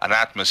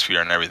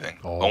atmosphere and everything.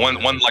 Oh, but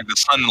when like the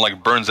sun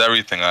like burns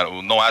everything,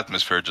 no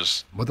atmosphere,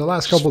 just. But the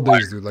last couple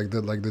days, dude, like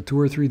the 2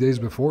 or 3 days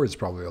before, it's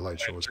probably a light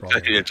show. It's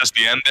probably Yeah, just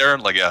the end there,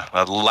 like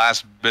that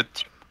last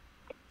bit.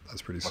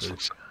 That's pretty sick.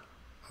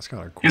 That's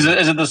kind of cool. Is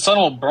it the sun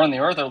will burn the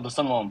earth or the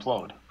sun will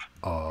implode?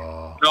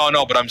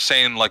 No, but I'm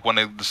saying like when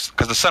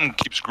because the sun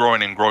keeps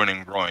growing and growing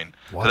and growing.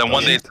 What And then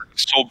one day does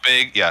it's so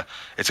big,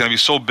 it's gonna be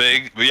so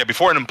big. But yeah,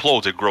 before it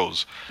implodes, it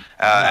grows,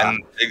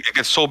 and it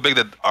gets so big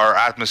that our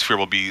atmosphere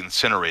will be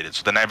incinerated.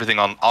 So then everything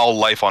on all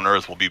life on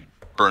Earth will be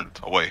burnt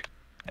away.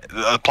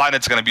 The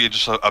planet's gonna be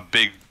just a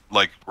big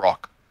like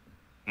rock.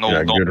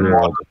 Yeah, good rid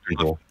of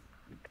people.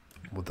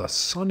 Well, the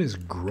sun is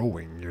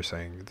growing, you're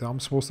saying. I'm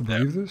supposed to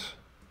believe this?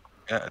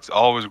 Yeah, it's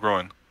always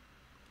growing.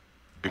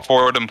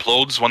 Before it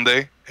implodes one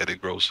day,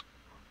 it grows.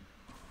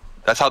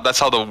 That's how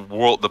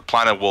the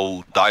planet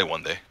will die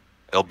one day.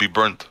 It'll be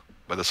burnt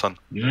by the sun.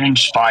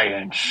 Inch by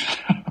inch.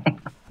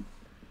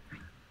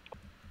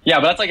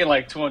 Yeah, but that's like in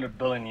like 200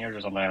 billion years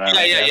or something like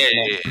that. Yeah.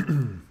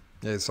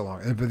 Yeah, it's so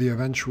long. But the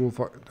eventual...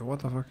 What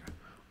the fuck? I'm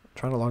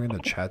trying to log into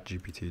Chat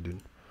GPT,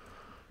 dude.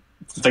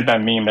 It's like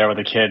that meme there with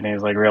the kid, and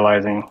he's like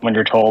realizing when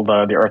you're told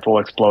the Earth will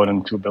explode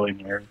in 2 billion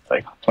years, it's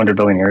like 200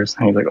 billion years,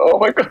 and he's like, "Oh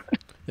my god!"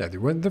 Yeah,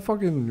 dude. When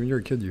you're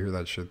a kid, you hear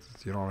that shit.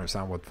 You don't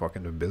understand what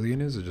fucking a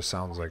billion is. It just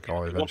sounds like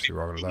eventually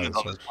we're gonna die.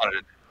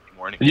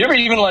 Did you ever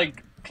even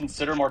like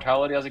consider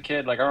mortality as a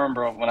kid? Like I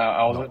remember when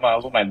I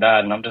was with my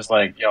dad, and I'm just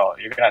like, "Yo,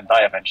 you're gonna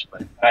die eventually."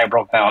 And I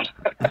broke down.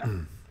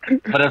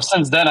 But if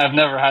since then, I've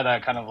never had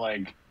that kind of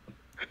like.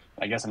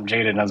 I guess I'm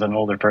jaded as an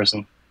older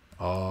person.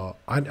 I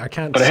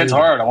can't. But it hits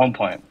hard at one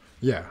point.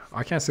 Yeah,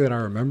 I can't say that I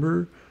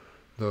remember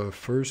the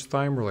first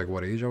time or like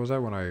what age I was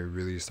at when I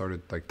really started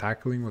like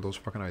tackling with those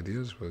fucking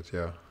ideas. But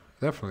yeah,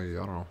 definitely,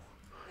 I don't know.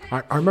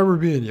 I remember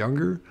being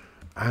younger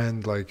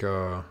and like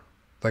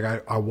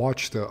I'd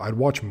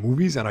watch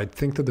movies and I'd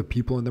think that the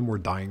people in them were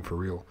dying for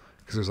real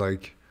because it was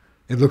like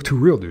it looked too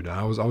real, dude. And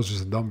I was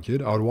just a dumb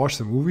kid. I would watch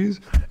the movies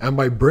and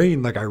my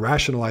brain, like I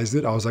rationalized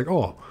it. I was like,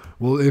 oh,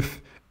 well,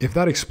 if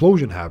that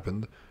explosion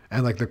happened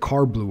and like the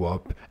car blew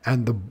up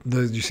and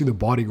the you see the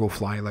body go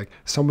flying, like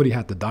somebody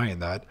had to die in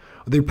that.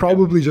 They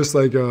probably just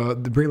like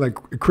bring like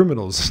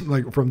criminals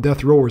like from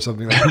death row or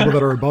something, like people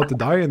that are about to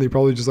die, and they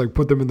probably just like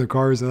put them in the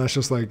cars, and that's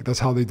just like that's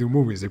how they do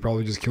movies. They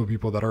probably just kill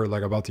people that are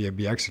like about to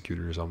be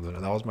executed or something.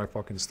 And that was my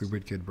fucking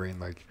stupid kid brain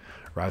like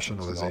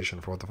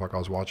rationalization for what the fuck I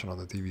was watching on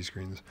the TV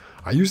screens.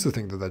 I used to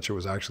think that shit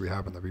was actually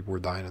happening, that people were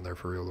dying in there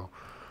for real though.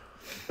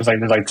 There's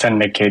like 10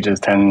 Nick Cages,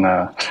 10.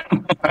 No,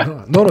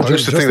 I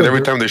used to think that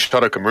every time they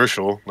shot a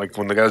commercial, like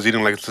when the guy's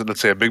eating, like let's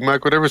say a Big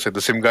Mac, or whatever, it's like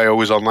the same guy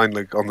always online,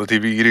 like on the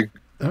TV eating.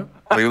 Huh?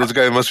 Like this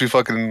guy must be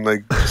fucking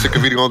like sick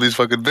of eating all these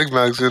fucking Big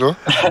Macs, you know?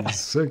 He's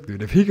sick,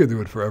 dude. If he could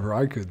do it forever,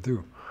 I could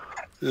too.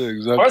 Yeah,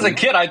 exactly. Or as a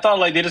kid, I thought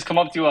like they just come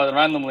up to you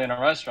randomly in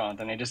a restaurant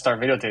and they just start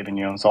videotaping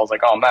you. So I was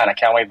like, oh man, I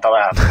can't wait until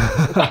that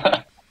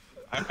happens.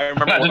 I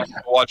remember when I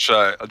watched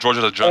George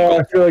of the Jungle.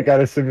 I feel like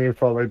I'd assume you're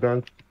probably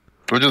done.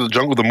 George of the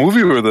Jungle, the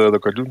movie or the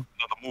cartoon?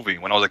 No, the movie.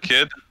 When I was a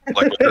kid,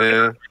 like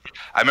I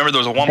remember there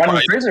was a one part.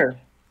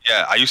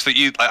 I used to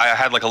eat. I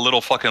had like a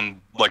little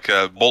fucking like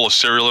a bowl of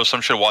cereal or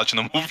some shit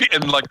watching the movie,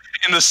 and like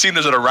in the scene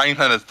there's an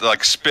orangutan that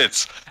like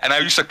spits, and I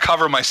used to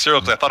cover my cereal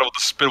because I thought the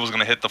spit was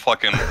gonna hit the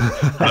fucking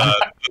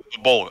the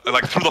bowl,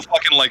 like through the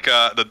fucking like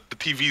the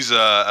TV's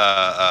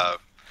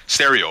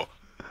stereo.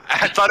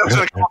 I thought it was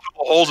gonna come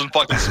through the holes and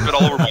fucking spit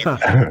all over my.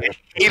 I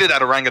hated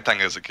that orangutan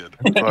as a kid.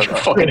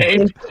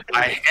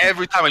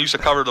 Every time I used to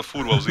cover the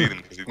food while I was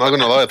eating. Not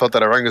gonna lie, I thought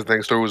that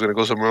orangutan story was gonna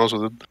go somewhere else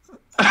with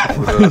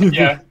it.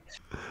 Yeah.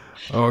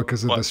 Oh,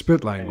 because of the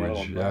spit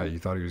language. Yeah, you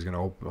thought he was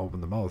gonna open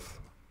the mouth.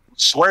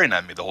 Swearing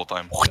at me the whole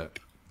time. Yeah,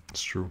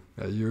 it's true.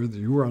 Yeah,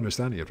 you were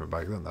understanding it from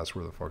back then. That's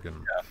where the fucking.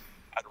 Yeah.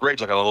 I'd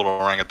rage like a little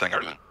orangutan.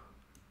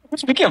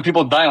 Speaking of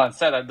people dying on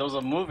set, there was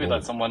a movie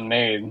that someone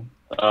made.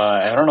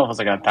 I don't know if it was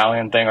like an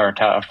Italian thing or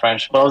a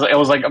French, but it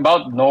was like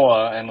about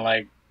Noah and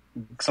like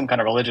some kind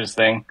of religious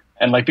thing,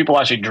 and like people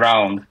actually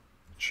drowned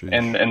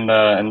in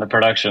the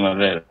production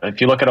of it.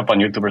 If you look it up on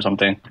YouTube or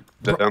something,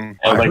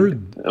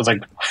 it was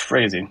like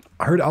crazy.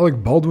 I heard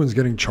Alec Baldwin's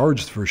getting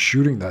charged for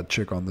shooting that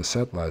chick on the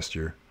set last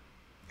year.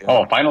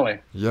 Oh, finally!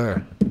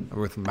 Yeah, I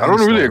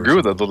don't really agree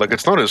with that though. Like,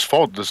 it's not his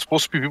fault. There's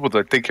supposed to be people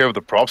that take care of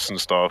the props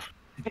and stuff.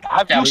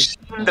 Have you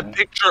seen the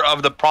picture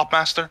of the prop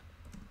master?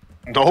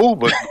 No,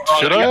 but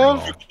should I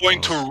have? You're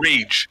going to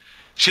rage.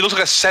 She looks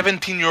like a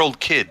 17-year-old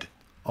kid.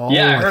 Oh,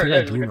 yeah, I think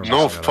I do remember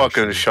no that,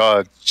 fucking actually.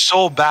 shot.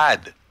 So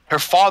bad. Her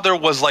father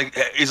was like,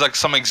 he's like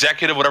some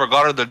executive, whatever,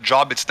 got her the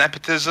job. It's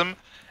nepotism,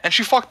 and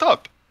she fucked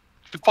up.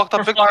 He fucked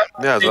up victim.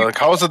 Yeah, like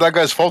how is it that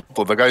guy's fault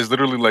though? The guy's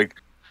literally like,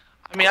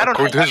 I mean, I don't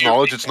know. according to his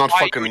knowledge, it's not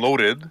why fucking you-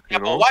 loaded. Yeah, You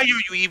know? but why are you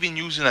even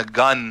using a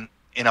gun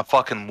in a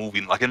fucking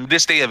movie? Like in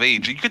this day of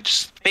age, you could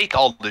just fake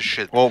all this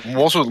shit. Well,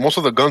 most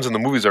of the guns in the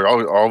movies are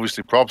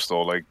obviously props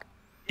though. Like,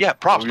 Yeah,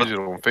 props, we but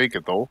usually don't fake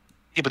it though.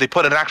 yeah, but they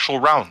put an actual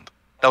round.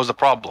 That was the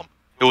problem.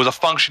 It was a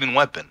functioning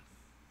weapon.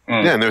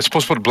 Yeah, and they're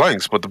supposed to put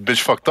blanks, but the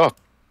bitch fucked up.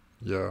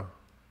 Yeah.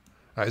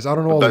 I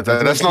don't know. All the That's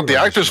details not the too,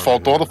 I actor's just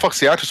fault. remember, All the fuck's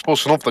the actor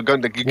supposed to know if the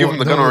gun? Like, you give him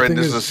the gun no, already. thing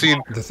This is a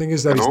scene. The thing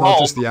is that he's You not know?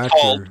 just the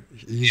Fault. actor.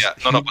 He's,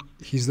 Yeah, no, but-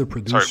 he's the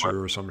producer go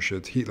or some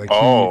shit. He like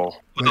Oh,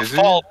 But the is he?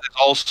 fault is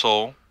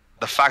also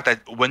the fact that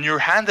when you're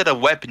handed a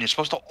weapon, you're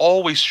supposed to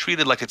always treat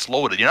it like it's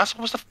loaded. You're not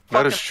supposed to That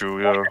fucking is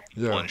true. Yeah.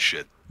 Yeah. and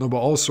shit. No, but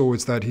also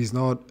it's that he's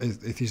not.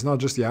 If he's not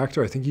just the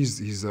actor, I think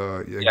he's a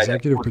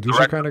executive producer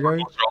Director, kind of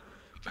guy,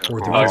 producer, or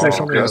Oh, director or okay,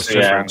 something. that's So,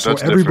 different. so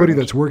That's everybody different.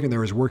 that's working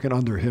there is working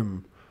under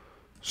him.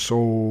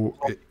 So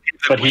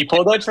But he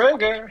pulled the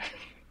trigger.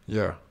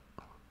 yeah,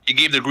 He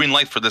gave the green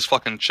light for this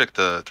fucking chick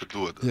to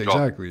do it. yeah, job.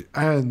 exactly.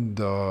 And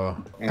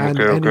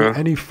Okay.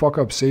 any fuck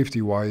up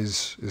safety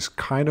wise is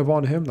kind of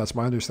on him. That's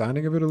my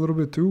understanding of it a little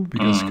bit too,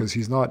 because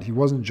he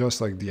wasn't just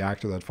like the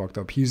actor that fucked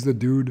up. He's the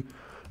dude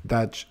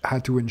that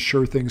had to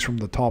ensure things from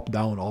the top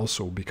down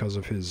also because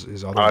of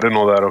his other. I didn't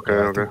know that. Okay, Yeah,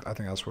 okay. I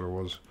think that's what it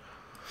was.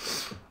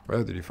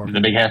 Where did he fucking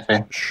The big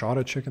happy. shot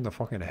a chick in the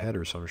fucking head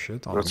or some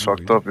shit? On That's the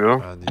movie. fucked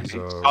up, yeah. And he's He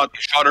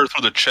shot her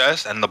through the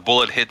chest, and the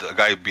bullet hit a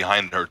guy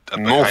behind her. No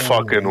behind her.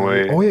 fucking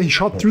way. oh yeah, he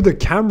shot through the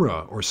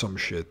camera or some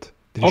shit.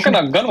 Did he What kind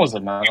shoot- of gun was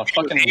it, man? A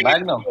fucking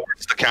Magnum.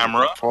 It's the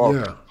camera. Fuck.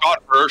 Yeah,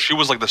 Shot her. She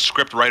was like the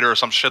script writer or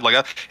some shit like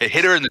that. It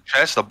hit her in the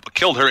chest,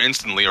 killed her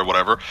instantly or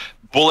whatever.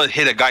 Bullet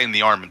hit a guy in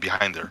the arm and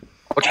behind her.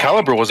 What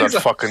caliber was that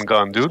fucking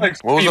gun, dude? Like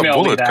What was the female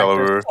bullet lead actor.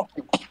 caliber?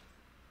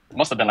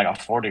 Must have been like a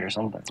 40 or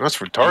something. That's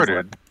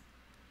retarded.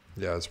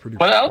 yeah, it's pretty.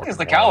 But I don't think it's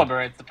the fucking wild.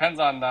 caliber. It depends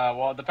on,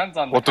 it depends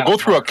on. Well, the to kind go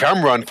of through a gun.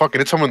 camera and fucking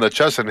hit someone in the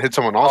chest and hit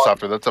someone else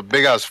after, that's a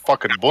big ass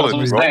fucking That's what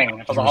bullet, I'm bro. saying. If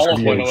it was a He was hollow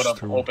point, it close, would have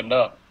too. opened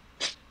up.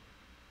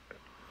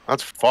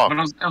 That's But fucked. it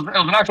was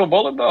an actual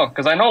bullet, though.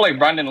 Because I know, like,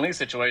 Brandon Lee's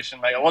situation,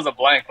 like, it was a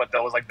blank, but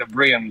there was, like,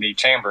 debris in the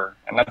chamber,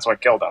 and that's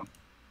what killed him.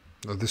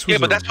 No, this was Yeah,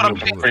 but a that's what I'm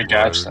real saying. bullet, Pretty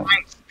bro. catch, then.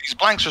 These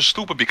blanks are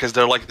stupid because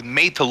they're like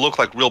made to look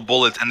like real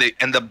bullets,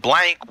 and the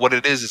blank, what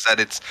it is that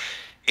it's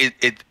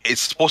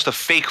supposed to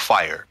fake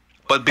fire,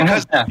 but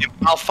because Yeah. it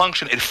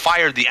malfunctioned, it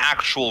fired the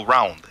actual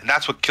round, and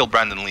that's what killed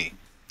Brandon Lee.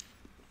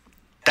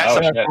 That's Oh,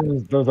 the,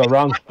 shit. There's a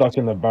round stuck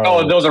in the barrel.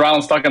 Oh, there was a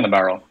round stuck in the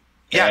barrel.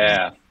 Yeah.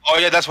 Yeah. oh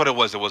yeah, that's what it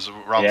was. It was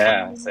round.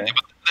 Yeah, see?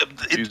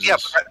 Yeah,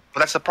 but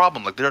that's the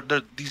problem. Like they're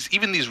these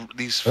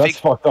That's fake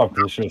fucked up.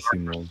 This shit,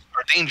 man.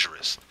 are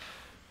dangerous.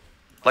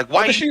 Like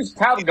Why why? the shoes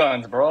cap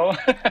guns, bro?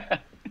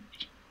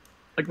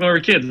 Like when we were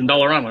kids in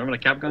Dollarama, remember the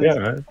cap guns? Yeah,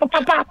 man.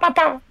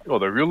 Oh,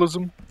 the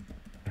realism?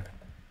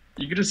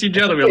 You can just see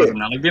the other realism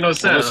now, like Dino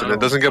said. Listen, it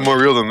doesn't get more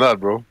real than that,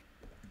 bro.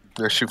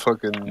 Yeah, she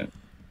fucking...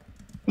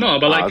 No,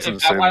 but like that's if,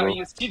 insane, I bro.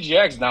 mean, it's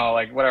TGX now,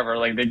 like whatever,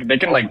 like they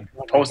can like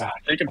post,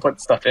 they can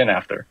put stuff in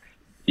after.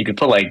 You could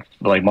put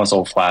like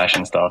muscle flash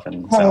and stuff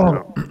and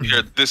sound.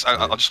 Here, this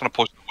I'm just gonna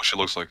post what she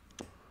looks like.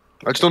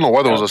 I just don't know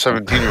why there was a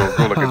 17-year-old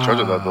girl like in charge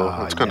of that,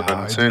 though. It's kind of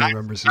Yeah, I insane. do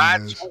remember seeing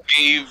That's this. who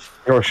gave.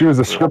 Yo, she was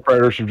a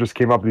scriptwriter. She just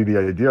came up with the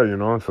idea, you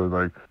know. So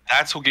like,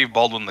 That's who gave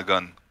Baldwin the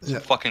gun. Yeah.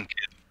 Fucking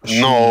kid.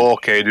 No,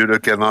 okay, dude.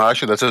 Okay, no,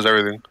 actually, that says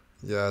everything.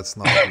 Yeah, it's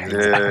not Yeah,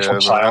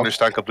 good. no, I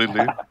understand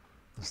completely.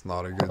 It's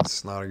not a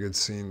good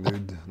scene,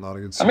 dude. Not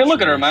a good I scene. mean,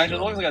 look at her, man. She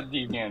looks like a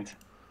deviant,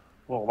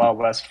 little Wild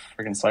West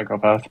freaking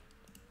psychopath.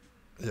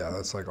 Yeah,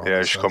 that's like.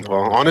 Yeah, she come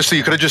on. Honestly,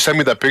 you could have just sent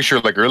me that picture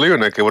like earlier,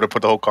 and I would have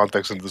put the whole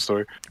context into the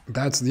story.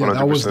 That's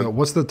that was the 100%.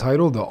 what's the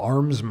title? The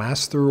arms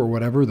master or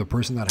whatever, the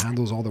person that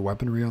handles all the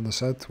weaponry on the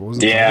set. What was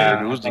the Yeah.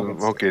 Dude, it was I think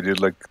it's- okay,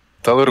 dude. Like,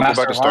 tell her to go back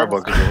to Master of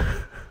Arts. Starbucks. You know?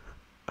 title?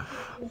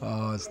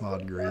 Oh, it's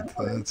not great.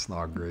 It's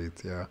not great.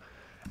 Yeah,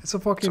 it's a It's a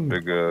fucking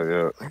big,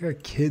 yeah. like a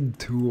kid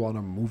too on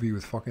a movie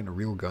with fucking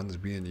real guns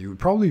being used.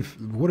 Probably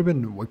would have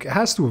been. It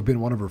has to have been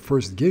one of her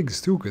first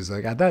gigs too, because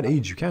like at that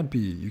age you can't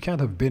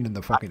have been in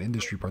the fucking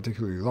industry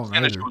particularly long.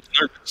 And either. she was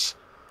nervous.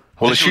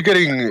 Well, is she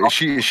getting?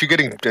 Is she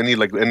getting any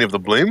of the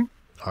blame?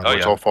 I Oh, don't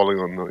It's yeah. all falling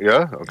on.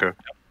 Yeah. Okay.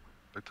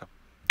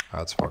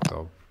 That's fucked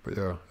up. But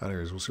yeah,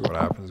 anyways, we'll see what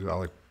happens. I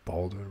like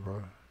Baldwin,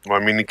 bro. Well,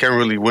 I mean, he can't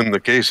really win the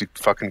case. He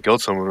fucking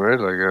killed someone, right?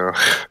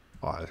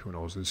 Like, Who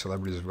knows? The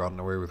celebrities have gotten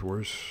away with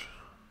worse.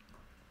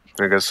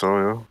 I guess so.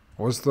 Yeah.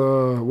 What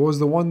was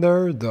the one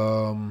there?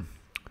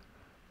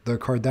 The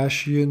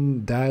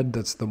Kardashian dad.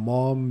 That's the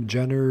mom.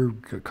 Jenner.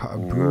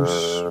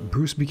 Bruce.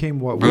 Bruce became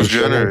what? Bruce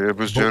what- Jenner. Yeah,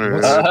 Bruce Jenner.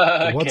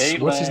 What's, Yeah.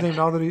 what's his Caitlyn. name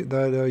now that he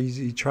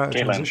Caitlyn.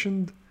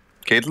 transitioned?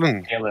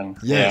 Caitlyn. Kaylin.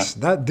 Yes,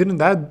 that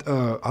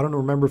I don't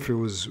remember if it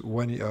was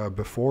when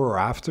before or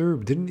after.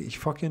 Didn't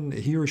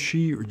he or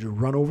she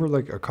run over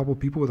like a couple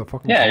people with a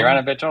fucking? Yeah, you car?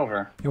 ran a bitch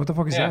over. Yeah, what the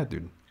fuck is Yeah. that,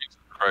 dude?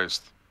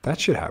 Christ. That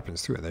shit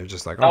happens too, and they're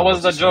just like, That oh,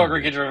 was what's the joke,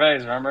 celebrity? Ricky Gervais.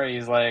 Remember,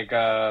 he's like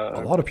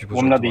A lot of people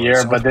woman joked of the about it. year,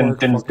 South but Park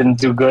didn't fucking-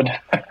 do good.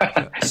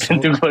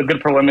 Didn't do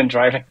good for women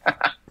driving.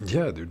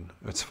 Yeah, dude,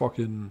 it's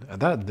fucking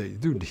and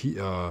dude.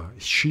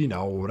 She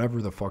now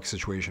whatever the fuck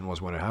situation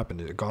was when it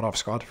happened, it got off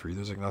scot free.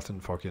 There's like nothing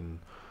fucking.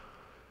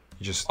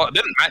 Just. Oh,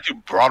 didn't Matthew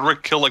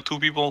Broderick kill like 2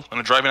 people in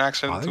a driving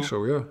accident? I think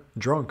so. Yeah,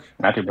 drunk.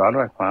 Matthew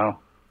Broderick. Wow.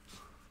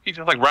 He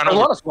just like ran There's over. a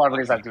lot of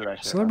celebrities that do that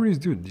shit. Celebrities,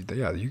 dude.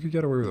 Yeah, you could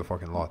get away with a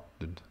fucking lot,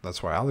 dude.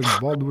 That's why Alex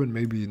Baldwin,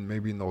 maybe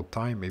no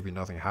time, maybe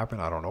nothing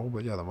happened. I don't know,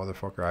 but yeah, the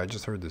motherfucker. I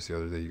just heard this the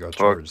other day. He got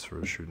charged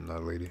for shooting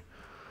that lady.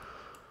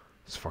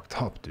 It's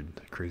fucked up, dude.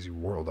 Crazy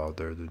world out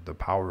there, dude. The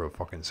power of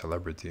fucking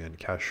celebrity and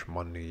cash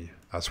money.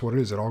 That's what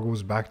it is. It all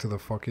goes back to the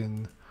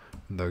fucking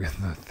the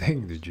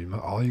thing, dude.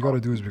 All you gotta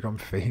do is become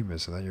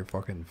famous, and then you're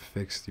fucking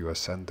fixed. You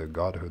ascend to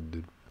godhood,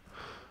 dude.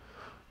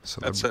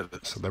 That's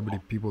it. Celebrity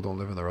people don't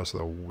live in the rest of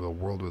the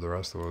world with the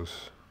rest of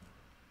us.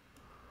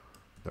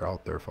 They're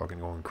out there fucking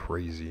going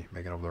crazy,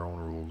 making up their own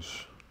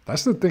rules.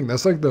 That's the thing.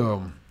 That's like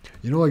the,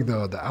 like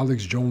the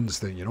Alex Jones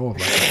thing, of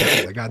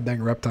like the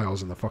goddamn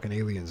reptiles and the fucking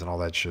aliens and all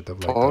that shit.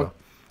 Of like,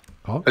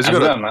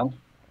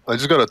 I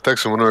just got a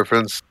text from one of my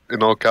friends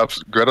in all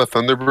caps. Greta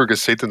Thunberg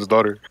is Satan's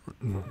daughter.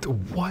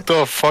 What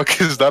the fuck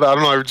is that? I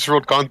don't know. I just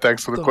wrote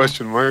context with a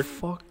question mark.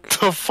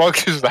 The fuck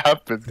just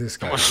happened? This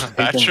guy.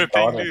 That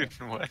tripping, dude.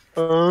 What? I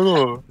don't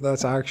know.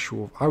 That's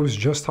actual. I was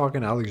just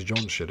talking Alex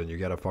Jones shit, and you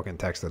get a fucking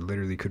text that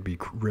literally could be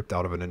ripped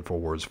out of an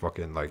InfoWars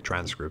fucking like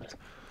transcript.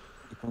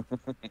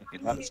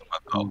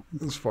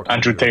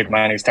 Andrew Tate,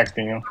 man, he's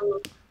texting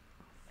you.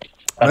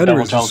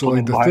 Anyways, so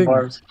like the thing.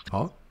 Bars.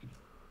 Huh?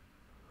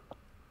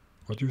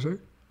 What do you say?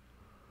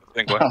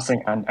 I was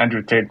saying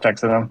Andrew Tate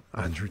texted him.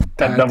 Andrew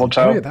that devil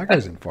child. Oh, yeah, that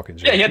guy's in fucking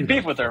jail. Yeah, he had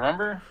beef with her,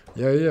 remember?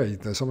 Yeah,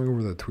 there's something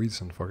over the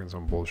tweets and fucking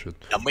some bullshit.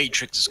 The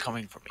Matrix is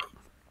coming for me.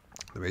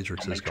 The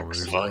Matrix is coming.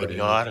 Oh my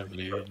god,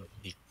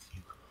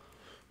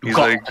 He's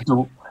like,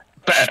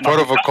 she's part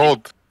of a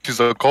cult. She's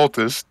a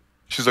cultist.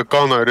 She's a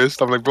con artist.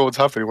 I'm like, bro, what's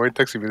happening? Why are you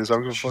texting me this?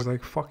 I'm She's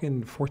like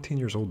fucking 14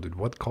 years old, dude.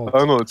 What cult?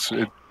 I don't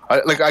know.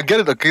 I get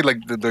it. Okay,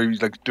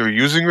 they're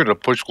using her to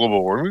push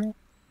global warming.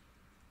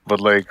 But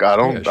like I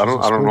don't know.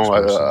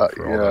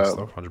 Yeah,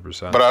 stuff,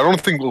 100%. But I don't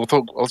think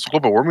also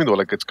global warming though.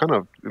 Like it's kind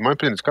of, in my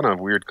opinion, it's kind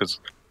of weird because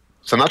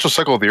it's a natural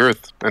cycle of the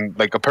Earth, and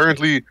like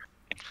apparently,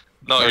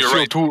 our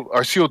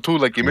CO2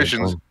 like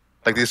emissions,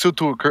 like the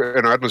CO2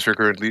 in our atmosphere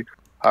currently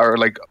are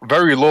like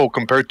very low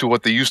compared to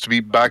what they used to be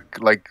back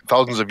like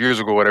thousands of years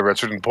ago, whatever, at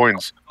certain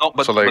points. No,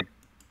 but so like.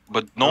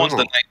 But no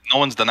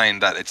one's denying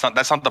that. It's not.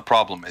 That's not the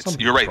problem.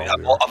 You're right. A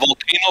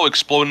volcano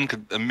exploding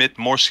could emit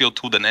more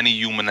CO2 than any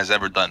human has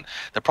ever done.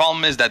 The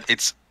problem is that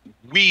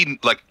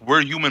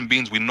we're human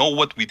beings. We know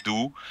what we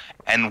do,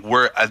 and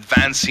we're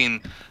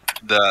advancing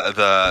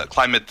the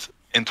climate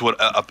into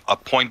a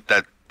point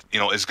that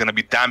is going to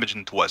be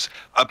damaging to us.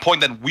 A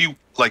point that we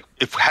like.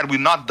 Had we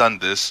not done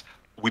this,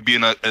 we'd be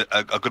in a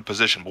good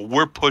position. But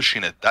we're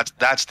pushing it.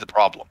 That's the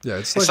problem. Yeah,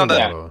 it's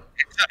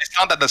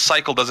not that the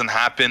cycle doesn't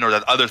happen or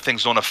that other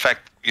things don't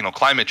affect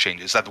climate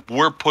change. It's that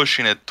we're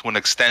pushing it to an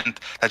extent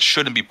that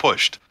shouldn't be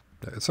pushed.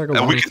 It's like a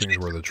lot of things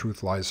where the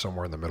truth lies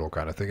somewhere in the middle,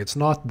 kind of thing. It's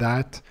not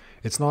that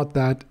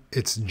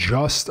it's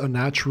just a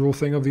natural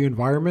thing of the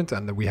environment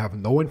and that we have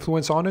no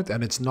influence on it,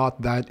 and it's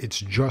not that it's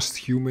just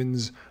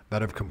humans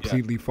that have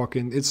completely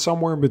fucking. It's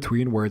somewhere in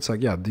between where it's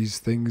like, yeah, these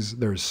things.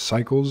 There's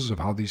cycles of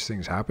how these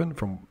things happen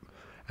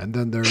and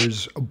then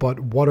but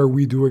what are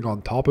we doing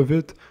on top of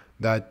it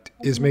that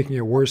is making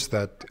it worse,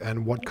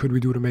 and what could we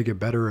do to make it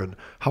better, and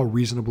how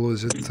reasonable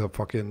is it to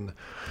fucking.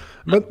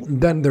 But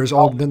then there's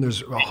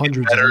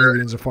hundreds of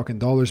millions of fucking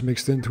dollars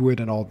mixed into it,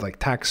 and all like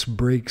tax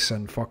breaks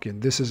and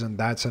fucking thises and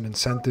that's and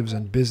incentives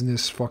and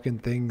business fucking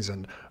things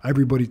and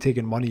everybody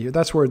taking money.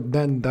 That's where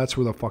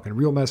the fucking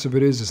real mess of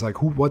it is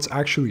like what's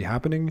actually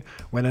happening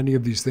when any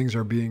of these things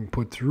are being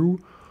put through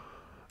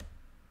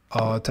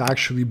to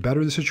actually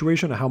better the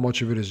situation, and how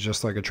much of it is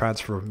just like a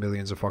transfer of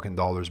millions of fucking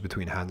dollars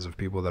between hands of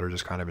people that are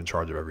just kind of in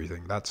charge of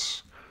everything.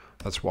 That's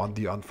one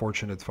the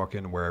unfortunate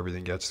fucking where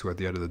everything gets to at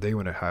the end of the day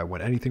when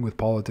anything with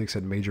politics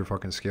at major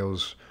fucking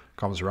scales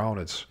comes around.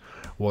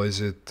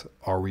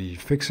 Are we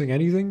fixing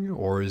anything,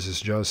 or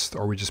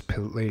are we just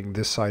playing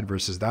this side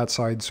versus that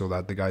side so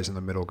that the guys in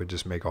the middle could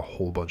just make a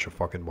whole bunch of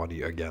fucking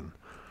money again?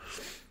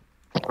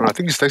 I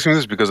think he's texting me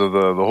this because of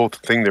the whole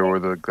thing there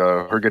where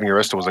her getting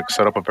arrested was like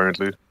set up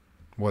apparently.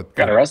 What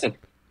got arrested?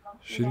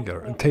 She didn't get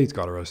arrested. Tate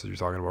got arrested. You're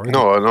talking about, right?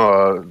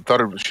 No.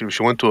 Thought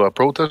she went to a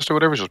protest or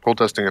whatever. She was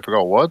protesting. I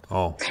forgot what.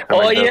 Oh.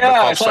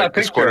 I saw that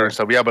picture. And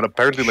stuff. Yeah, but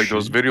apparently like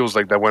those videos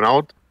like that went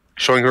out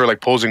showing her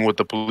like posing with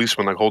the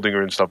policeman like holding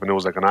her and stuff, and it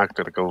was like an act.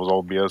 Like it was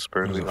all BS.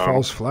 Apparently, it was a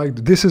false flag.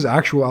 This is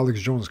actual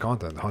Alex Jones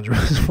content. 100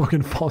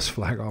 fucking false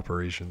flag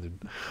operation,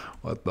 dude.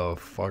 What the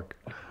fuck?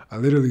 I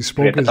literally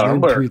spoke his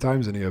name 3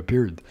 times and he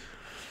appeared.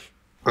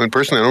 I mean,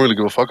 personally, I don't really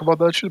give a fuck about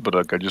that shit, but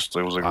like I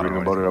was like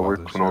reading about it at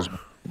work when I was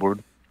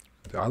bored.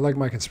 I like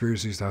my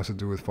conspiracies that have to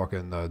do with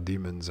fucking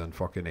demons and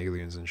fucking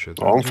aliens and shit.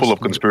 Oh, I'm full of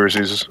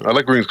conspiracies. I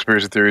like reading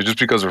conspiracy theories just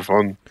because they're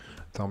fun.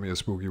 Tell me a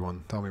spooky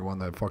one. Tell me one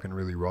that fucking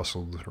really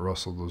rustled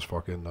those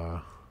fucking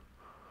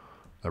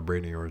that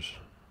brain of yours.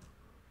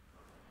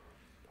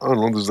 I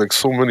don't know. There's like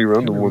so many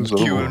random ones.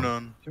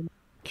 QAnon.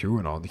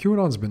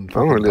 QAnon's been don't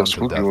fucking really done have to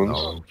spooky death ones.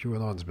 now.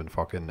 QAnon's been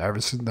fucking ever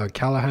since the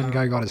Callahan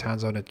guy got his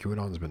hands on it.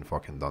 QAnon's been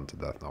fucking done to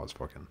death now. It's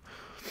fucking.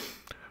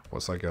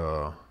 What's like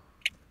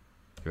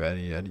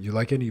you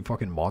like any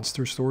fucking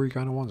monster story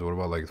kind of ones? What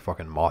about like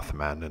fucking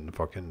Mothman and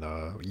fucking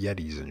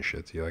Yetis and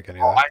shit? You like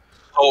any of that? I'm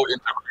so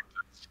into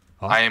cryptids.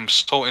 Huh? I am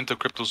so into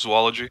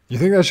cryptozoology. You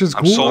think that's just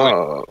I'm cool?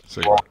 so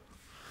So,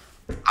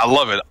 I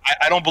love it.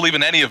 I don't believe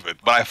in any of it,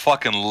 but I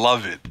fucking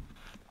love it.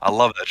 I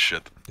love that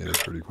shit. yeah,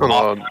 that's pretty cool.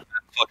 Mothman,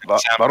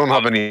 fucking I don't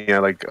have any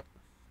like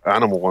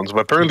animal ones,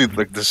 but apparently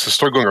like there's a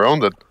story going around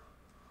that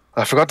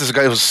I forgot this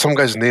guy. It was some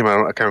guy's name.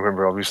 I can't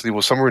remember. Obviously, it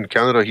was somewhere in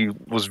Canada. He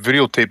was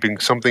videotaping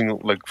something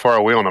like far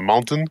away on a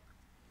mountain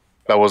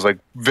that was like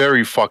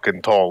very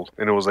fucking tall,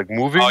 and it was like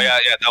moving. Oh yeah,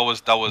 that was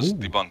Ooh.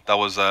 debunked. That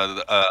was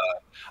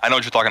I know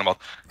what you're talking about.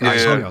 Yeah,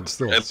 Nice yeah. on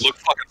stills. It looked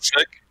fucking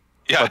sick.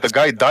 Yeah, But the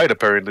guy died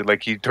apparently.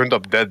 Like he turned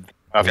up dead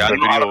after Yeah, the I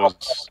know video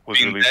about was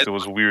being released. dead. It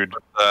was weird.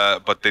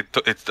 but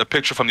it's the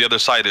picture from the other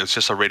side. It's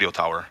just a radio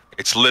tower.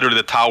 It's literally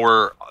the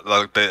tower,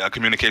 like the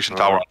communication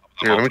tower. on top of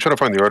the Yeah, let me try to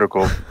find the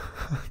article.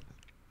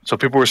 So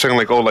people were saying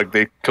like, oh, like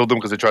they killed him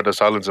because they tried to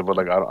silence him, but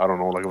like I don't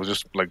know, like it was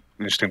just like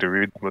interesting to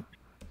read. But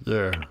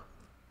Yeah.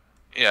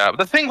 Yeah, but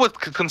the thing with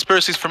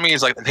conspiracies for me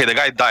is like, okay, the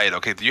guy died.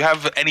 Okay, do you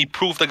have any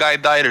proof the guy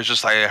died, or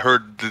just I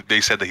heard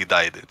they said that he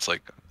died? It's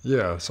like,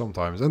 Yeah,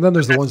 sometimes. And then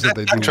there's the ones that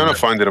they do. I'm trying to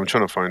find it. I'm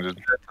trying to find it.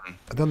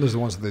 And then there's the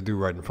ones that they do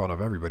right in front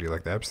of everybody,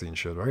 like the Epstein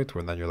shit, right?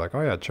 When then you're like,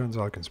 oh yeah, it turns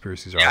out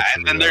conspiracies are yeah,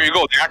 actually and then there you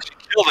go. They actually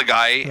killed the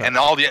guy, Yeah. and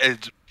all the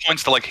it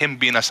points to like him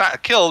being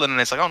killed, and then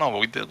it's like, oh no,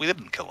 we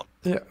didn't kill him.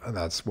 Yeah, and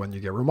that's when you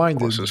get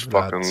reminded This is that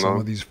fucking some low.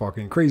 of these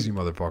fucking crazy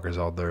motherfuckers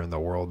out there in the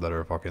world that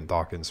are fucking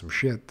talking some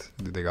shit,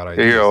 they got Yeah,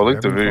 ideas. here, I'll that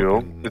link the every video.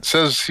 fucking- It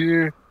says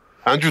here,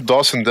 Andrew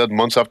Dawson dead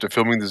months after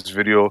filming this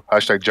video.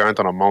 Hashtag giant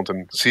on a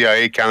mountain.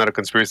 CIA Canada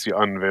conspiracy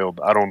unveiled.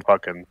 I don't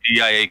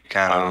CIA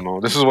Canada. know.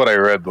 This is what I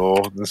read though.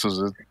 This is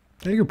it.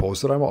 Yeah, you can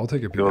post it. I'll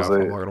take a peek. was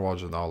I'm a- not gonna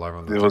watch it now live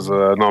on the It was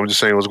TV. no, I'm just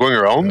saying it was going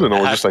around and it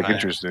was just like Hat man.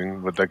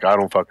 interesting. But like I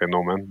don't fucking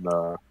know, man.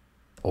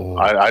 Oh,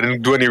 I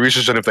didn't do any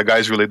research on if the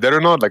guy's really dead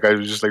or not. Like I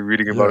was just like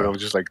reading about it. Yeah. I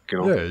was just like, you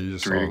know, yeah, you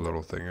just saw a reading.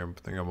 little thing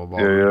I'm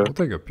about. Yeah, yeah. We'll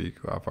take a peek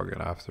fucking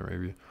after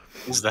maybe.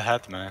 He's the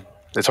hat man.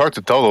 It's hard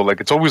to tell though.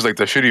 Like it's always like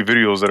the shitty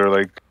videos that are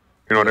like,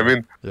 you know what I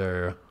mean?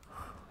 Yeah.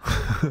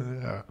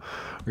 Yeah.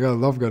 We got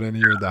Love Gun in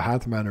here, the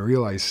Hat Man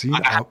real I see.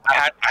 I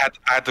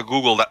had to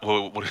Google that.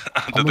 I'm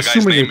the guy's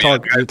assuming name.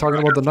 you're talking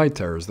about the night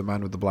terrors, the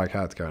man with the black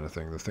hat kind of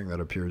thing, the thing that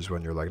appears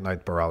when you're like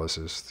night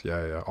paralysis.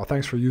 Yeah. Oh,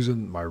 thanks for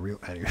using my real.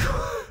 Anyway,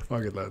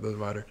 fuck it, that doesn't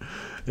matter.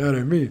 Yeah, what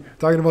I mean,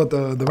 talking about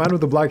the man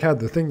with the black hat,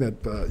 the thing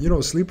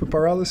that sleep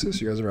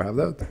paralysis. You guys ever have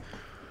that?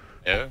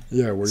 Yeah.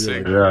 Yeah, where you're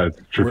Sick. like, Yeah, it's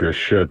trippy Where- as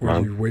shit, where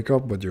man. you wake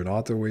up but you're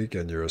not awake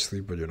and you're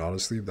asleep but you're not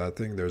asleep. That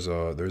thing. There's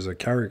a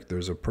character.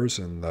 There's a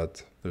person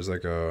that there's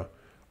like a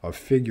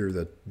figure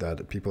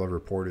that people have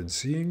reported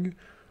seeing.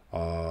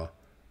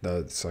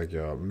 That's like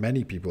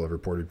many people have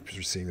reported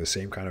seeing the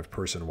same kind of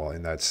person while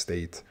in that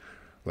state,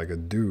 like a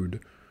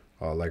dude,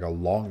 like a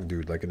long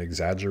dude, like an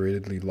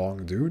exaggeratedly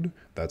long dude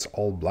that's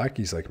all black.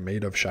 He's like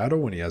made of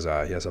shadow and he has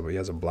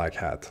a black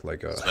hat,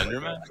 like a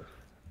Slenderman?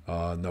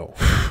 no,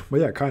 but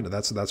yeah, kind of.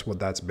 That's what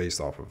that's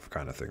based off of,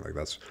 kind of thing. Like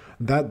that's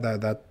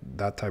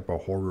that type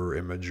of horror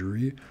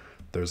imagery.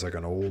 There's like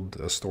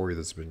a story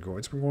that's been going.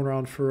 It's been going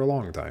around for a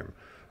long time.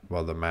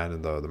 Well, the man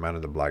in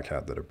the black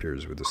hat that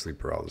appears with the sleep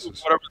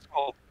paralysis. Whatever it's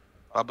called,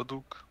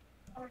 Babadook.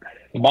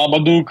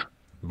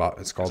 Babadook.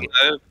 It's called.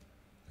 Uh,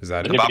 Is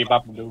that it? Bippity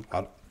Babadook.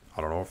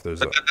 I don't know if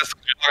there's a. That's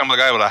you're talking about the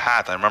guy with a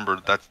hat. I remember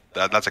that's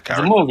a It's a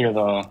character. movie,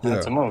 though. Yeah.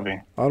 It's a movie.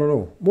 I don't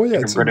know. Well, yeah,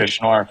 Like it's a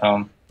British noir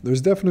film.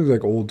 there's definitely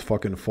like old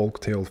fucking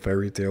folktale,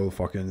 fairy tale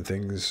fucking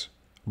things,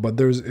 but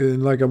there's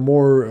in like a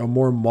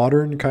more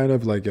modern kind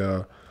of like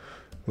a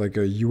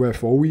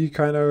UFO-y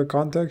kind of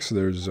context.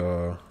 There's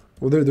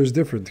there's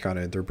different kind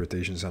of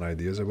interpretations and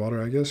ideas about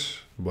it, I guess.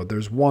 But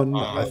there's one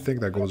I think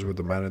that goes with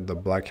the man in the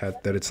black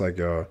hat that it's like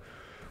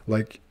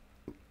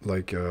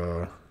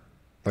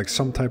like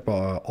some type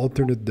of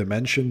alternate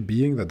dimension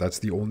being that's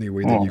the only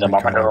way that you the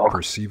can kind of Babadook.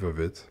 perceive of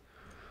it.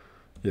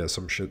 Yeah,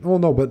 some shit. Oh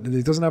no, but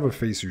it doesn't have a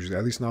face usually.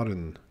 At least not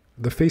in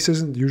the face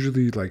isn't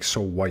usually like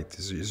so white.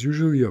 It's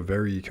usually a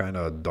very kind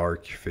of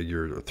dark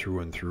figure through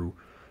and through,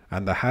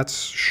 and the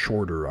hat's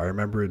shorter. I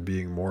remember it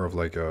being more of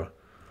like a.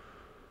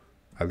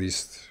 At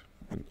least,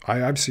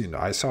 I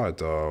saw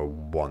it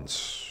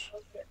once.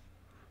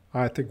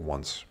 I think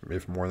once,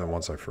 if more than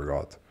once, I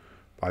forgot.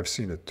 I've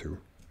seen it too.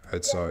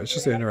 It's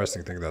just an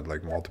interesting thing that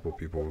like multiple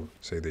people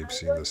say they've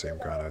seen the same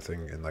kind of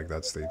thing in like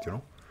that state, you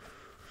know.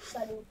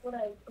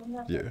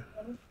 Yeah,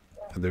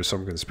 and there's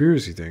some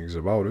conspiracy things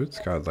about it,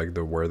 kind of like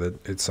where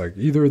that it's like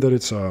either that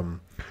it's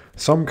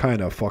some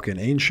kind of fucking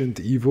ancient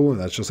evil and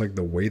that's just like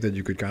the way that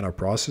you could kind of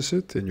process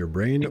it in your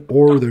brain,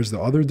 or there's the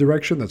other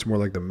direction that's more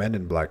like the Men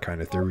in Black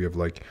kind of theory of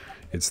like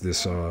it's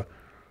this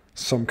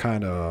some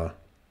kind of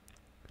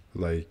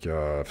like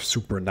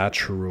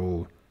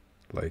supernatural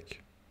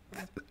like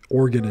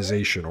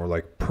organization or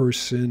like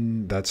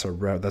person that's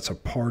a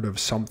part of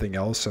something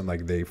else, and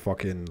like they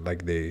fucking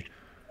like they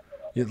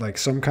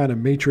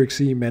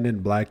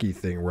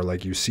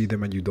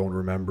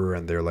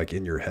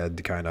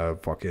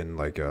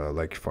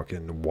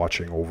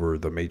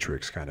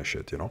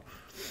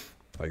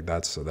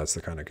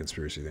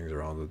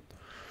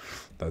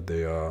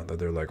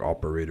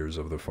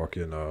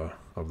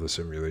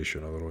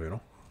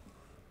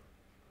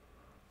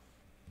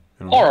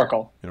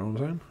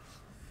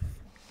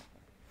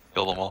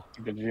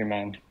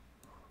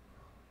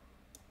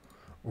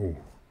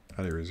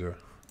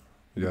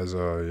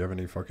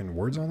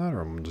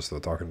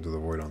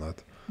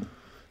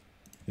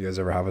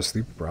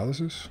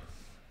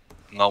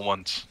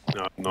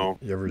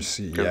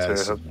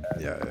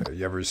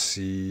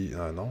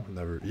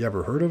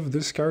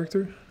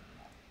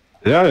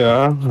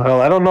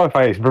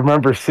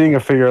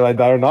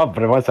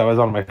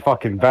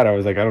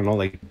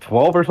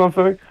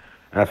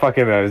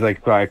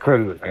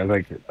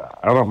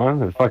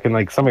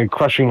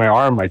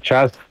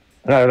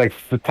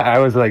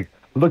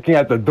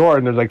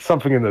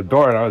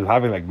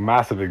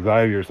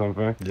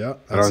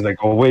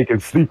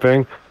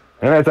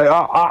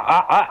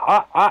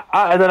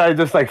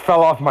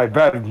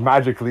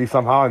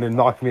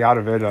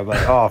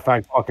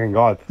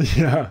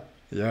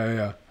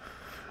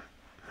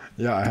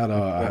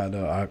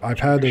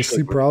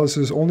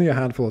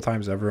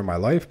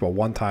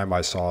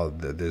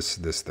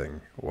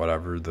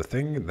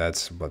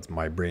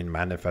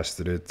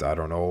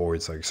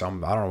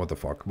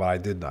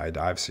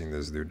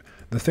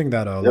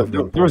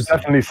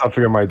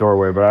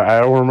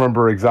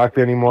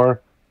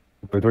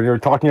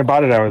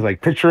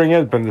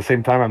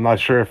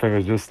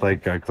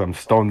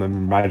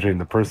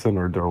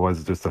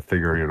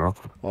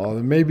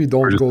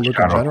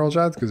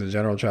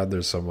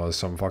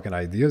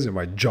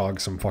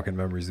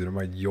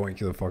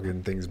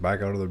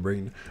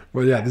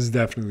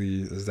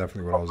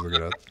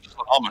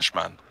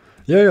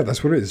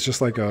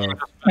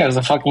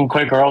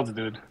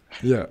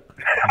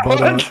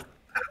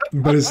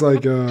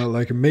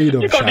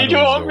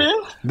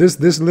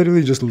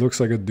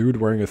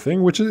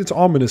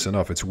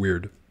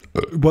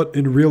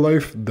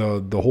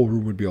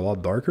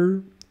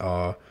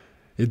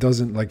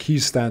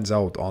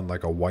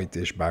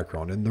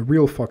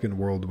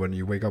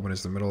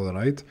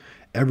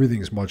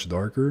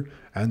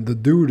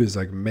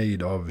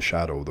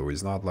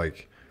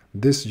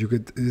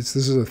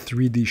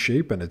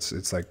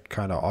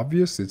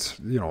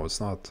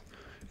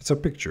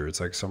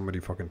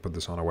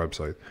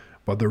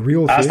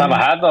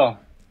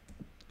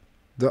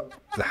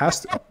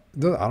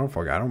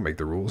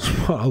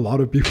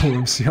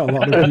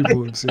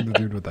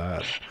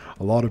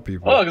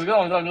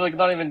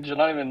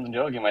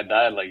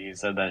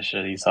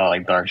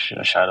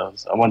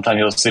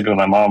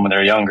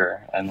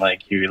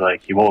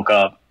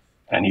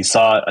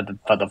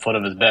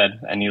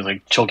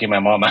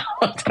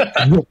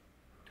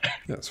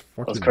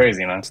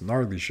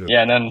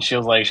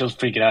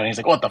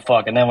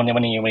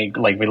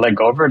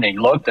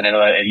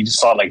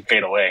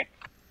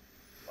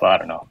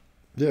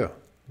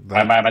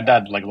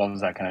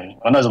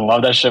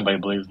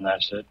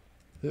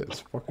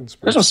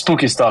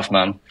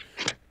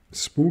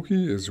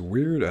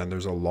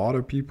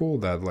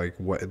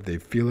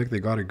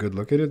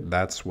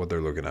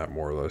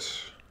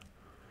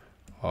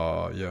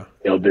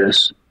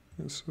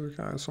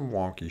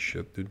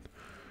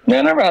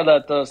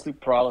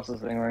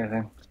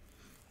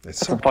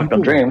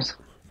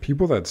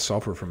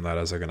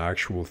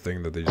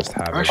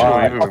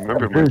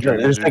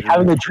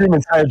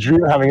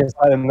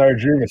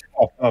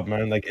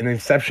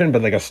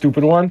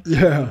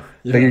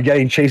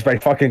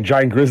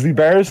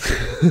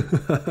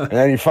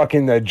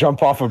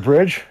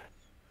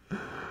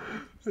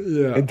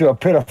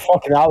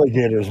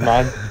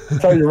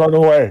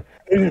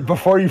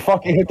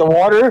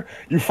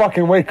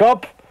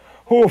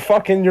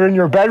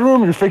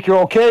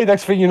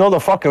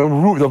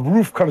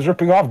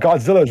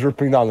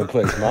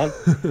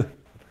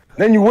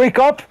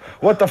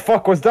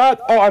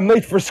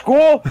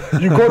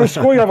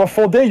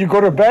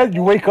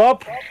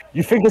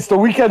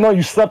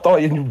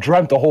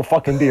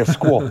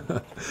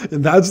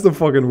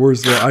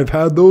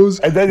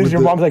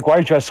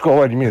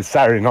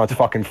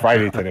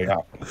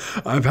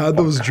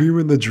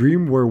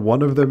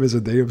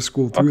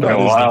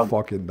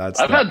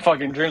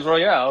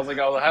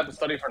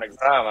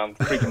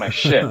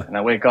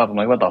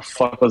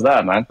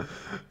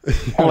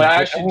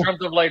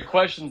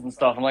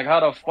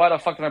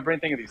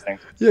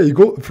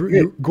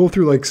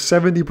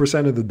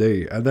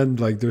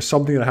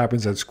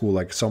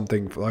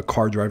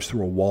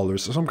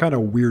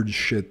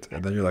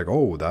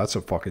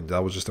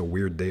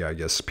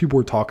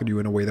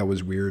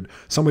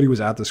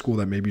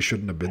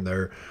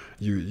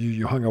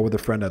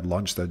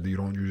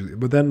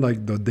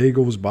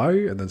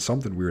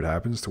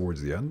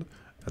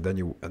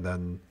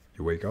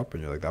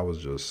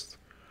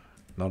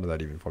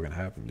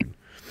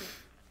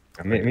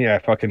Me, I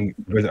fucking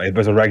it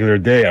was a regular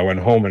day. I went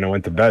home and I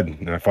went to bed,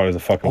 and I thought it was a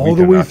fucking All the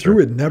weekend way after. through,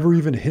 it never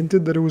even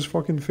hinted that it was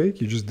fucking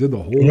fake. You just did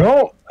the whole.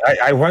 No,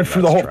 I went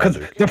through the That's whole. Because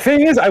tragic. the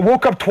thing is, I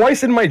woke up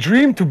twice in my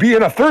dream to be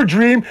in a third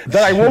dream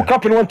that I woke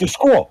up and went to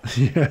school,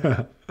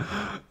 Yeah,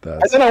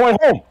 and then I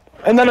went home,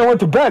 and then I went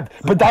to bed.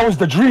 But that was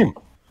the dream.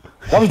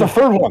 That was the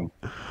third one.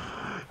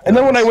 And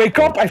then when I wake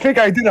up, I think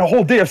I did a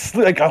whole day of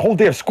sleep, like a whole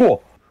day of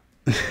school.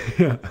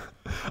 yeah.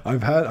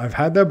 I've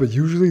had that, but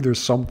usually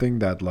there's something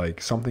that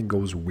like something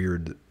goes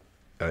weird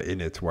in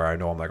it where I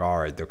know I'm like, all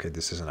right, okay,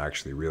 this isn't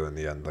actually real in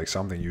the end. Like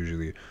something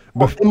usually.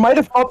 But It might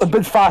have felt a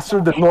bit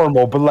faster than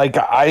normal, but like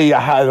I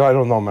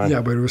don't know, man. yeah,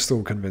 but it was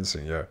still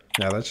convincing. Yeah,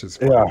 that's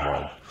just Yeah.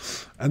 wild.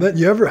 And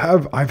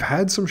then I've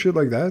had some shit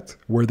like that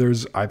where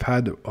I've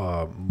had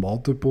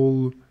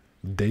multiple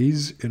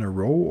days in a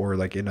row or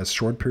like in a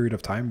short period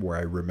of time where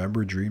I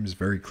remember dreams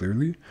very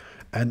clearly.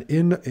 And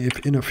if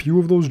in a few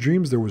of those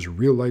dreams there was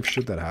real life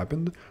shit that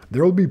happened,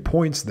 there will be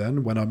points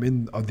then when I'm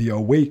in the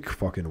awake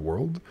fucking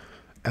world,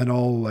 and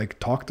I'll like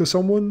talk to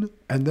someone,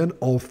 and then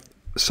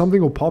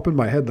something will pop in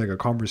my head like a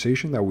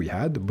conversation that we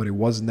had, but it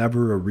was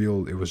never a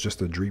real. It was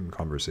just a dream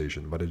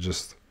conversation. But it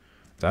just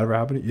that ever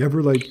happened? You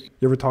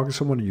ever talk to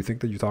someone and you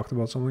think that you talked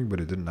about something, but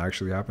it didn't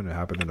actually happen? It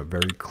happened in a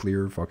very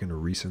clear, fucking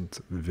recent,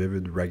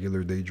 vivid,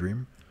 regular day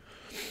dream.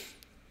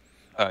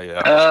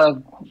 Yeah.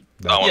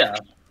 Yeah.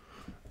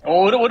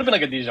 Oh, it would have been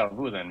like a deja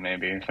vu then,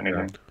 maybe, if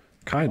anything.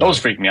 Kind of. Those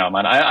freak me out,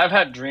 man. I've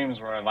had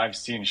dreams where I've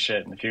seen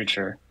shit in the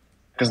future.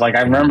 Because, like,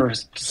 I remember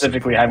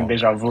specifically having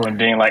deja vu and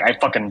being like, I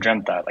fucking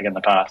dreamt that, like, in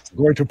the past.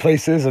 Going to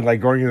places and like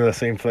going into the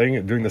same thing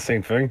and doing the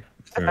same thing.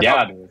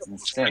 Yeah, dude, it's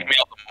Freaked insane. me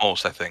out the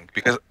most, I think,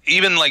 because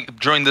even like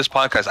during this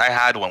podcast, I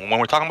had one. When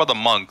we're talking about the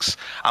monks,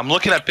 I'm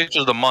looking at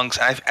pictures of the monks,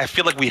 and I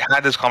feel like we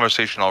had this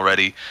conversation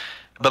already,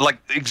 but like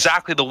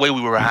exactly the way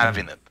we were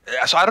having it.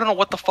 So I don't know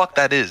what the fuck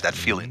that is. That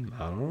feeling.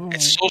 I don't know.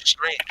 It's so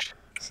strange.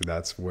 So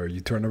that's where you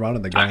turn around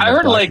and the guy. I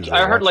heard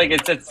like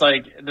it's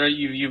like there,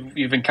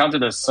 you've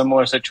encountered a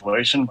similar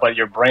situation, but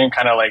your brain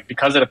kind of like,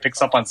 because it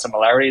picks up on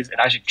similarities, it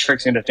actually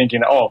tricks you into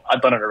thinking, oh,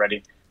 I've done it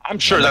already. I'm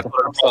sure that's what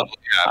it probably,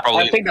 yeah,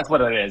 probably. I think that's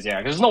what it is, yeah.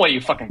 Because there's no way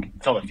you fucking can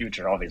tell the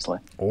future, obviously.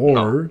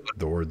 Or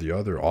the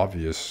other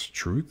obvious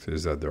truth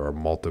is that there are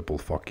multiple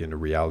fucking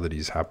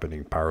realities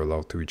happening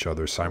parallel to each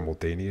other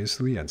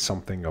simultaneously, and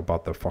something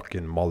about the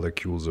fucking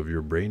molecules of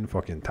your brain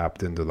fucking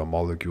tapped into the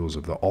molecules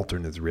of the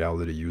alternate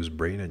reality used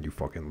brain, and you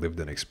fucking lived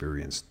an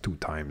experience 2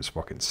 times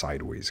fucking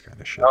sideways kind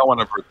of shit. I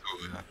want to do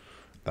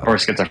it. Or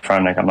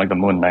schizophrenic. I'm like the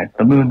Moon Knight.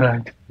 The Moon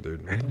Knight.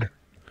 Dude.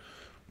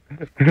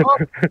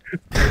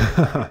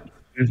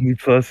 Disney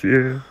Plus,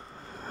 yeah.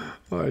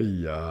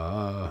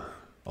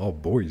 Oh,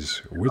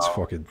 boys. It's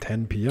fucking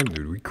 10 p.m.,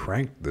 dude. We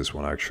cranked this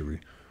one, actually.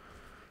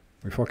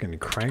 We fucking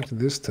cranked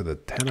this to the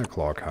 10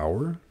 o'clock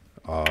hour.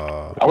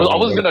 I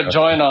was going to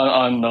join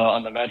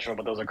on the metro,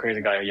 but there was a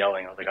crazy guy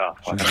yelling. I was like, oh,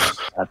 fuck,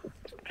 I have to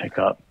pick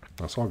up.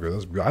 That's all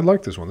good. I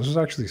like this one. This is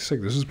actually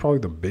sick. This is probably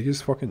the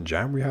biggest fucking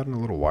jam we had in a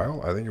little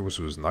while. I think it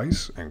was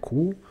nice and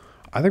cool.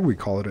 I think we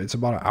call it's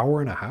about an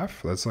hour and a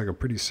half. That's like a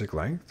pretty sick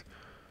length.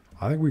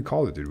 I think we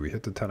called it, dude. We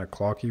hit the 10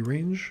 o'clock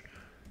range.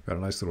 Got a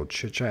nice little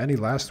chit chat. Any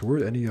last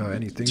word? Any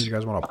things you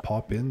guys want to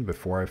pop in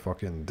before I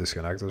fucking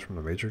disconnect us from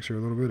the Matrix here a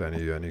little bit?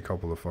 Any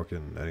couple of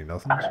fucking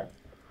nothings?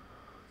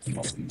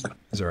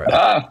 Is there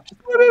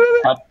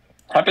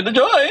happy to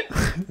join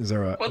is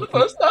there a for the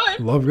first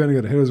time? Love gonna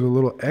get hit us with a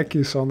little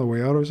ekis on the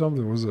way out or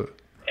something? Was it?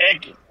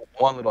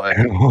 One little.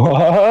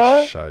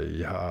 What?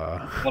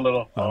 Shaya. One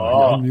little. I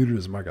unmuted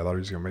his mic. I thought he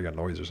was gonna make a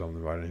noise or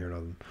something, but I didn't hear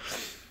nothing.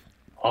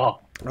 Oh.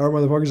 All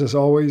right, motherfuckers. As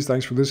always,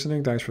 thanks for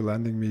listening. Thanks for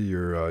lending me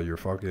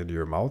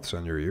your mouths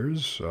and your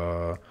ears.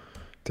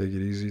 Take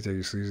it easy, take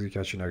it sleazy.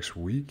 Catch you next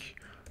week.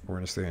 We're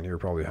gonna stay in here,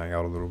 probably hang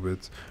out a little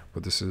bit.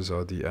 But this is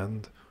the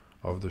end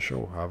of the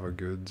show. Have a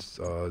good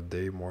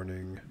day,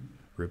 morning.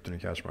 Rip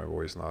didn't catch my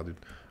voice, nah, dude.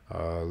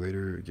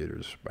 Later,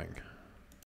 Gators. Bang.